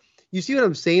mean, you see what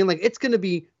I'm saying? Like, it's going to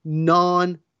be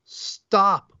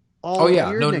non-stop all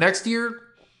year. No, next year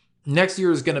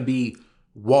is going to be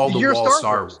wall-to-wall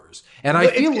Star Wars. And I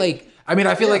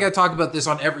feel like I talk about this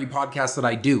on every podcast that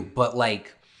I do, but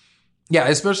like, yeah,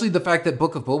 especially the fact that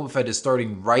Book of Boba Fett is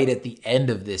starting right at the end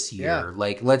of this year. Yeah.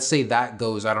 Like, let's say that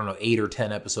goes, I don't know, 8 or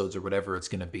 10 episodes or whatever it's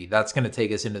going to be. That's going to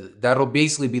take us into that'll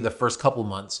basically be the first couple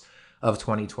months of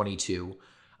 2022.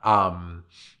 And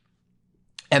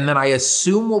then I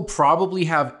assume we'll probably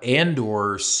have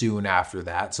Andor soon after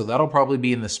that. So that'll probably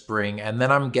be in the spring. And then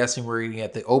I'm guessing we're going to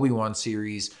get the Obi-Wan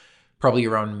series probably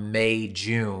around May,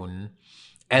 June.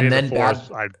 And then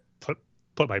I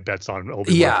put my bets on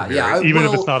Obi-Wan. Even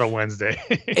if it's not a Wednesday.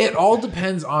 It all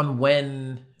depends on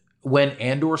when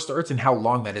Andor starts and how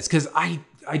long that is. Because I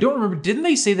don't remember. Didn't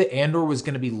they say that Andor was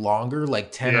going to be longer,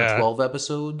 like 10 or 12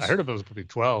 episodes? I heard it was probably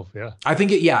 12. Yeah. I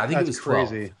think it was 12.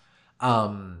 Crazy.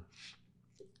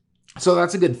 So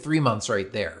that's a good 3 months right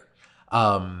there.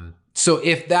 So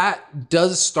if that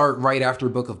does start right after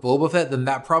Book of Boba Fett, then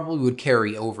that probably would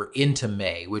carry over into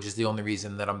May, which is the only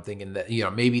reason that I'm thinking that, you know,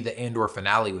 maybe the Andor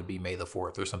finale would be May the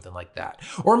 4th or something like that.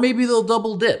 Or maybe they'll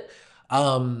double dip.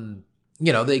 You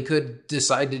know, they could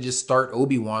decide to just start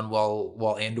Obi-Wan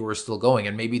while Andor is still going,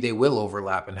 and maybe they will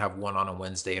overlap and have one on a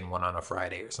Wednesday and one on a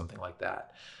Friday or something like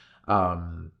that.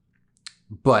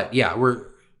 But yeah,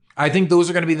 I think those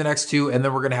are going to be the next two, and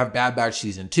then we're going to have Bad Batch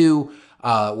season 2.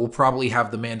 We'll probably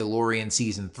have The Mandalorian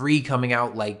season 3 coming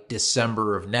out like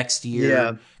December of next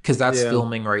year, because that's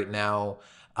filming right now.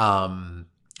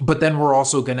 But then we're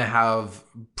also going to have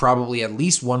probably at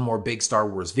least one more big Star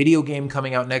Wars video game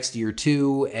coming out next year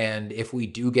too. And if we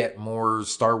do get more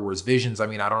Star Wars Visions, I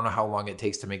mean, I don't know how long it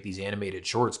takes to make these animated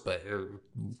shorts, but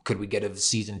could we get a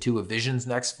season 2 of Visions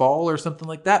next fall or something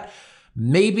like that?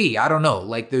 Maybe. I don't know.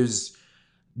 Like,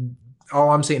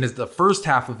 all I'm saying is the first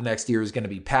half of next year is going to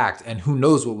be packed, and who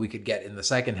knows what we could get in the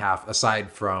second half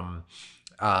aside from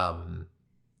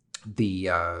the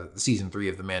season 3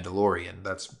 of The Mandalorian.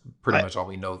 That's pretty much all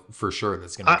we know for sure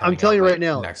that's going to be I'm telling you right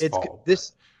now, next it's fall.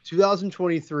 This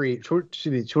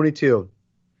 2022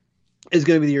 is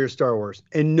going to be the year of Star Wars,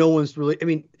 and no one's really, I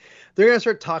mean, they're going to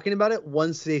start talking about it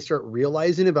once they start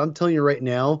realizing it, but I'm telling you right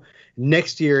now,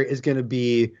 next year is going to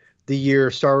be the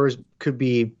year Star Wars could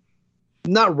be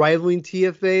not rivaling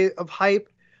TFA of hype,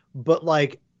 but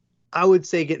like I would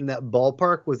say getting that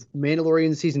ballpark with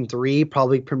Mandalorian season 3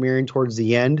 probably premiering towards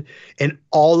the end, and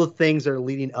all the things that are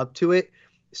leading up to it.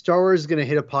 Star Wars is going to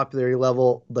hit a popularity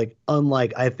level like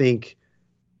unlike I think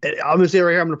I'm gonna say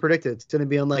right here, I'm gonna predict it. It's gonna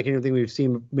be unlike anything we've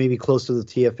seen, maybe close to the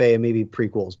TFA and maybe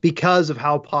prequels, because of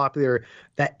how popular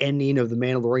that ending of The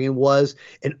Mandalorian was,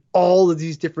 and all of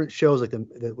these different shows like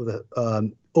the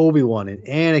Obi-Wan and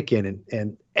Anakin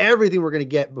and everything we're gonna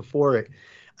get before it.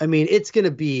 I mean, it's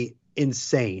gonna be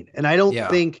insane, and I don't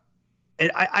think,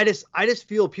 and I just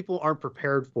feel people aren't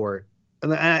prepared for it.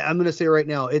 And I'm going to say right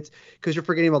now, it's because you're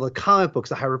forgetting about the comic books,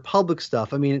 the High Republic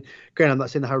stuff. I mean, granted, I'm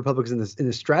not saying the High Republic is in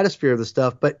the stratosphere of the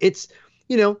stuff, but it's,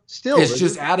 still. It's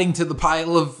just adding to the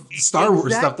pile of Star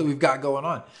Wars stuff that we've got going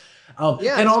on.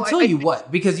 And I'll tell you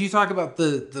what, because you talk about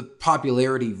the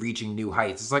popularity reaching new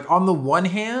heights. It's like, on the one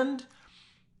hand,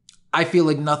 I feel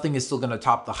like nothing is still going to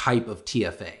top the hype of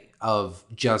TFA, of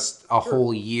just a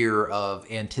whole year of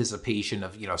anticipation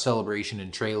of, celebration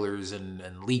and trailers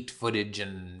and leaked footage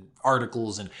and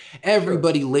articles and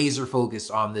everybody laser focused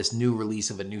on this new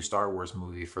release of a new Star Wars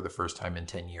movie for the first time in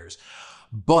 10 years.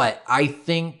 But I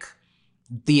think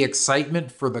the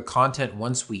excitement for the content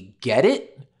once we get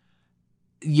it,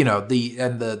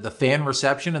 the fan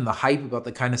reception and the hype about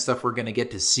the kind of stuff we're going to get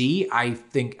to see, I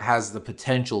think has the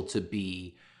potential to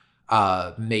be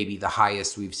maybe the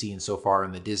highest we've seen so far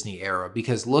in the Disney era.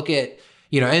 Because look at,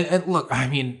 and look, I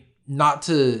mean, not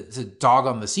to dog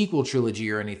on the sequel trilogy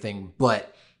or anything, but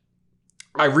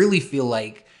I really feel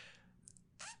like,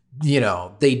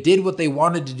 they did what they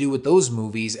wanted to do with those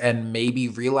movies and maybe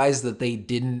realized that they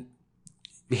didn't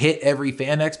hit every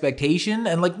fan expectation.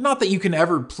 And like, not that you can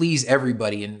ever please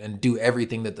everybody and do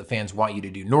everything that the fans want you to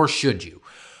do, nor should you,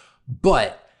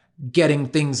 but getting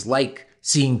things like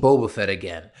seeing Boba Fett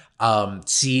again,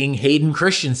 seeing Hayden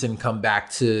Christensen come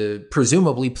back to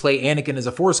presumably play Anakin as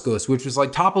a Force ghost, which was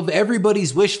like top of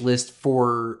everybody's wish list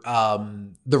for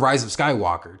The Rise of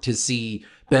Skywalker, to see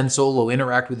Ben Solo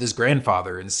interact with his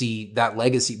grandfather and see that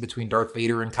legacy between Darth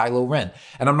Vader and Kylo Ren.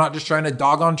 And I'm not just trying to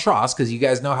dog on Tross, because you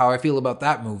guys know how I feel about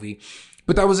that movie,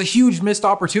 but that was a huge missed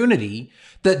opportunity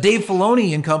that Dave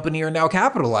Filoni and company are now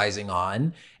capitalizing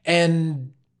on,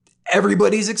 and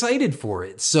everybody's excited for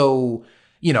it. So,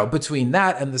 between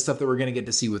that and the stuff that we're going to get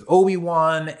to see with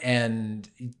Obi-Wan and,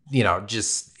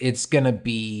 just, it's going to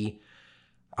be,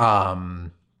 a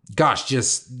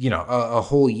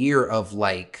whole year of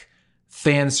like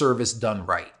fan service done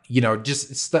right.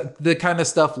 Just the kind of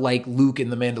stuff like Luke in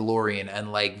The Mandalorian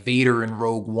and like Vader in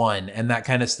Rogue One and that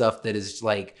kind of stuff that is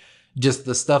like just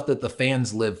the stuff that the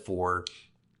fans live for,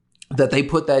 that they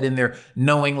put that in there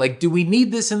knowing like, do we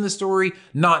need this in the story?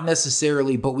 Not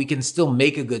necessarily, but we can still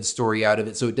make a good story out of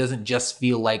it. So it doesn't just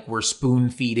feel like we're spoon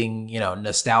feeding,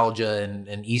 nostalgia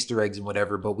and Easter eggs and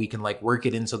whatever, but we can like work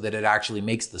it in so that it actually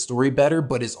makes the story better,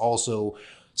 but is also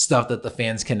stuff that the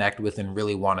fans connect with and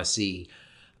really want to see.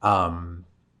 And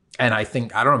I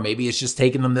think, I don't know, maybe it's just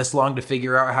taken them this long to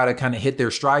figure out how to kind of hit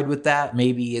their stride with that.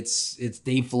 Maybe it's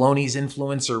Dave Filoni's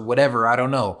influence or whatever. I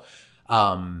don't know.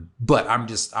 But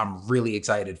I'm really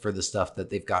excited for the stuff that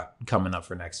they've got coming up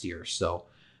for next year. So,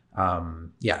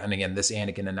 and again, this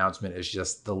Anakin announcement is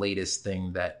just the latest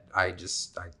thing that I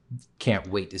can't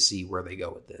wait to see where they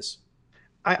go with this.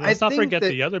 Let's not forget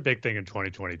the other big thing in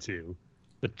 2022,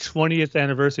 the 20th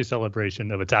anniversary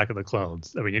celebration of Attack of the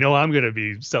Clones. I mean, I'm going to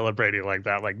be celebrating like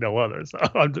that, like no other. So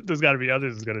there's got to be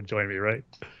others who's going to join me, right?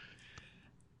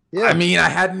 Yeah. I mean, I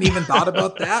hadn't even thought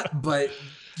about that, but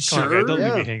sure. On, don't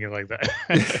leave me hanging like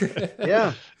that.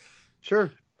 Yeah,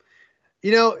 sure.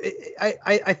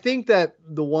 I think that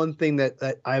the one thing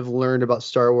that I've learned about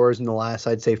Star Wars in the last,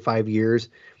 I'd say 5 years,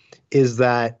 is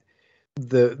that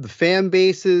the fan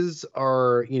bases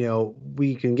are,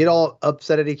 we can get all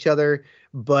upset at each other,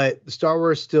 but Star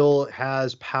Wars still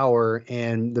has power.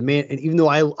 And and even though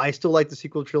I still like the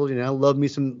sequel trilogy and I love me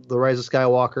some The Rise of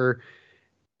Skywalker,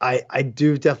 I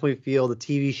do definitely feel the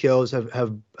TV shows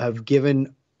have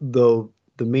given the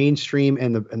mainstream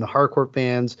and the hardcore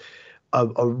fans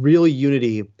a real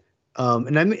unity.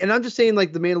 And I'm just saying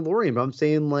like The Mandalorian, but I'm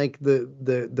saying like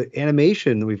the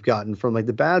animation we've gotten from like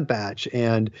the Bad Batch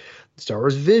and Star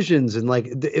Wars Visions, and like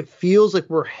it feels like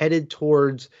we're headed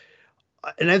towards.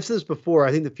 And I've said this before,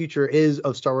 I think the future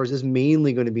of Star Wars is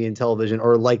mainly going to be in television,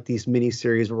 or like these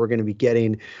miniseries where we're going to be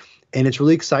getting, and it's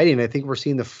really exciting. I think we're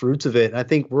seeing the fruits of it. I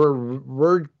think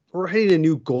we're hitting a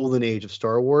new golden age of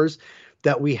Star Wars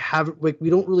that we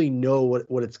don't really know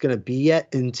what it's going to be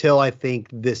yet until I think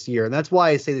this year. And that's why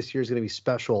I say this year is going to be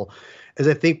special, is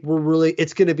I think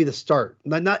it's going to be the start.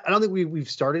 I don't think we've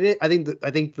started it. I think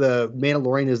the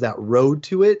Mandalorian is that road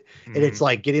to it. Mm-hmm. And it's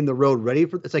like getting the road ready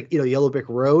it's like, Yellow Brick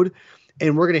Road,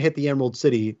 and we're going to hit the Emerald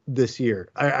City this year.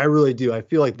 I really do. I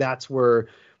feel like that's where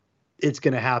it's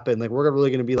going to happen. Like we're really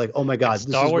going to be like, oh my God, it's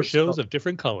Star Wars shows of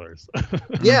different colors.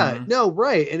 Yeah, no,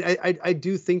 right. And I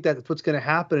do think that's what's going to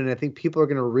happen. And I think people are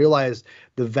going to realize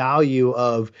the value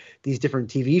of these different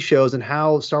TV shows and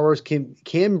how Star Wars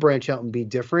can branch out and be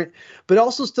different, but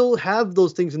also still have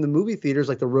those things in the movie theaters,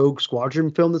 like the Rogue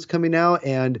Squadron film that's coming out.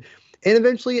 And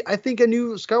eventually, I think a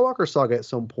new Skywalker saga at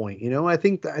some point.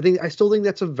 I still think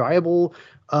that's a viable,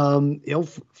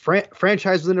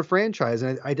 franchise within a franchise,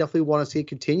 and I definitely want to see it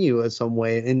continue in some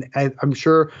way. And I'm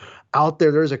sure out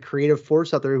there's a creative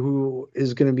force out there who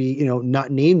is going to be, not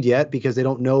named yet because they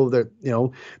don't know that,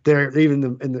 they're even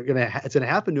and it's going to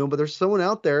happen to them. But there's someone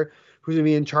out there who's going to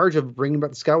be in charge of bringing back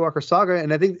the Skywalker saga,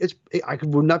 and I think I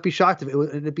would not be shocked if it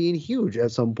ended up being huge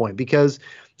at some point because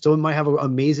someone might have an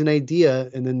amazing idea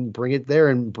and then bring it there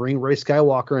and bring Rey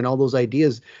Skywalker and all those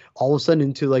ideas all of a sudden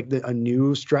into like a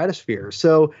new stratosphere.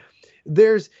 So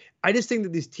I just think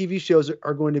that these TV shows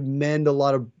are going to mend a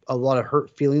lot of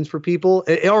hurt feelings for people.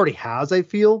 It already has, I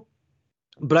feel,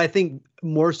 but I think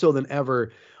more so than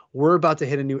ever, we're about to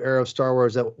hit a new era of Star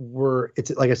Wars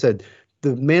it's like I said,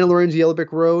 the Mandalorian's Yellow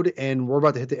Brick Road, and we're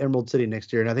about to hit the Emerald City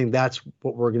next year. And I think that's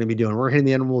what we're going to be doing. We're hitting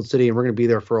the Emerald City and we're going to be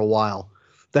there for a while.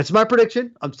 That's my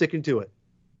prediction. I'm sticking to it.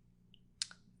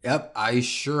 Yep, I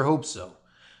sure hope so.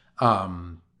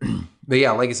 But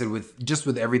yeah, like I said,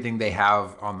 with everything they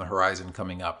have on the horizon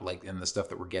coming up, like and the stuff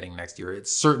that we're getting next year, it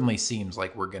certainly seems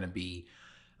like we're going to be,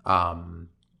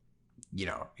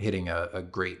 hitting a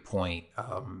great point,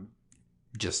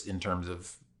 just in terms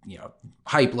of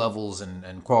hype levels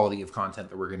and quality of content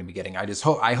that we're going to be getting.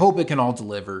 I hope it can all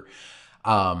deliver.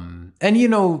 And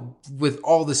with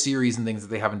all the series and things that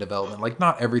they have in development, like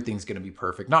not everything's going to be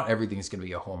perfect. Not everything's going to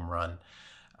be a home run.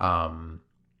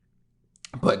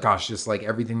 But gosh, just like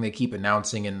everything they keep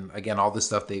announcing, and again, all the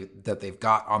stuff that they've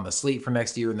got on the slate for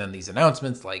next year, and then these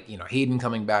announcements, like Hayden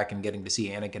coming back and getting to see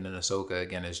Anakin and Ahsoka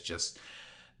again, is just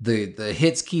the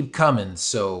hits keep coming.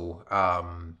 So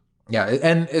yeah,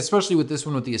 and especially with this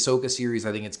one, with the Ahsoka series,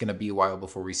 I think it's going to be a while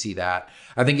before we see that.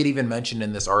 I think it even mentioned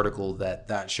in this article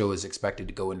that show is expected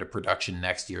to go into production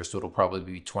next year, so it'll probably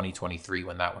be 2023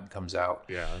 when that one comes out.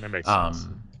 Yeah, that makes sense.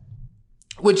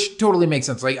 Which totally makes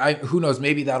sense. Like, who knows?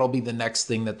 Maybe that'll be the next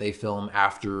thing that they film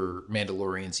after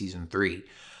Mandalorian season 3.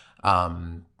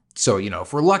 So,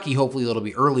 if we're lucky, hopefully it'll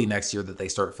be early next year that they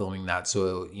start filming that.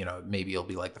 So, maybe it'll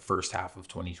be like the first half of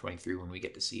 2023 when we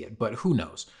get to see it. But who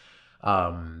knows?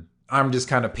 I'm just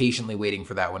kind of patiently waiting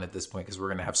for that one at this point because we're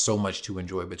going to have so much to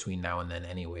enjoy between now and then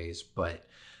anyways. But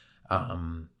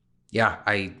yeah,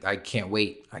 I can't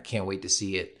wait. I can't wait to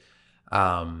see it.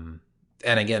 And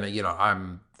again,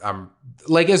 I'm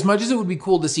like, as much as it would be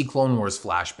cool to see Clone Wars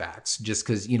flashbacks, just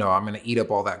because, I'm going to eat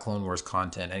up all that Clone Wars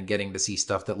content, and getting to see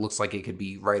stuff that looks like it could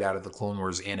be right out of the Clone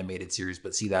Wars animated series,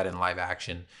 but see that in live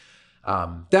action.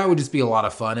 That would just be a lot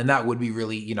of fun. And that would be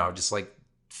really, just like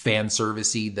fan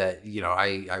servicey that,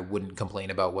 I wouldn't complain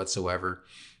about whatsoever.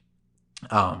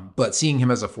 But seeing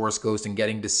him as a Force ghost and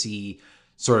getting to see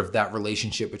sort of that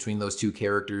relationship between those two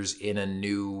characters in a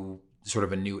new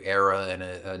era and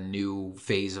a new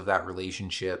phase of that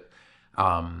relationship,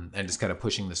 and just kind of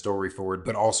pushing the story forward,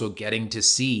 but also getting to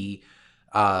see,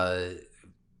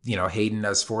 Hayden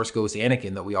as Force Ghost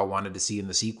Anakin that we all wanted to see in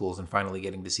the sequels, and finally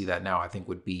getting to see that now, I think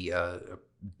would be a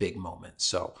big moment.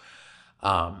 So,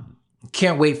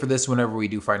 can't wait for this whenever we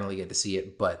do finally get to see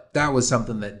it. But that was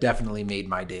something that definitely made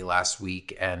my day last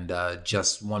week, and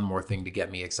just one more thing to get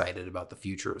me excited about the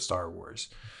future of Star Wars.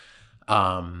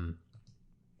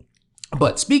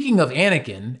 But speaking of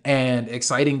Anakin and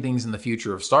exciting things in the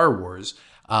future of Star Wars,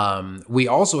 we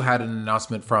also had an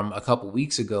announcement from a couple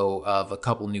weeks ago of a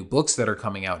couple new books that are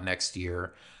coming out next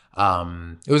year.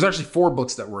 It was actually 4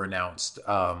 books that were announced,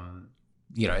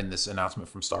 in this announcement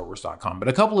from StarWars.com. But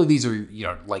a couple of these are,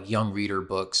 like young reader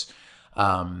books.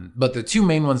 But the 2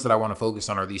 main ones that I want to focus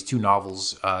on are these 2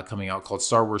 novels coming out called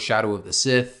Star Wars Shadow of the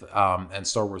Sith and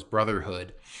Star Wars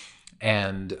Brotherhood.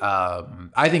 And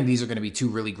I think these are going to be 2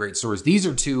 really great stories. These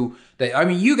are 2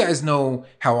 that, you guys know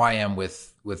how I am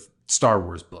with Star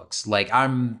Wars books. Like,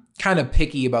 I'm kind of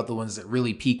picky about the ones that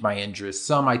really pique my interest.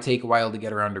 Some I take a while to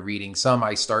get around to reading. Some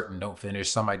I start and don't finish.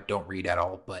 Some I don't read at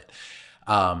all. But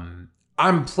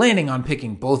I'm planning on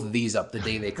picking both of these up the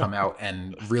day they come out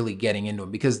and really getting into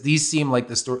them, because these seem like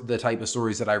the type of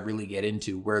stories that I really get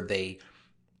into, where they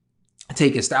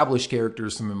take established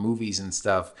characters from the movies and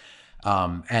stuff,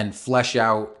 and flesh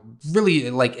out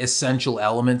really like essential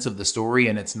elements of the story.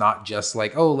 And it's not just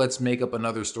like, oh, let's make up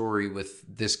another story with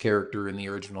this character in the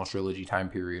original trilogy time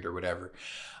period or whatever.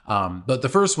 But the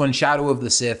first one, Shadow of the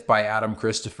Sith by Adam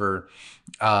Christopher,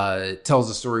 tells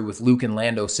a story with Luke and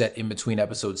Lando set in between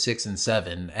episodes 6 and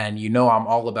 7. And you know I'm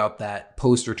all about that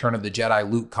post Return of the Jedi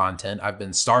Luke content. I've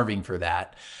been starving for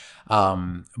that.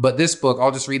 But this book,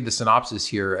 I'll just read the synopsis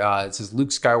here. It says Luke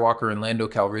Skywalker and Lando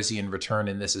Calrissian return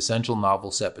in this essential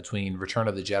novel set between Return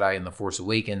of the Jedi and The Force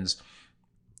Awakens.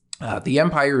 The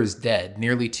Empire is dead.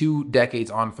 Nearly 2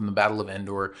 decades on from the Battle of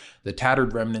Endor, the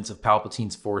tattered remnants of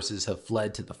Palpatine's forces have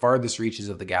fled to the farthest reaches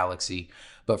of the galaxy.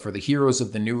 But for the heroes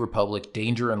of the New Republic,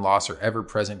 danger and loss are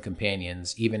ever-present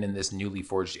companions, even in this newly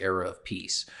forged era of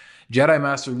peace. Jedi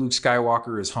Master Luke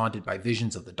Skywalker is haunted by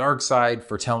visions of the dark side,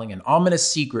 foretelling an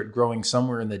ominous secret growing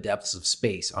somewhere in the depths of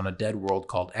space on a dead world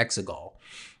called Exegol.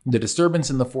 The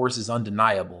disturbance in the Force is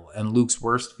undeniable, and Luke's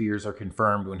worst fears are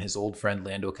confirmed when his old friend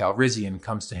Lando Calrissian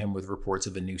comes to him with reports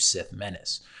of a new Sith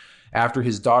menace. After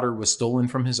his daughter was stolen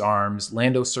from his arms,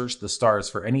 Lando searched the stars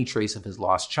for any trace of his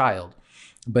lost child.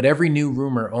 But every new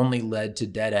rumor only led to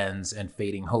dead ends and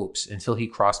fading hopes until he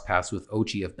crossed paths with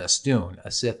Ochi of Bestoon,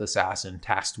 a Sith assassin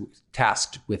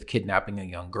tasked with kidnapping a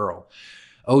young girl.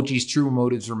 Ochi's true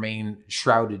motives remain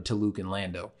shrouded to Luke and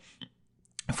Lando.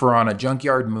 For on a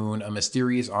junkyard moon, a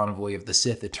mysterious envoy of the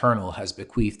Sith Eternal has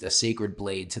bequeathed a sacred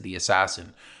blade to the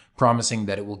assassin, promising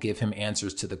that it will give him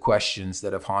answers to the questions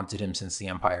that have haunted him since the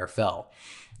Empire fell.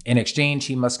 In exchange,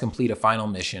 he must complete a final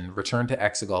mission, return to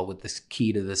Exegol with the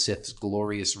key to the Sith's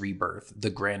glorious rebirth, the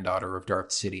granddaughter of Darth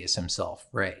Sidious himself,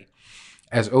 Rey.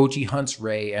 As Ochi hunts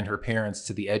Rey and her parents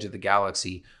to the edge of the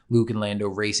galaxy, Luke and Lando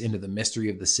race into the mystery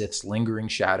of the Sith's lingering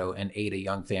shadow and aid a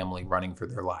young family running for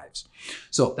their lives.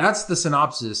 So that's the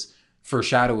synopsis for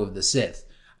Shadow of the Sith.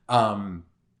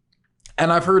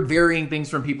 And I've heard varying things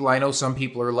from people. I know some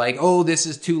people are like, oh, this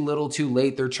is too little, too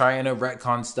late. They're trying to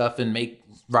retcon stuff and make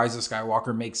Rise of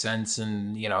Skywalker make sense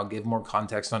and, you know, give more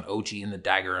context on Ochi and the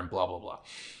dagger and blah, blah, blah.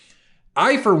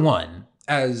 I, for one,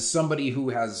 as somebody who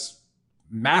has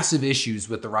massive issues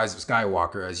with the Rise of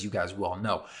Skywalker, as you guys well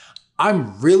know,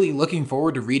 I'm really looking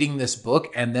forward to reading this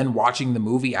book and then watching the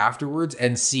movie afterwards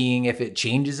and seeing if it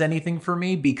changes anything for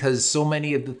me, because so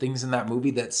many of the things in that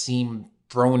movie that seem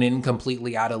thrown in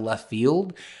completely out of left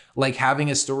field, like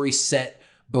having a story set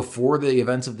before the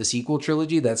events of the sequel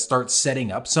trilogy that starts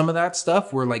setting up some of that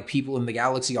stuff where like people in the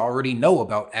galaxy already know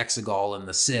about Exegol and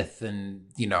the Sith and,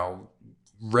 you know,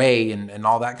 Rey and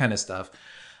all that kind of stuff.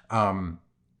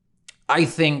 I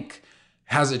think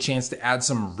has a chance to add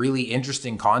some really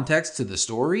interesting context to the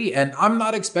story. And I'm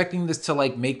not expecting this to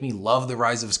like make me love The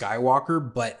Rise of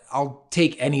Skywalker, but I'll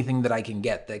take anything that I can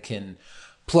get that can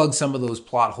plug some of those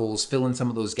plot holes, fill in some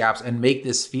of those gaps, and make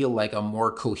this feel like a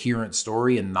more coherent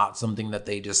story and not something that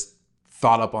they just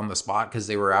thought up on the spot because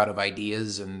they were out of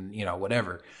ideas and, you know,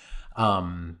 whatever.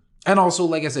 And also,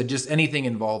 like I said, just anything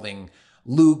involving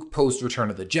Luke post Return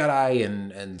of the Jedi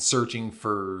and searching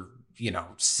for, you know,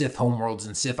 Sith homeworlds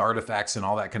and Sith artifacts and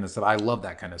all that kind of stuff. I love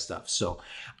that kind of stuff. So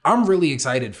I'm really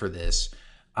excited for this.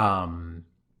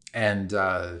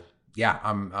 Yeah,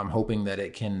 I'm hoping that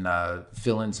it can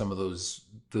fill in some of those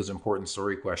important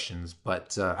story questions.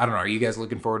 But I don't know. Are you guys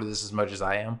looking forward to this as much as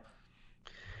I am?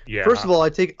 Yeah. First of all, I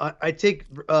take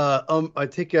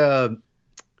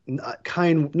not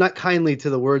kindly to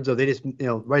the words of they just, you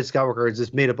know, Rise of Skywalker is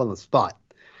just made up on the spot.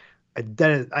 I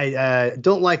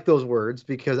don't like those words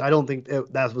because I don't think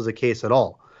that was the case at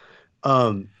all.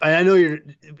 I know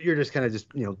you're just kind of just,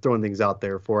 you know, throwing things out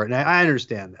there for it, and I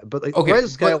understand that. But like, okay,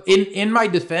 Rise of Skywalker, but in my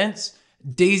defense,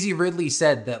 Daisy Ridley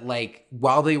said that like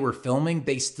while they were filming,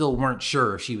 they still weren't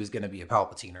sure if she was going to be a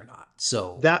Palpatine or not.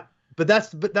 So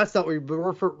that's not what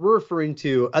we're referring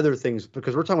to other things,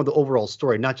 because we're talking about the overall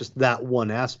story, not just that one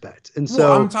aspect. And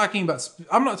so I'm not talking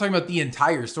about the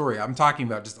entire story. I'm talking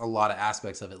about just a lot of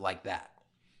aspects of it like that.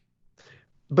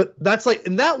 But that's like,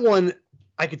 in that one,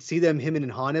 I could see them hemming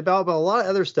and hawing about, but a lot of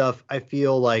other stuff I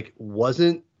feel like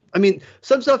wasn't. I mean,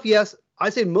 some stuff, yes. I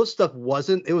say most stuff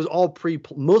wasn't. It was all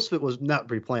most of it was not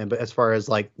pre-planned, but as far as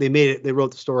like they made it, they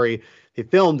wrote the story, they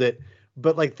filmed it.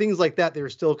 But like things like that, they were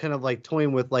still kind of like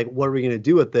toying with like, what are we going to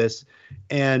do with this?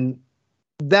 And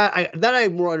that I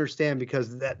more understand,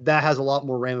 because that has a lot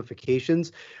more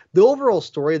ramifications. The overall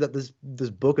story that this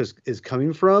book is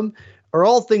coming from are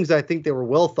all things that I think they were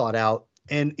well thought out.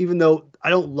 And even though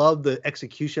I don't love the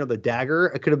execution of the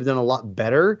dagger, it could have been done a lot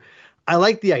better. I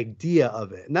like the idea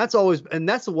of it. And that's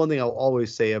the one thing I'll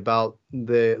always say about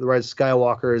the Rise of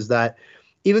Skywalker is that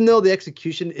even though the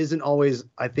execution isn't always,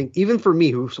 I think, even for me,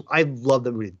 who I love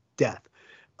that movie to death,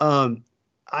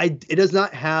 it does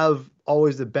not have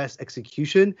always the best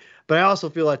execution, but I also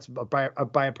feel that's a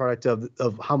byproduct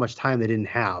of how much time they didn't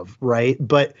have, right?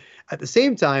 But at the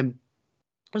same time,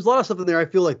 there's a lot of stuff in there I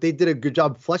feel like they did a good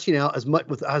job fleshing out as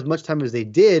much time as they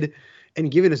did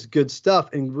and giving us good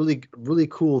stuff and really, really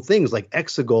cool things like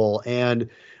Exegol. And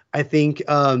I think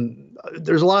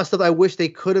there's a lot of stuff I wish they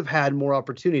could have had more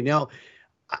opportunity. Now,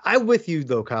 I'm with you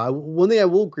though, Kyle. One thing I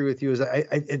will agree with you is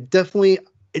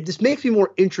it just makes me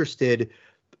more interested,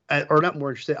 or not more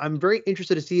interested. I'm very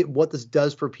interested to see what this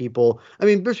does for people. I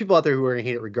mean, there's people out there who are going to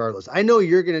hate it regardless. I know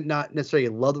you're going to not necessarily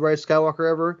love The Rise of Skywalker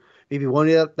ever. Maybe one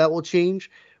day that will change.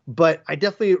 But I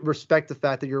definitely respect the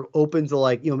fact that you're open to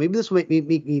like, maybe this will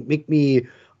make me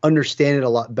understand it a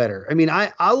lot better. I mean,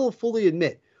 I will fully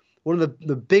admit one of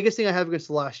the biggest thing I have against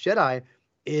The Last Jedi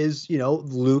is,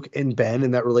 Luke and Ben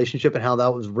and that relationship and how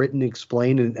that was written and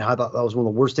explained and how that was one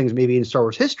of the worst things maybe in Star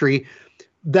Wars history.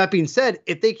 That being said,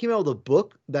 if they came out with a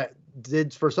book that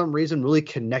did for some reason really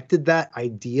connected that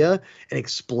idea and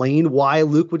explained why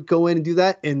Luke would go in and do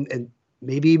that and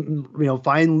maybe,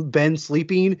 find Ben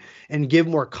sleeping and give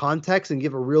more context and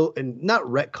give a real, and not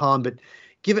retcon, but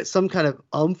give it some kind of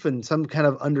oomph and some kind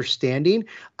of understanding,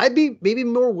 I'd be maybe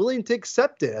more willing to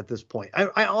accept it at this point.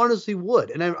 I honestly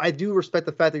would. And I do respect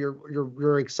the fact that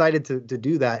you're excited to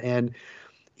do that. And,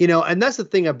 and that's the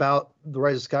thing about The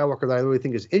Rise of Skywalker that I really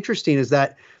think is interesting is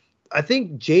that I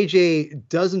think JJ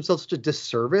does himself such a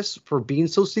disservice for being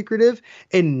so secretive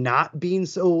and not being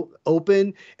so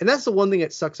open. And that's the one thing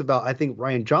that sucks about, I think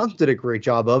Rian Johnson did a great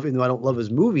job of, even though I don't love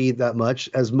his movie that much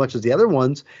as the other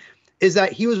ones, is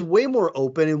that he was way more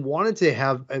open and wanted to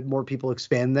have more people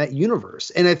expand that universe.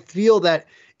 And I feel that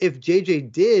if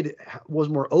JJ was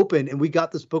more open and we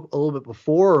got this book a little bit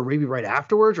before or maybe right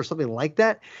afterwards or something like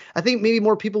that, I think maybe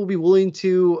more people will be willing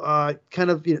to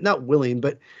not willing,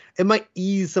 but it might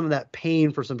ease some of that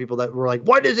pain for some people that were like,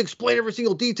 why does it explain every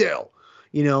single detail?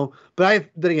 But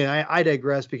then again, I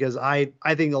digress because I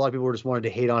think a lot of people just wanted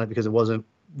to hate on it because it wasn't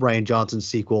Rian Johnson's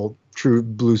sequel, true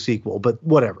blue sequel, but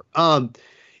whatever.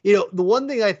 The one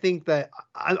thing I think that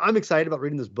I'm excited about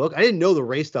reading this book, I didn't know the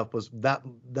Rey stuff was that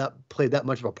played that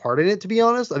much of a part in it, to be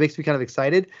honest. That makes me kind of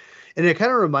excited. And it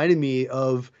kind of reminded me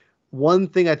of one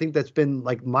thing I think that's been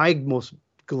like my most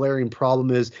glaring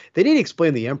problem is they didn't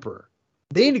explain the Emperor.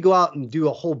 They need to go out and do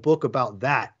a whole book about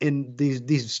that. And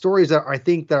these stories that I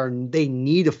think they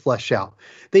need to flesh out.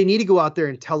 They need to go out there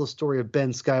and tell the story of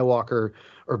Ben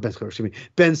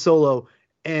Solo,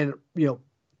 and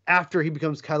after he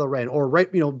becomes Kylo Ren, or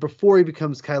before he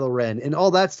becomes Kylo Ren, and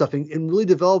all that stuff, and really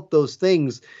develop those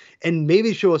things, and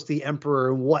maybe show us the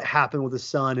Emperor and what happened with his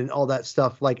son and all that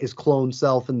stuff, like his clone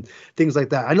self and things like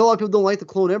that. I know a lot of people don't like the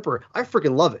clone Emperor. I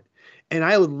freaking love it. And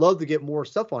I would love to get more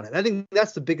stuff on it. I think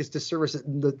that's the biggest disservice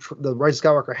that the Rise of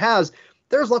Skywalker has.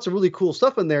 There's lots of really cool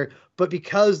stuff in there, but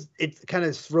because it kind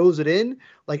of throws it in,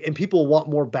 and people want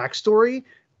more backstory,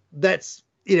 that's,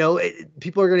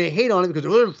 people are going to hate on it because they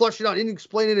didn't flesh it out, didn't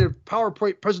explain it in a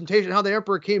PowerPoint presentation how the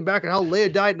Emperor came back and how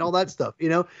Leia died and all that stuff,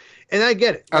 And I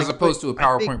get it. As opposed to a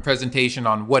PowerPoint presentation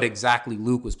on what exactly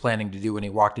Luke was planning to do when he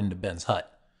walked into Ben's hut.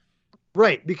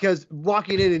 Right, because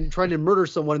walking in and trying to murder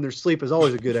someone in their sleep is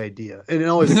always a good idea, and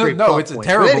always a great no, it's a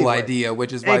terrible idea,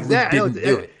 which is why Luke didn't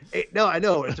do it. No, I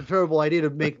know it's a terrible idea to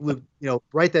make Luke,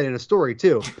 write that in a story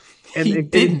too,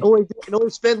 and only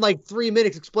spend like 3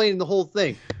 minutes explaining the whole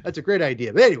thing. That's a great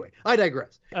idea, but anyway, I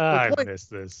digress. I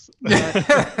missed this.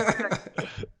 My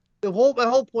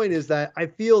whole point is that I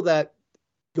feel that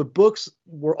the books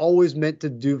were always meant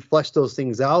to flesh those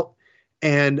things out.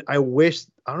 And I don't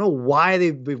know why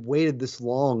they've waited this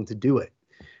long to do it.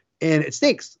 And it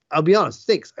stinks. I'll be honest, it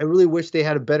stinks. I really wish they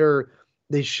had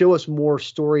they show us more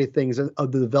story things of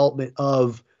the development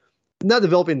of, not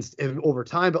developing over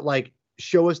time, but like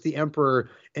show us the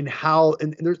Emperor and how,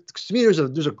 and there's, to me, there's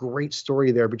a great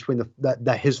story there between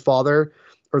that his father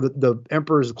or the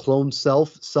Emperor's clone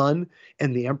son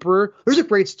and the Emperor. There's a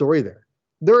great story there.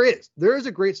 There is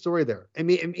a great story there.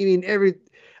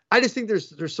 I just think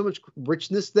there's so much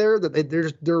richness there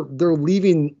that they're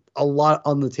leaving a lot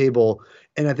on the table,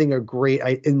 and I think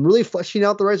and really fleshing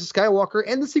out the Rise of Skywalker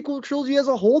and the sequel trilogy as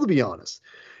a whole, to be honest.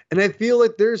 And I feel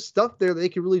like there's stuff there that they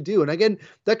can really do. And again,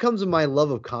 that comes with my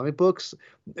love of comic books.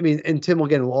 I mean, and Tim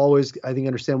again will always, I think,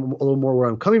 understand a little more where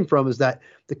I'm coming from, is that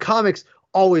the comics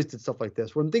always did stuff like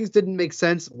this when things didn't make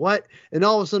sense. And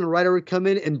all of a sudden a writer would come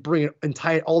in and bring it and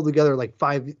tie it all together like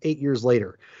 5-8 years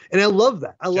later. And I love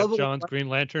that. I love John's Green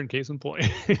Lantern, case in point.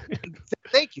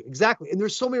 Thank you. Exactly. And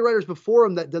there's so many writers before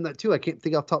him that done that too. I can't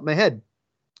think off the top of my head,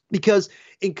 because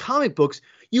in comic books,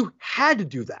 you had to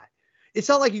do that. it's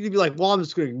not like you could be like, well, I'm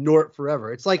just going to ignore it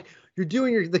forever. It's like you're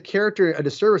doing the character a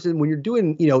disservice. And when you're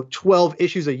doing, 12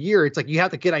 issues a year, it's like you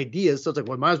have to get ideas. So it's like,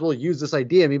 well, I might as well use this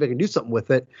idea. Maybe I can do something with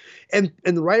it. And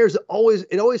the writers it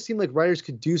always seemed like writers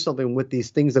could do something with these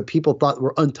things that people thought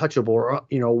were untouchable or,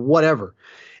 whatever.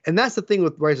 And that's the thing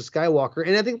with Rise of Skywalker.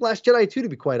 And I think Last Jedi too, to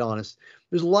be quite honest.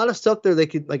 There's a lot of stuff there they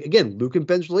could, like, again, Luke and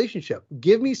Ben's relationship.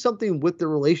 Give me something with the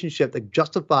relationship that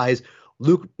justifies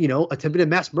Luke, attempting to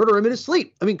mass murder him in his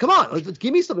sleep. I mean, come on, let's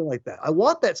give me something like that. I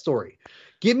want that story.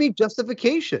 Give me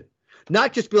justification,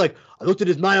 not just be like, I looked at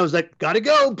his mind, I was like, gotta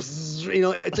go. It's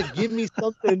like, give me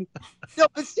something. No,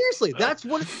 but seriously, that's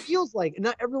what it feels like. And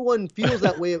not everyone feels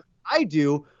that way. I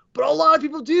do, but a lot of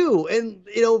people do. And,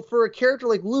 for a character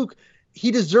like Luke, he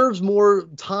deserves more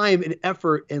time and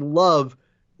effort and love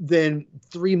than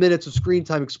 3 minutes of screen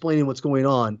time explaining what's going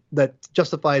on that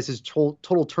justifies his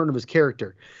total turn of his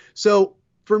character. So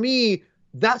for me,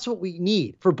 that's what we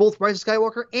need for both Rise of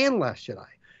Skywalker and Last Jedi.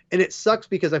 And it sucks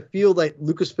because I feel like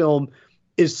Lucasfilm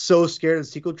is so scared of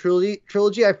the sequel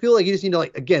trilogy. I feel like you just need to,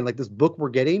 like this book we're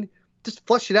getting, just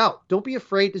flush it out. Don't be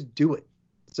afraid. Just do it.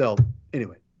 So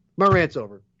anyway, my rant's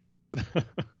over.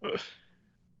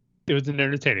 It was an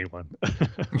entertaining one.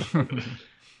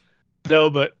 No,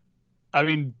 but I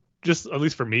mean, just at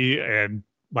least for me and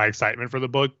my excitement for the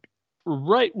book,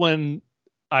 right when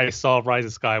I saw Rise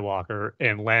of Skywalker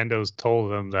and Lando's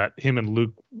told them that him and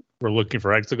Luke were looking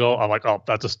for Exegol, I'm like, oh,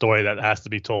 that's a story that has to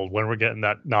be told when we're getting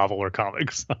that novel or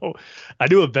comic. So I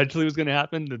knew eventually it was going to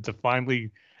happen. And to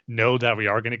finally know that we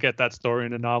are going to get that story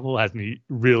in a novel has me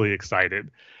really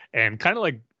excited. And kind of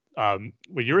like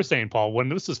what you were saying, Paul, when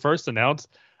this was first announced,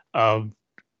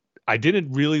 I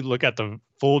didn't really look at the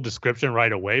full description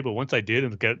right away, but once I did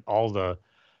and get all the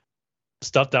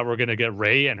stuff that we're going to get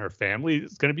Rey and her family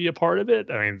is going to be a part of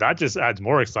it, I mean, that just adds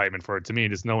more excitement for it to me,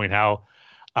 just knowing how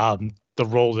the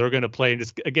role they're going to play and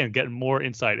just, again, getting more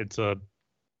insight into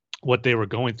what they were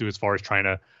going through as far as trying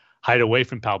to hide away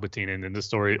from Palpatine. And in the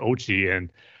story, Ochi,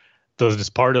 and this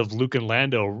part of Luke and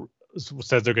Lando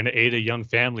says they're going to aid a young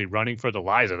family running for their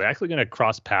lives. Are they actually going to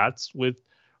cross paths with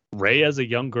Rey as a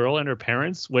young girl and her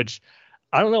parents, which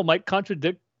I don't know, might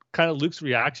contradict kind of Luke's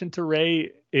reaction to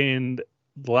Rey in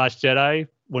The Last Jedi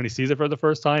when he sees it for the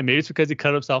first time. Maybe it's because he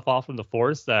cut himself off from the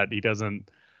Force that he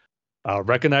doesn't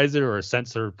recognize it or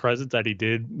sense her presence that he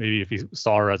did maybe if he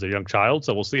saw her as a young child.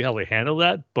 So we'll see how they handle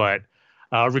that. But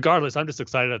regardless, I'm just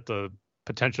excited at the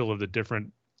potential of the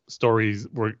different stories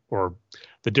or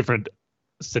the different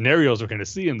scenarios we're going to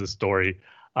see in the story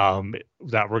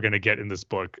that we're going to get in this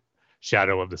book,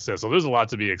 Shadow of the Sith. So there's a lot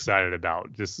to be excited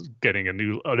about. Just getting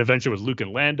an adventure with Luke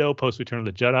and Lando post Return of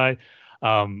the Jedi.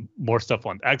 More stuff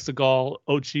on Exegol,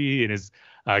 Ochi, and his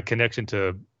connection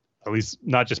to at least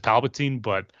not just Palpatine,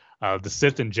 but the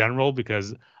Sith in general,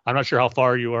 because I'm not sure how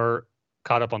far you are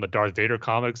caught up on the Darth Vader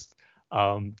comics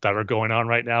that are going on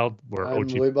right now. Where I'm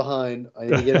Ochi... way behind. I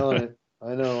need to get on it.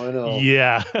 I know.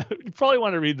 Yeah, you probably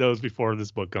want to read those before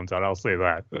this book comes out. I'll say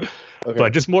that. Okay.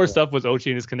 But just more stuff with Ochi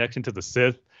and his connection to the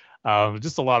Sith.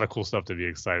 Just a lot of cool stuff to be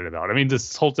excited about. I mean,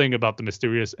 this whole thing about the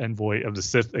mysterious envoy of the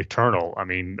Sith Eternal. I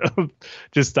mean,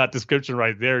 just that description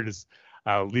right there just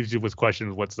leaves you with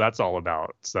questions. What's that's all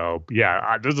about? So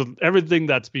yeah, there's everything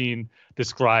that's being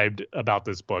described about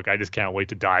this book. I just can't wait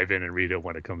to dive in and read it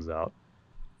when it comes out.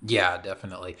 Yeah,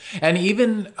 definitely. And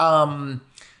even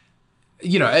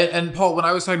and Paul, when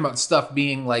I was talking about stuff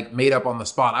being like made up on the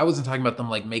spot, I wasn't talking about them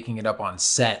like making it up on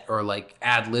set or like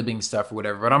ad-libbing stuff or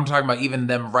whatever, but I'm talking about even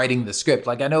them writing the script.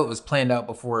 Like I know it was planned out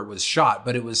before it was shot,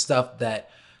 but it was stuff that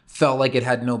felt like it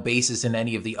had no basis in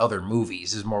any of the other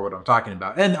movies is more what I'm talking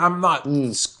about. And I'm not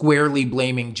squarely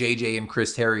blaming JJ and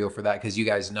Chris Terrio for that, because you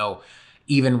guys know,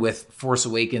 even with Force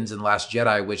Awakens and Last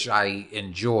Jedi, which I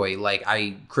enjoy, like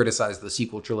I criticize the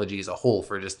sequel trilogy as a whole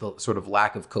for just the sort of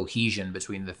lack of cohesion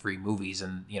between the three movies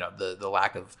and, the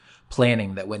lack of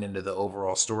planning that went into the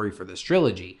overall story for this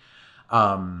trilogy.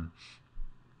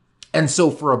 And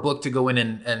so for a book to go in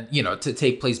and to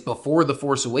take place before The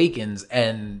Force Awakens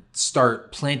and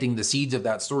start planting the seeds of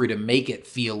that story to make it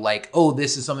feel like, oh,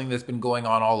 this is something that's been going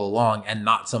on all along and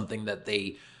not something that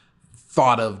they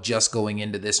thought of just going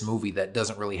into this movie that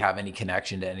doesn't really have any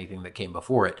connection to anything that came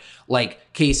before it.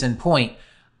 Like, case in point,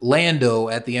 Lando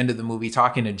at the end of the movie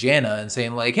talking to Jannah and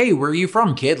saying like, hey, where are you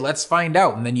from, kid? Let's find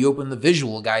out. And then you open the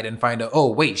visual guide and find out,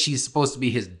 oh, wait, she's supposed to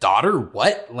be his daughter?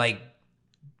 What? Like,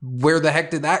 where the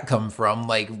heck did that come from?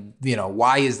 Like,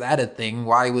 why is that a thing?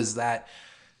 Why was that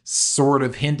sort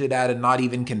of hinted at and not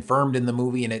even confirmed in the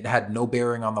movie, and it had no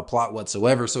bearing on the plot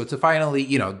whatsoever? So to finally,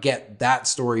 get that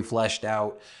story fleshed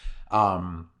out,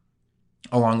 along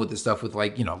with the stuff with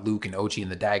like, Luke and Ochi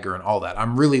and the dagger and all that,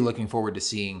 I'm really looking forward to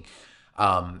seeing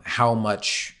how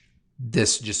much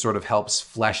this just sort of helps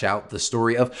flesh out the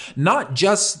story of not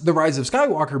just the Rise of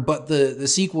Skywalker, but the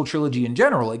sequel trilogy in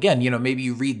general. Again, maybe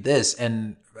you read this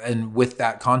and with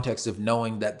that context of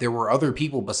knowing that there were other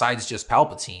people besides just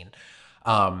Palpatine,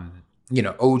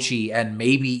 Ochi, and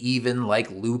maybe even like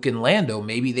Luke and Lando,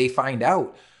 maybe they find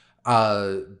out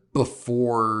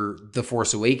before The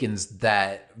Force Awakens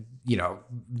that,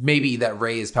 maybe that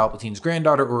Rey is Palpatine's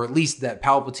granddaughter, or at least that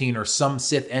Palpatine or some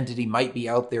Sith entity might be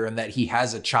out there and that he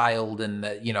has a child, and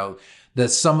that, that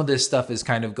some of this stuff is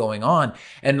kind of going on.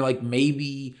 And like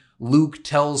maybe Luke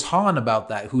tells Han about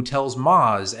that, who tells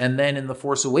Maz. And then in The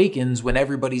Force Awakens, when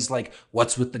everybody's like,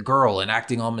 what's with the girl, and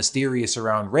acting all mysterious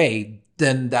around Rey,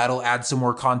 then that'll add some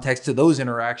more context to those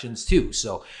interactions too.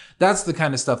 So that's the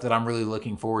kind of stuff that I'm really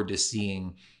looking forward to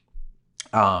seeing,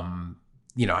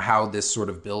 how this sort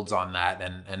of builds on that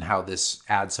and how this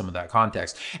adds some of that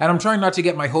context. And I'm trying not to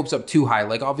get my hopes up too high.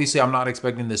 Like, obviously, I'm not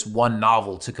expecting this one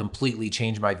novel to completely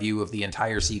change my view of the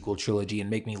entire sequel trilogy and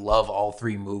make me love all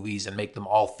three movies and make them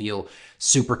all feel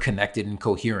super connected and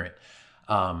coherent.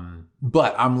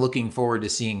 But I'm looking forward to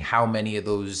seeing how many of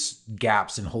those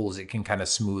gaps and holes it can kind of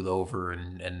smooth over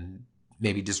and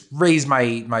maybe just raise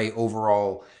my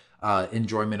overall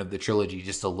enjoyment of the trilogy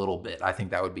just a little bit. I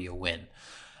think that would be a win.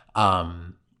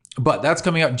 But that's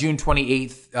coming out June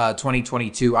 28th,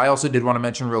 2022. I also did want to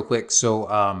mention real quick.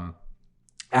 So,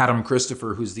 Adam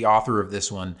Christopher, who's the author of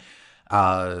this one,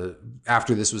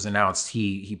 after this was announced,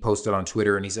 he posted on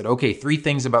Twitter and he said, okay, 3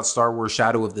 things about Star Wars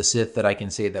Shadow of the Sith that I can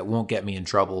say that won't get me in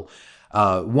trouble.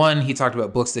 One, he talked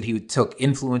about books that he took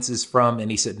influences from, and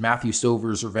he said Matthew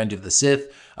Stover's Revenge of the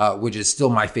Sith, which is still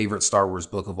my favorite Star Wars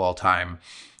book of all time.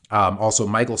 Also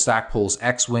Michael Stackpole's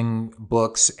X-Wing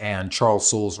books and Charles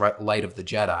Soule's Light of the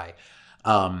Jedi.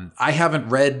 I haven't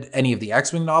read any of the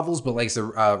X-Wing novels, but like the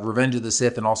Revenge of the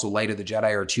Sith and also Light of the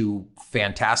Jedi are 2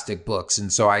 fantastic books.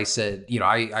 And so I said,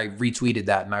 I retweeted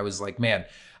that and I was like, man,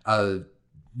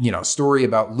 story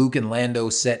about Luke and Lando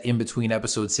set in between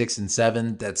episode 6 and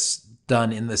 7 that's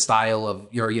done in the style of,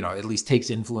 at least takes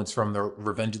influence from the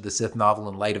Revenge of the Sith novel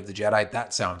and Light of the Jedi.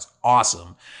 That sounds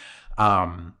awesome.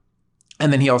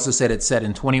 And then he also said it's set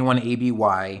in 21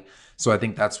 ABY. So I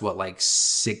think that's like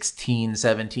 16,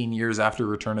 17 years after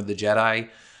Return of the Jedi.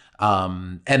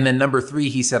 And then number 3,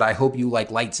 he said, I hope you like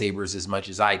lightsabers as much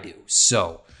as I do.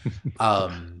 So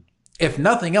if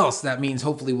nothing else, that means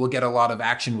hopefully we'll get a lot of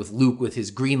action with Luke with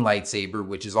his green lightsaber,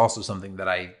 which is also something that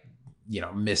I,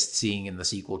 missed seeing in the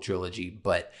sequel trilogy.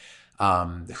 But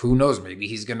who knows? Maybe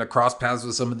he's going to cross paths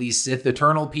with some of these Sith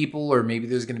Eternal people, or maybe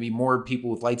there's going to be more people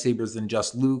with lightsabers than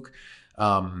just Luke.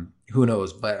 Who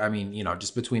knows? But I mean,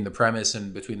 just between the premise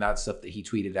and between that stuff that he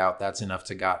tweeted out, that's enough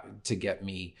to get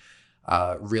me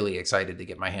really excited to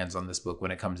get my hands on this book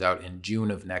when it comes out in June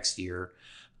of next year.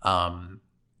 And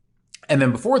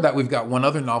then before that, we've got one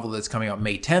other novel that's coming out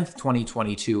May 10th,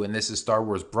 2022, and this is Star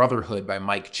Wars Brotherhood by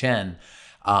Mike Chen.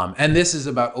 And this is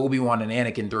about Obi-Wan and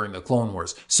Anakin during the Clone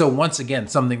Wars. So once again,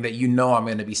 something that I'm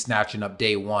going to be snatching up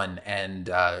day one, and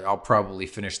I'll probably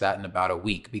finish that in about a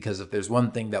week, because if there's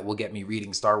one thing that will get me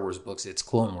reading Star Wars books, it's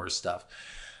Clone Wars stuff.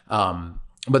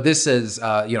 But this says,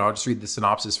 I'll just read the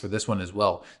synopsis for this one as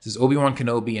well. It says, Obi-Wan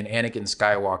Kenobi and Anakin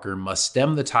Skywalker must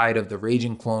stem the tide of the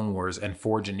raging Clone Wars and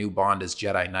forge a new bond as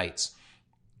Jedi Knights.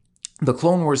 The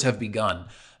Clone Wars have begun.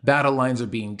 Battle lines are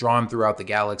being drawn throughout the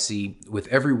galaxy. With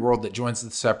every world that joins the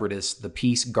Separatists, the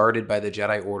peace guarded by the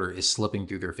Jedi Order is slipping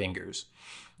through their fingers.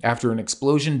 After an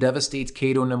explosion devastates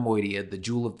Cato Nemoidia, the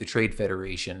jewel of the Trade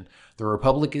Federation, the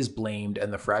Republic is blamed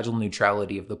and the fragile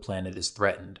neutrality of the planet is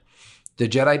threatened. The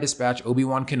Jedi dispatch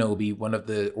Obi-Wan Kenobi, one of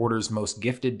the Order's most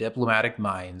gifted diplomatic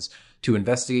minds, to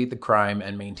investigate the crime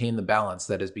and maintain the balance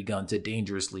that has begun to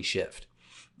dangerously shift.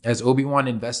 As Obi-Wan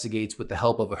investigates with the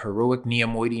help of a heroic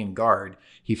Neimoidian guard,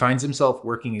 he finds himself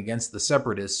working against the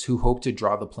Separatists who hope to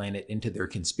draw the planet into their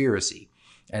conspiracy,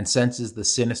 and senses the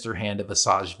sinister hand of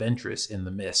Asajj Ventress in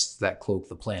the mists that cloak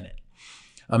the planet.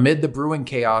 Amid the brewing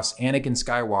chaos, Anakin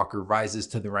Skywalker rises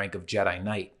to the rank of Jedi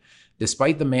Knight.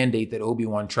 Despite the mandate that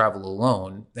Obi-Wan travel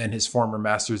alone, and his former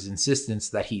master's insistence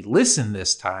that he listen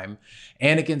this time,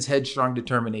 Anakin's headstrong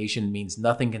determination means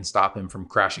nothing can stop him from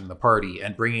crashing the party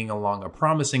and bringing along a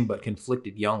promising but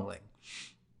conflicted youngling.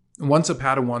 Once a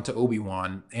Padawan to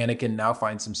Obi-Wan, Anakin now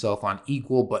finds himself on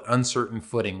equal but uncertain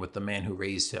footing with the man who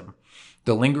raised him.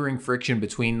 The lingering friction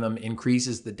between them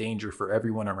increases the danger for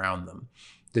everyone around them.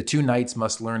 The two knights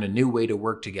must learn a new way to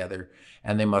work together,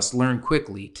 and they must learn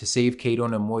quickly to save Cato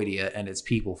Nemoidia and its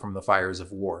people from the fires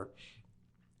of war.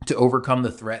 To overcome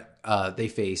the threat they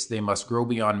face, they must grow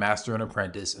beyond master and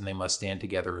apprentice, and they must stand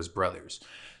together as brothers.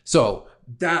 So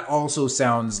that also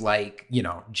sounds like,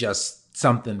 just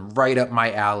something right up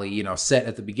my alley, you know, set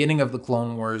at the beginning of the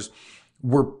Clone Wars.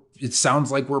 It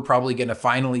sounds like we're probably going to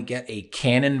finally get a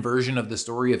canon version of the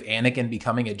story of Anakin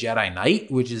becoming a Jedi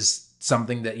Knight, which is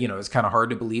something that, you know, is kind of hard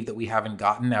to believe that we haven't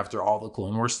gotten after all the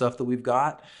Clone Wars stuff that we've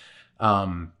got.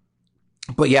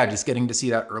 But yeah, just getting to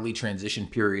see that early transition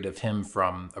period of him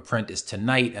from apprentice to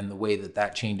knight, and the way that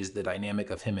that changes the dynamic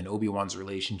of him and Obi-Wan's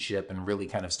relationship, and really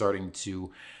kind of starting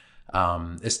to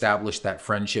establish that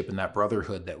friendship and that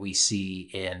brotherhood that we see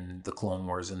in the Clone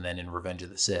Wars and then in Revenge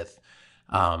of the Sith.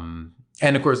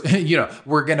 And of course, you know,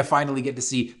 we're going to finally get to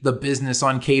see the business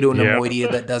on Cato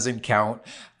Nemoidia that doesn't count.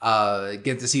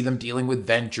 Get to see them dealing with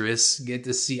Ventress. Get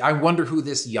to see, I wonder who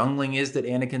this youngling is that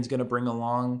Anakin's going to bring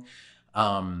along.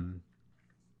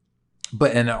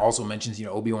 But, and it also mentions, you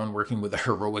know, Obi-Wan working with a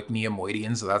heroic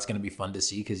Neimoidian. So that's going to be fun to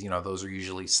see, because, you know, those are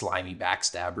usually slimy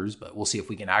backstabbers. But we'll see if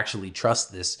we can actually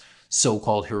trust this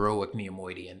so-called heroic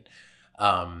Neimoidian.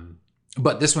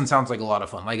 But this one sounds like a lot of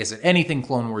fun. Like I said, anything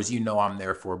Clone Wars, you know, I'm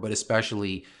there for, but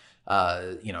especially,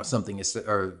 you know, something is,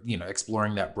 or, you know,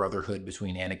 exploring that brotherhood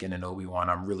between Anakin and Obi-Wan.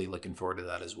 I'm really looking forward to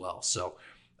that as well. So,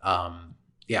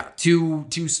 yeah,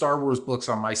 two Star Wars books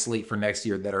on my slate for next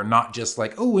year that are not just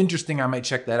like, oh, interesting, I might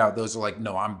check that out. Those are like,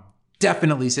 no, I'm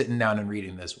definitely sitting down and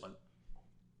reading this one.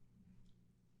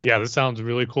 Yeah, this sounds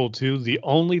really cool too. The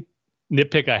only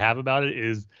nitpick I have about it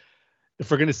is,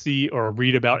 if we're going to see or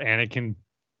read about Anakin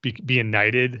being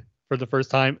knighted for the first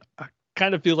time, I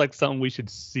kind of feel like something we should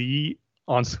see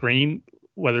on screen,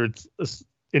 whether it's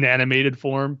in animated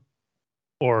form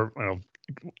or, you know,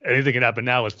 anything can happen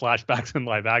now with flashbacks and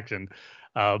live action.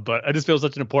 But I just feel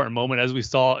such an important moment. As we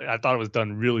saw, I thought it was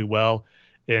done really well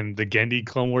in the Genndy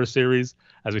Clone Wars series,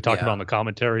 as we talked about in the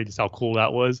commentary, just how cool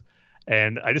that was.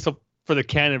 And I just hope for the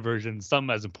canon version,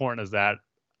 something as important as that,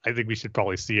 I think we should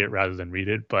probably see it rather than read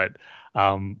it. But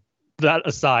that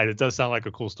aside, it does sound like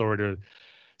a cool story to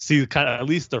see kind of at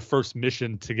least their first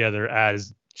mission together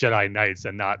as Jedi Knights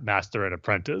and not master and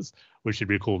apprentice, which should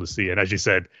be cool to see. And as you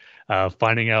said,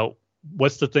 finding out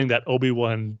what's the thing that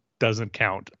Obi-Wan doesn't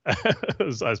count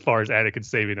as far as Anakin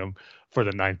saving him for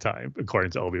the 9th time, according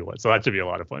to Obi-Wan. So that should be a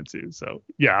lot of fun too. So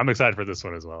yeah, I'm excited for this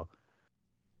one as well.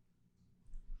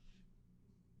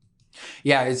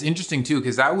 Yeah, it's interesting too,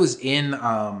 because that was in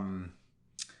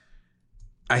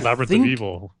Labyrinth of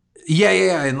Evil.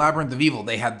 Yeah. In Labyrinth of Evil,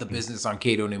 they had the business on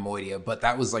Cato Nemoidia, but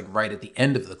that was like right at the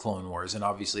end of the Clone Wars, and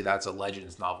obviously that's a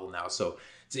Legends novel now. So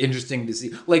it's interesting to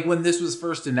see, like, when this was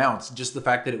first announced, just the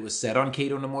fact that it was set on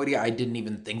Cato Nemoidia, I didn't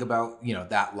even think about, you know,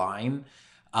 that line.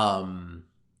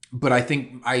 But I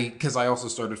think because I also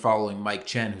started following Mike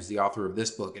Chen, who's the author of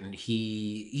this book, and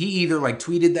he either like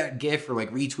tweeted that GIF or like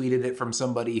retweeted it from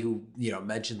somebody who, you know,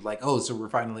 mentioned like, oh, so we're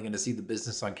finally going to see the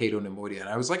business on Cato Nemoidia. And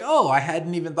I was like, oh, I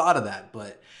hadn't even thought of that.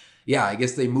 But yeah, I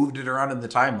guess they moved it around in the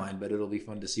timeline, but it'll be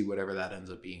fun to see whatever that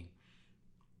ends up being.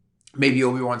 Maybe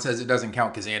Obi-Wan says it doesn't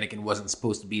count because Anakin wasn't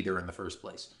supposed to be there in the first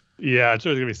place. Yeah, it's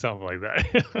really going to be something like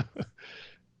that.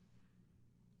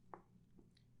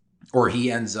 Or he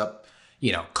ends up,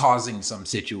 you know, causing some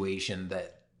situation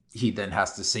that he then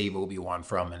has to save Obi-Wan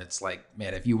from. And it's like,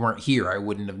 man, if you weren't here, I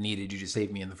wouldn't have needed you to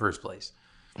save me in the first place.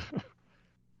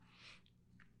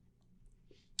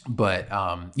 But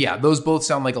yeah, those both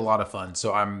sound like a lot of fun.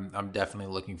 So I'm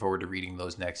definitely looking forward to reading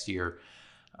those next year.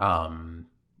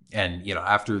 And, you know,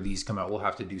 after these come out, we'll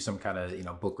have to do some kind of, you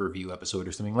know, book review episode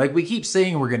or something like we keep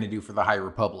saying we're going to do for the High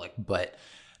Republic. But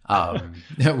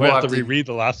we'll have to reread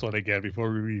the last one again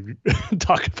before we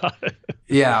talk about it.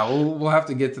 Yeah, we'll have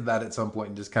to get to that at some point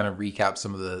and just kind of recap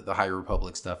some of the High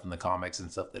Republic stuff and the comics and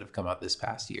stuff that have come out this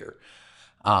past year.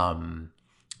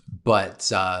 But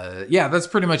yeah, that's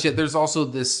pretty much it. There's also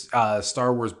this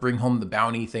Star Wars Bring Home the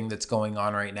Bounty thing that's going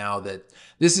on right now. That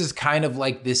this is kind of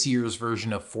like this year's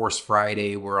version of Force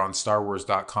Friday. We're on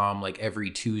StarWars.com like every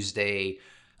Tuesday,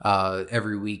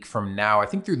 every week from now, I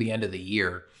think through the end of the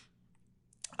year.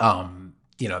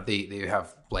 You know, they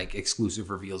have like exclusive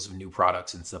reveals of new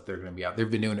products and stuff that are going to be out.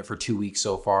 They've been doing it for 2 weeks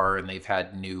so far, and they've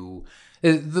had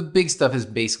the big stuff has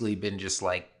basically been just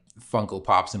like Funko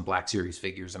Pops and Black Series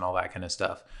figures and all that kind of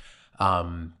stuff.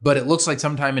 But it looks like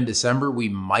sometime in December, we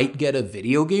might get a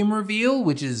video game reveal,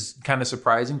 which is kind of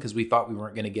surprising because we thought we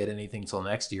weren't going to get anything till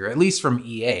next year, at least from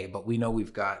EA. But we know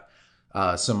we've got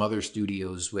some other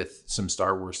studios with some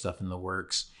Star Wars stuff in the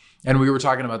works. And we were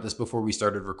talking about this before we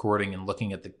started recording and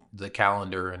looking at the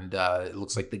calendar, and it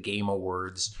looks like the Game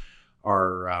Awards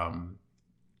are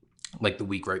like the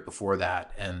week right before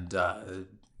that. And,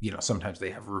 you know, sometimes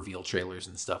they have reveal trailers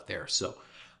and stuff there. So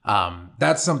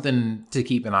that's something to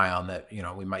keep an eye on, that, you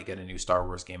know, we might get a new Star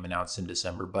Wars game announced in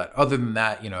December. But other than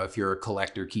that, you know, if you're a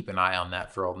collector, keep an eye on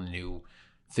that for all the new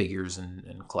figures and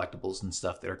collectibles and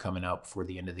stuff that are coming out before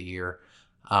the end of the year.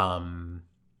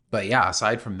 But yeah,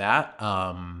 aside from that,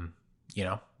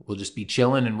 we'll just be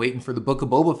chilling and waiting for the Book of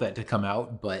Boba Fett to come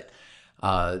out. But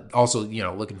also,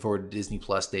 looking forward to Disney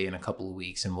Plus Day in a couple of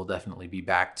weeks, and we'll definitely be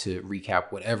back to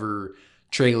recap whatever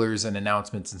trailers and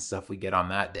announcements and stuff we get on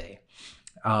that day.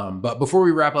 But before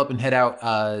we wrap up and head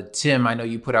out, Tim, I know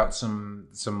you put out some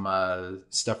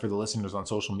stuff for the listeners on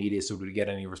social media. So did we get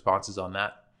any responses on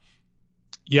that?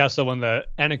 Yeah, so when the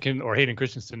Anakin or Hayden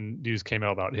Christensen news came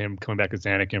out about him coming back as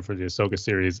Anakin for the Ahsoka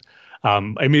series, I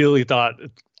immediately thought,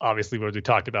 obviously, what we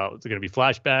talked about, is it going to be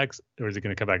flashbacks or is it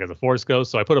going to come back as a Force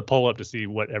ghost? So I put a poll up to see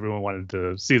what everyone wanted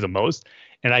to see the most.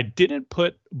 And I didn't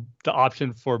put the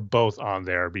option for both on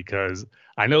there because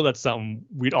I know that's something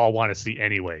we'd all want to see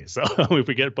anyway. So if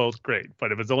we get both, great.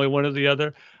 But if it's only one or the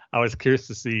other, I was curious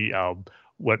to see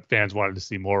what fans wanted to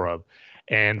see more of.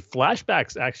 And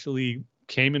flashbacks actually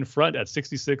came in front at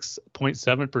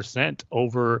 66.7%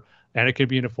 over Anakin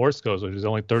being a Force ghost, which is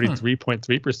only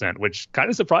 33.3%, which kind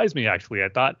of surprised me, actually. I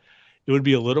thought it would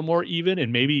be a little more even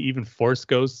and maybe even Force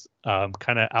ghosts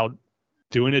kind of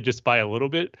outdoing it just by a little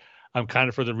bit, kind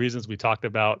of for the reasons we talked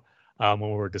about when we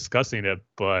were discussing it.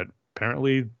 But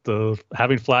apparently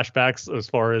having flashbacks as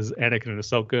far as Anakin and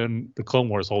Ahsoka and the Clone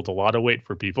Wars holds a lot of weight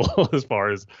for people as far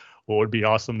as what would be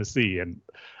awesome to see. And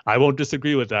I won't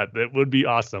disagree with that. It would be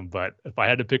awesome. But if I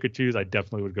had to pick or choose, I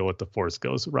definitely would go with the Force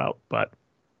Ghost route. But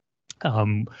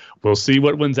we'll see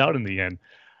what wins out in the end.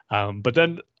 But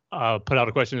then put out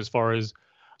a question as far as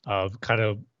kind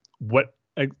of what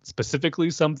specifically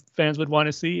some fans would want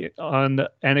to see on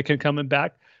Anakin coming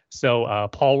back. So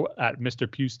Paul at Mr.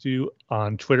 Pewstew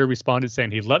on Twitter responded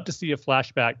saying he'd love to see a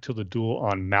flashback to the duel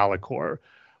on Malachor,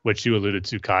 which you alluded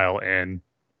to, Kyle. And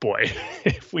boy,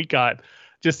 if we got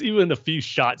just even a few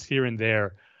shots here and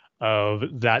there of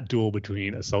that duel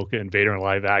between Ahsoka and Vader in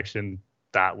live action,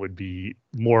 that would be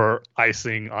more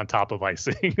icing on top of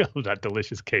icing of that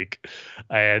delicious cake.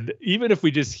 And even if we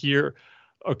just hear,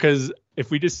 because if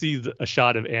we just see a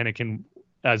shot of Anakin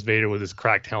as Vader with his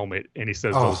cracked helmet and he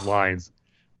says those lines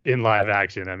in live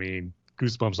action, I mean,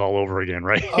 goosebumps all over again,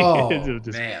 right? It would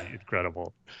just be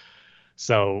incredible.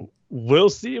 So we'll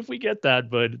see if we get that,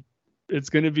 but it's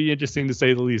going to be interesting to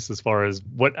say the least as far as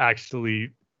what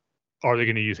actually are they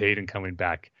going to use Hayden coming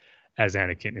back as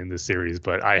Anakin in this series.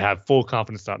 But I have full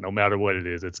confidence that no matter what it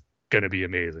is, it's going to be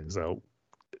amazing. So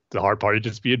the hard part is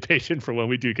just being patient for when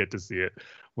we do get to see it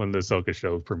when the Ahsoka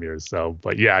show premieres. So,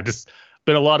 but yeah, just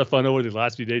been a lot of fun over the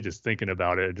last few days just thinking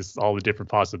about it, just all the different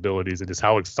possibilities and just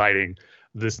how exciting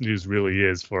this news really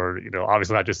is for,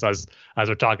 obviously not just us as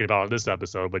we're talking about on this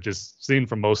episode, but just seeing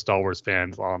from most Star Wars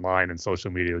fans online and social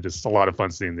media, just a lot of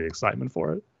fun seeing the excitement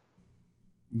for it.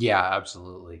 Yeah,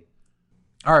 absolutely.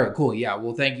 All right, cool. Yeah.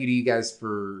 Well, thank you to you guys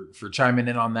for chiming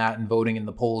in on that and voting in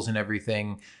the polls and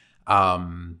everything.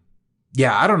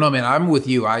 Yeah, I don't know, man. I'm with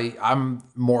you. I'm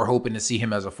more hoping to see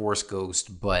him as a Force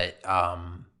ghost, but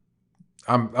I'm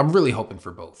really hoping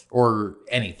for both or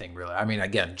anything really. I mean,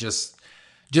 again, just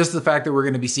the fact that we're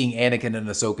going to be seeing Anakin and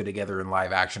Ahsoka together in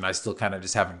live action, I still kind of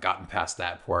just haven't gotten past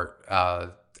that part. I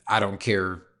don't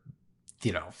care,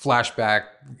 flashback,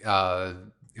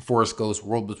 Force Ghost,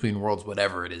 World Between Worlds,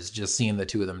 whatever it is, just seeing the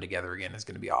two of them together again is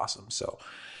going to be awesome. So,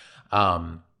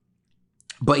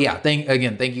 but yeah, thank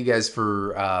you guys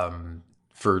for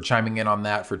chiming in on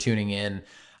that, for tuning in.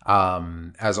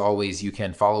 As always, you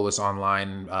can follow us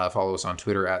online, follow us on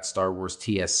Twitter at Star Wars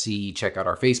TSC. Check out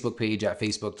our Facebook page at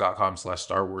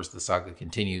facebook.com/Star Wars The Saga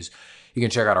Continues. You can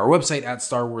check out our website at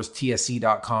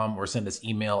starwarstsc.com or send us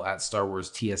email at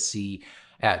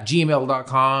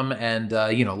starwarstsc@gmail.com. And,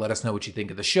 let us know what you think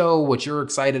of the show, what you're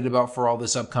excited about for all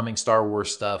this upcoming Star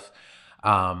Wars stuff.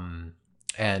 And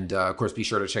of course, be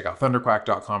sure to check out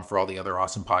thunderquack.com for all the other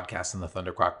awesome podcasts in the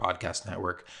Thunderquack Podcast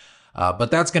Network.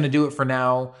 But that's going to do it for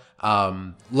now.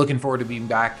 Looking forward to being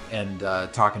back and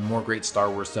talking more great Star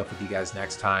Wars stuff with you guys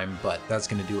next time. But that's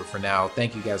going to do it for now.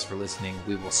 Thank you guys for listening.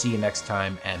 We will see you next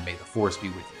time, and may the Force be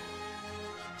with you.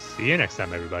 See you next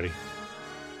time, everybody.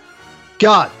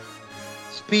 God,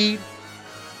 speed,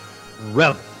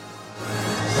 rebel.